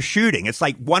Friday after shooting. It's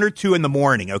like 1 or 2 in the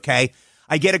morning, okay?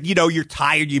 I get you're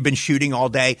tired. You've been shooting all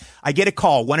day. I get a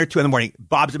call, 1 or 2 in the morning.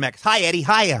 Bob Zemeckis. Hi, Eddie.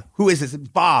 Hiya. Who is this?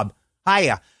 Bob.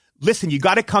 Hiya. Listen, you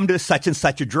got to come to such and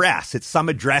such address. It's some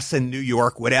address in New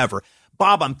York, whatever.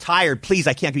 Bob, I'm tired. Please,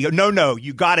 I can't go. No,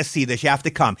 you got to see this. You have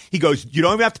to come. He goes, you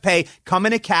don't even have to pay. Come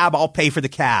in a cab. I'll pay for the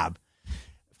cab.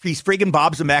 He's friggin'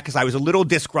 Bob Zemeckis. I was a little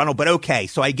disgruntled, but okay.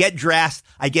 So I get dressed.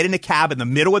 I get in a cab in the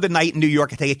middle of the night in New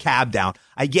York. I take a cab down.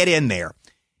 I get in there.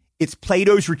 It's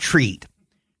Plato's Retreat.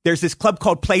 There's this club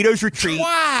called Plato's Retreat.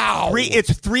 Wow.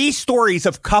 It's 3 stories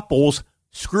of couples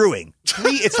screwing.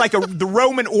 It's like the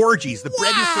Roman orgies. The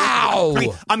bread Wow.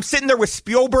 and I'm sitting there with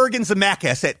Spielberg and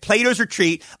Zemeckis at Plato's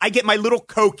Retreat. I get my little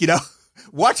Coke,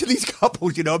 watching these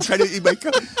couples, I'm trying to eat my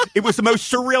Coke. It was the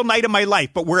most surreal night of my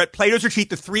life, but we're at Plato's Retreat.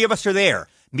 The 3 of us are there.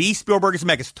 Me, Spielberg, and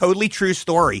Zemeckis. Totally true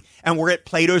story. And we're at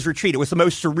Plato's Retreat. It was the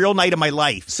most surreal night of my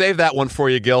life. Save that one for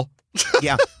you, Gil.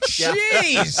 Yeah.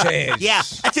 Jesus. Yeah.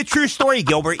 That's a true story,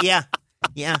 Gilbert. Yeah.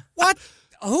 Yeah. What?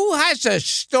 Who has a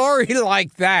story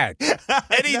like that?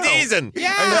 Eddie Deezen.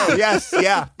 Yeah. I know. Yes.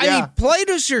 Yeah. I mean,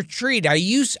 Plato's Retreat,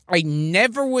 I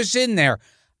never was in there.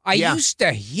 I Yeah. used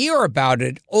to hear about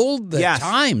it all the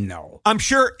time, though. I'm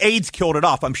sure AIDS killed it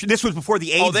off. I'm sure this was before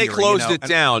the AIDS. Oh, they era, closed it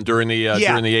down during the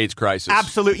AIDS crisis.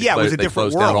 Absolutely. Yeah, it was a They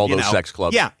different closed world. down all those sex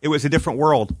clubs. Yeah, it was a different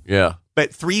world. Yeah.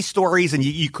 But 3 stories, and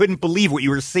you couldn't believe what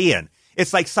you were seeing.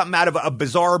 It's like something out of a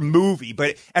bizarre movie.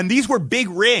 And these were big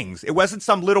rings. It wasn't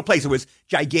some little place. It was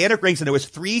gigantic rings, and there was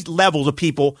 3 levels of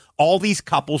people, all these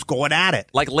couples going at it.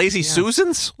 Like Lazy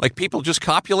Susans? Like people just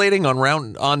copulating They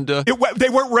weren't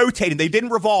rotating. They didn't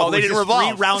revolve. Oh, they It was didn't just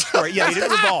revolve. 3 round stories. Yeah, they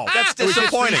didn't revolve. That's It was just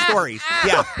 3 disappointing. stories.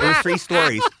 Yeah, it was 3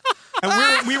 stories.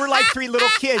 And we were like 3 little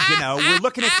kids, We're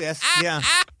looking at this. Yeah.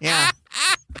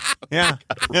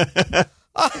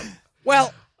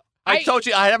 Well, I told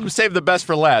you I haven't saved the best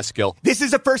for last, Gil. This is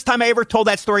the first time I ever told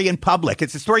that story in public.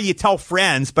 It's a story you tell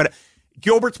friends, but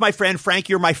Gilbert's my friend. Frank,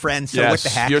 you're my friend. So what the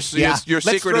heck? Your Let's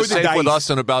secret throw is the safe dice. with us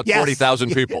and about Yes.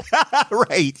 40,000 people.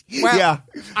 Right. well, yeah.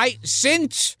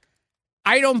 Since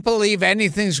I don't believe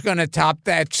anything's going to top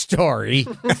that story.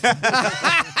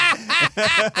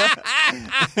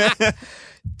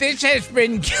 This has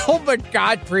been Gilbert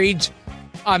Gottfried's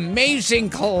amazing,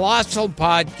 colossal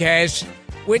podcast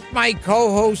with my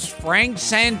co-host Frank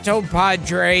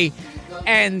Santopadre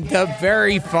and the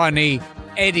very funny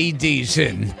Eddie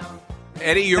Deezen.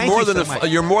 Eddie, you're Thank more you than so much.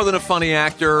 you're more than a funny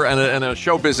actor and a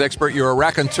showbiz expert. You're a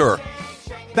raconteur.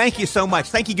 Thank you so much.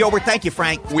 Thank you, Gilbert. Thank you,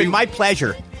 Frank. It's been my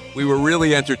pleasure. We were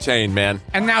really entertained, man.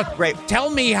 And now, Great. tell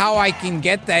me how I can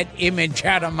get that image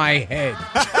out of my head.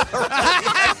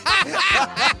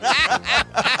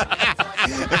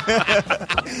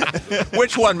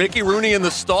 Which one? Mickey Rooney in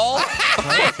the stall?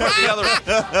 The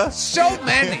other. So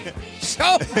many.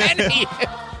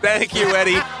 Thank you,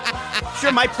 Eddie.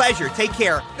 Sure, my pleasure. Take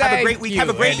care. Have a Thank great week. you, Have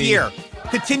a great Eddie. year.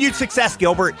 Continued success,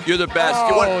 Gilbert. You're the best.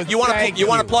 Oh, you want thank to you.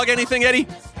 plug anything, Eddie?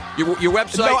 Your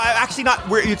website? No, actually not.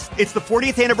 It's the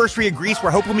 40th anniversary of Greece.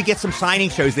 We're hoping we get some signing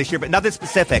shows this year, but nothing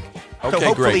specific. Okay, so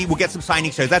hopefully great. we'll get some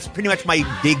signing shows. That's pretty much my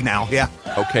gig now. Yeah.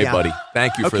 Okay, Yeah. buddy.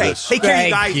 Thank you for Okay. this. Take care,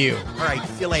 you Thank guys. you. All right.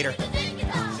 See you later.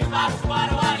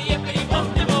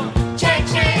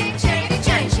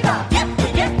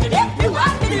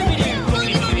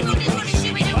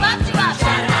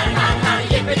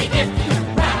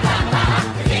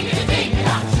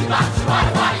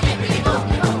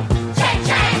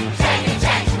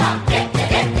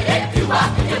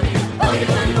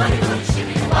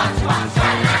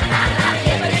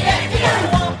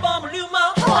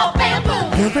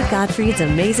 Gilbert Gottfried's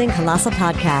Amazing Colossal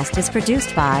Podcast is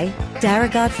produced by Dara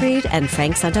Gottfried and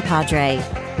Frank Santapadre,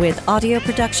 with audio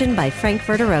production by Frank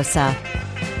Verderosa.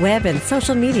 Web and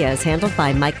social media is handled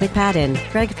by Mike McPadden,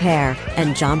 Greg Pear,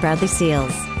 and John Bradley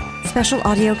Seals. Special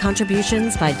audio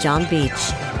contributions by John Beach.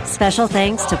 Special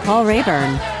thanks to Paul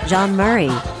Rayburn, John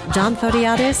Murray, John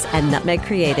Photiadis, and Nutmeg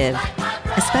Creative.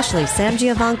 Especially Sam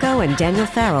Giovanco and Daniel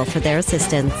Farrell for their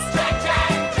assistance.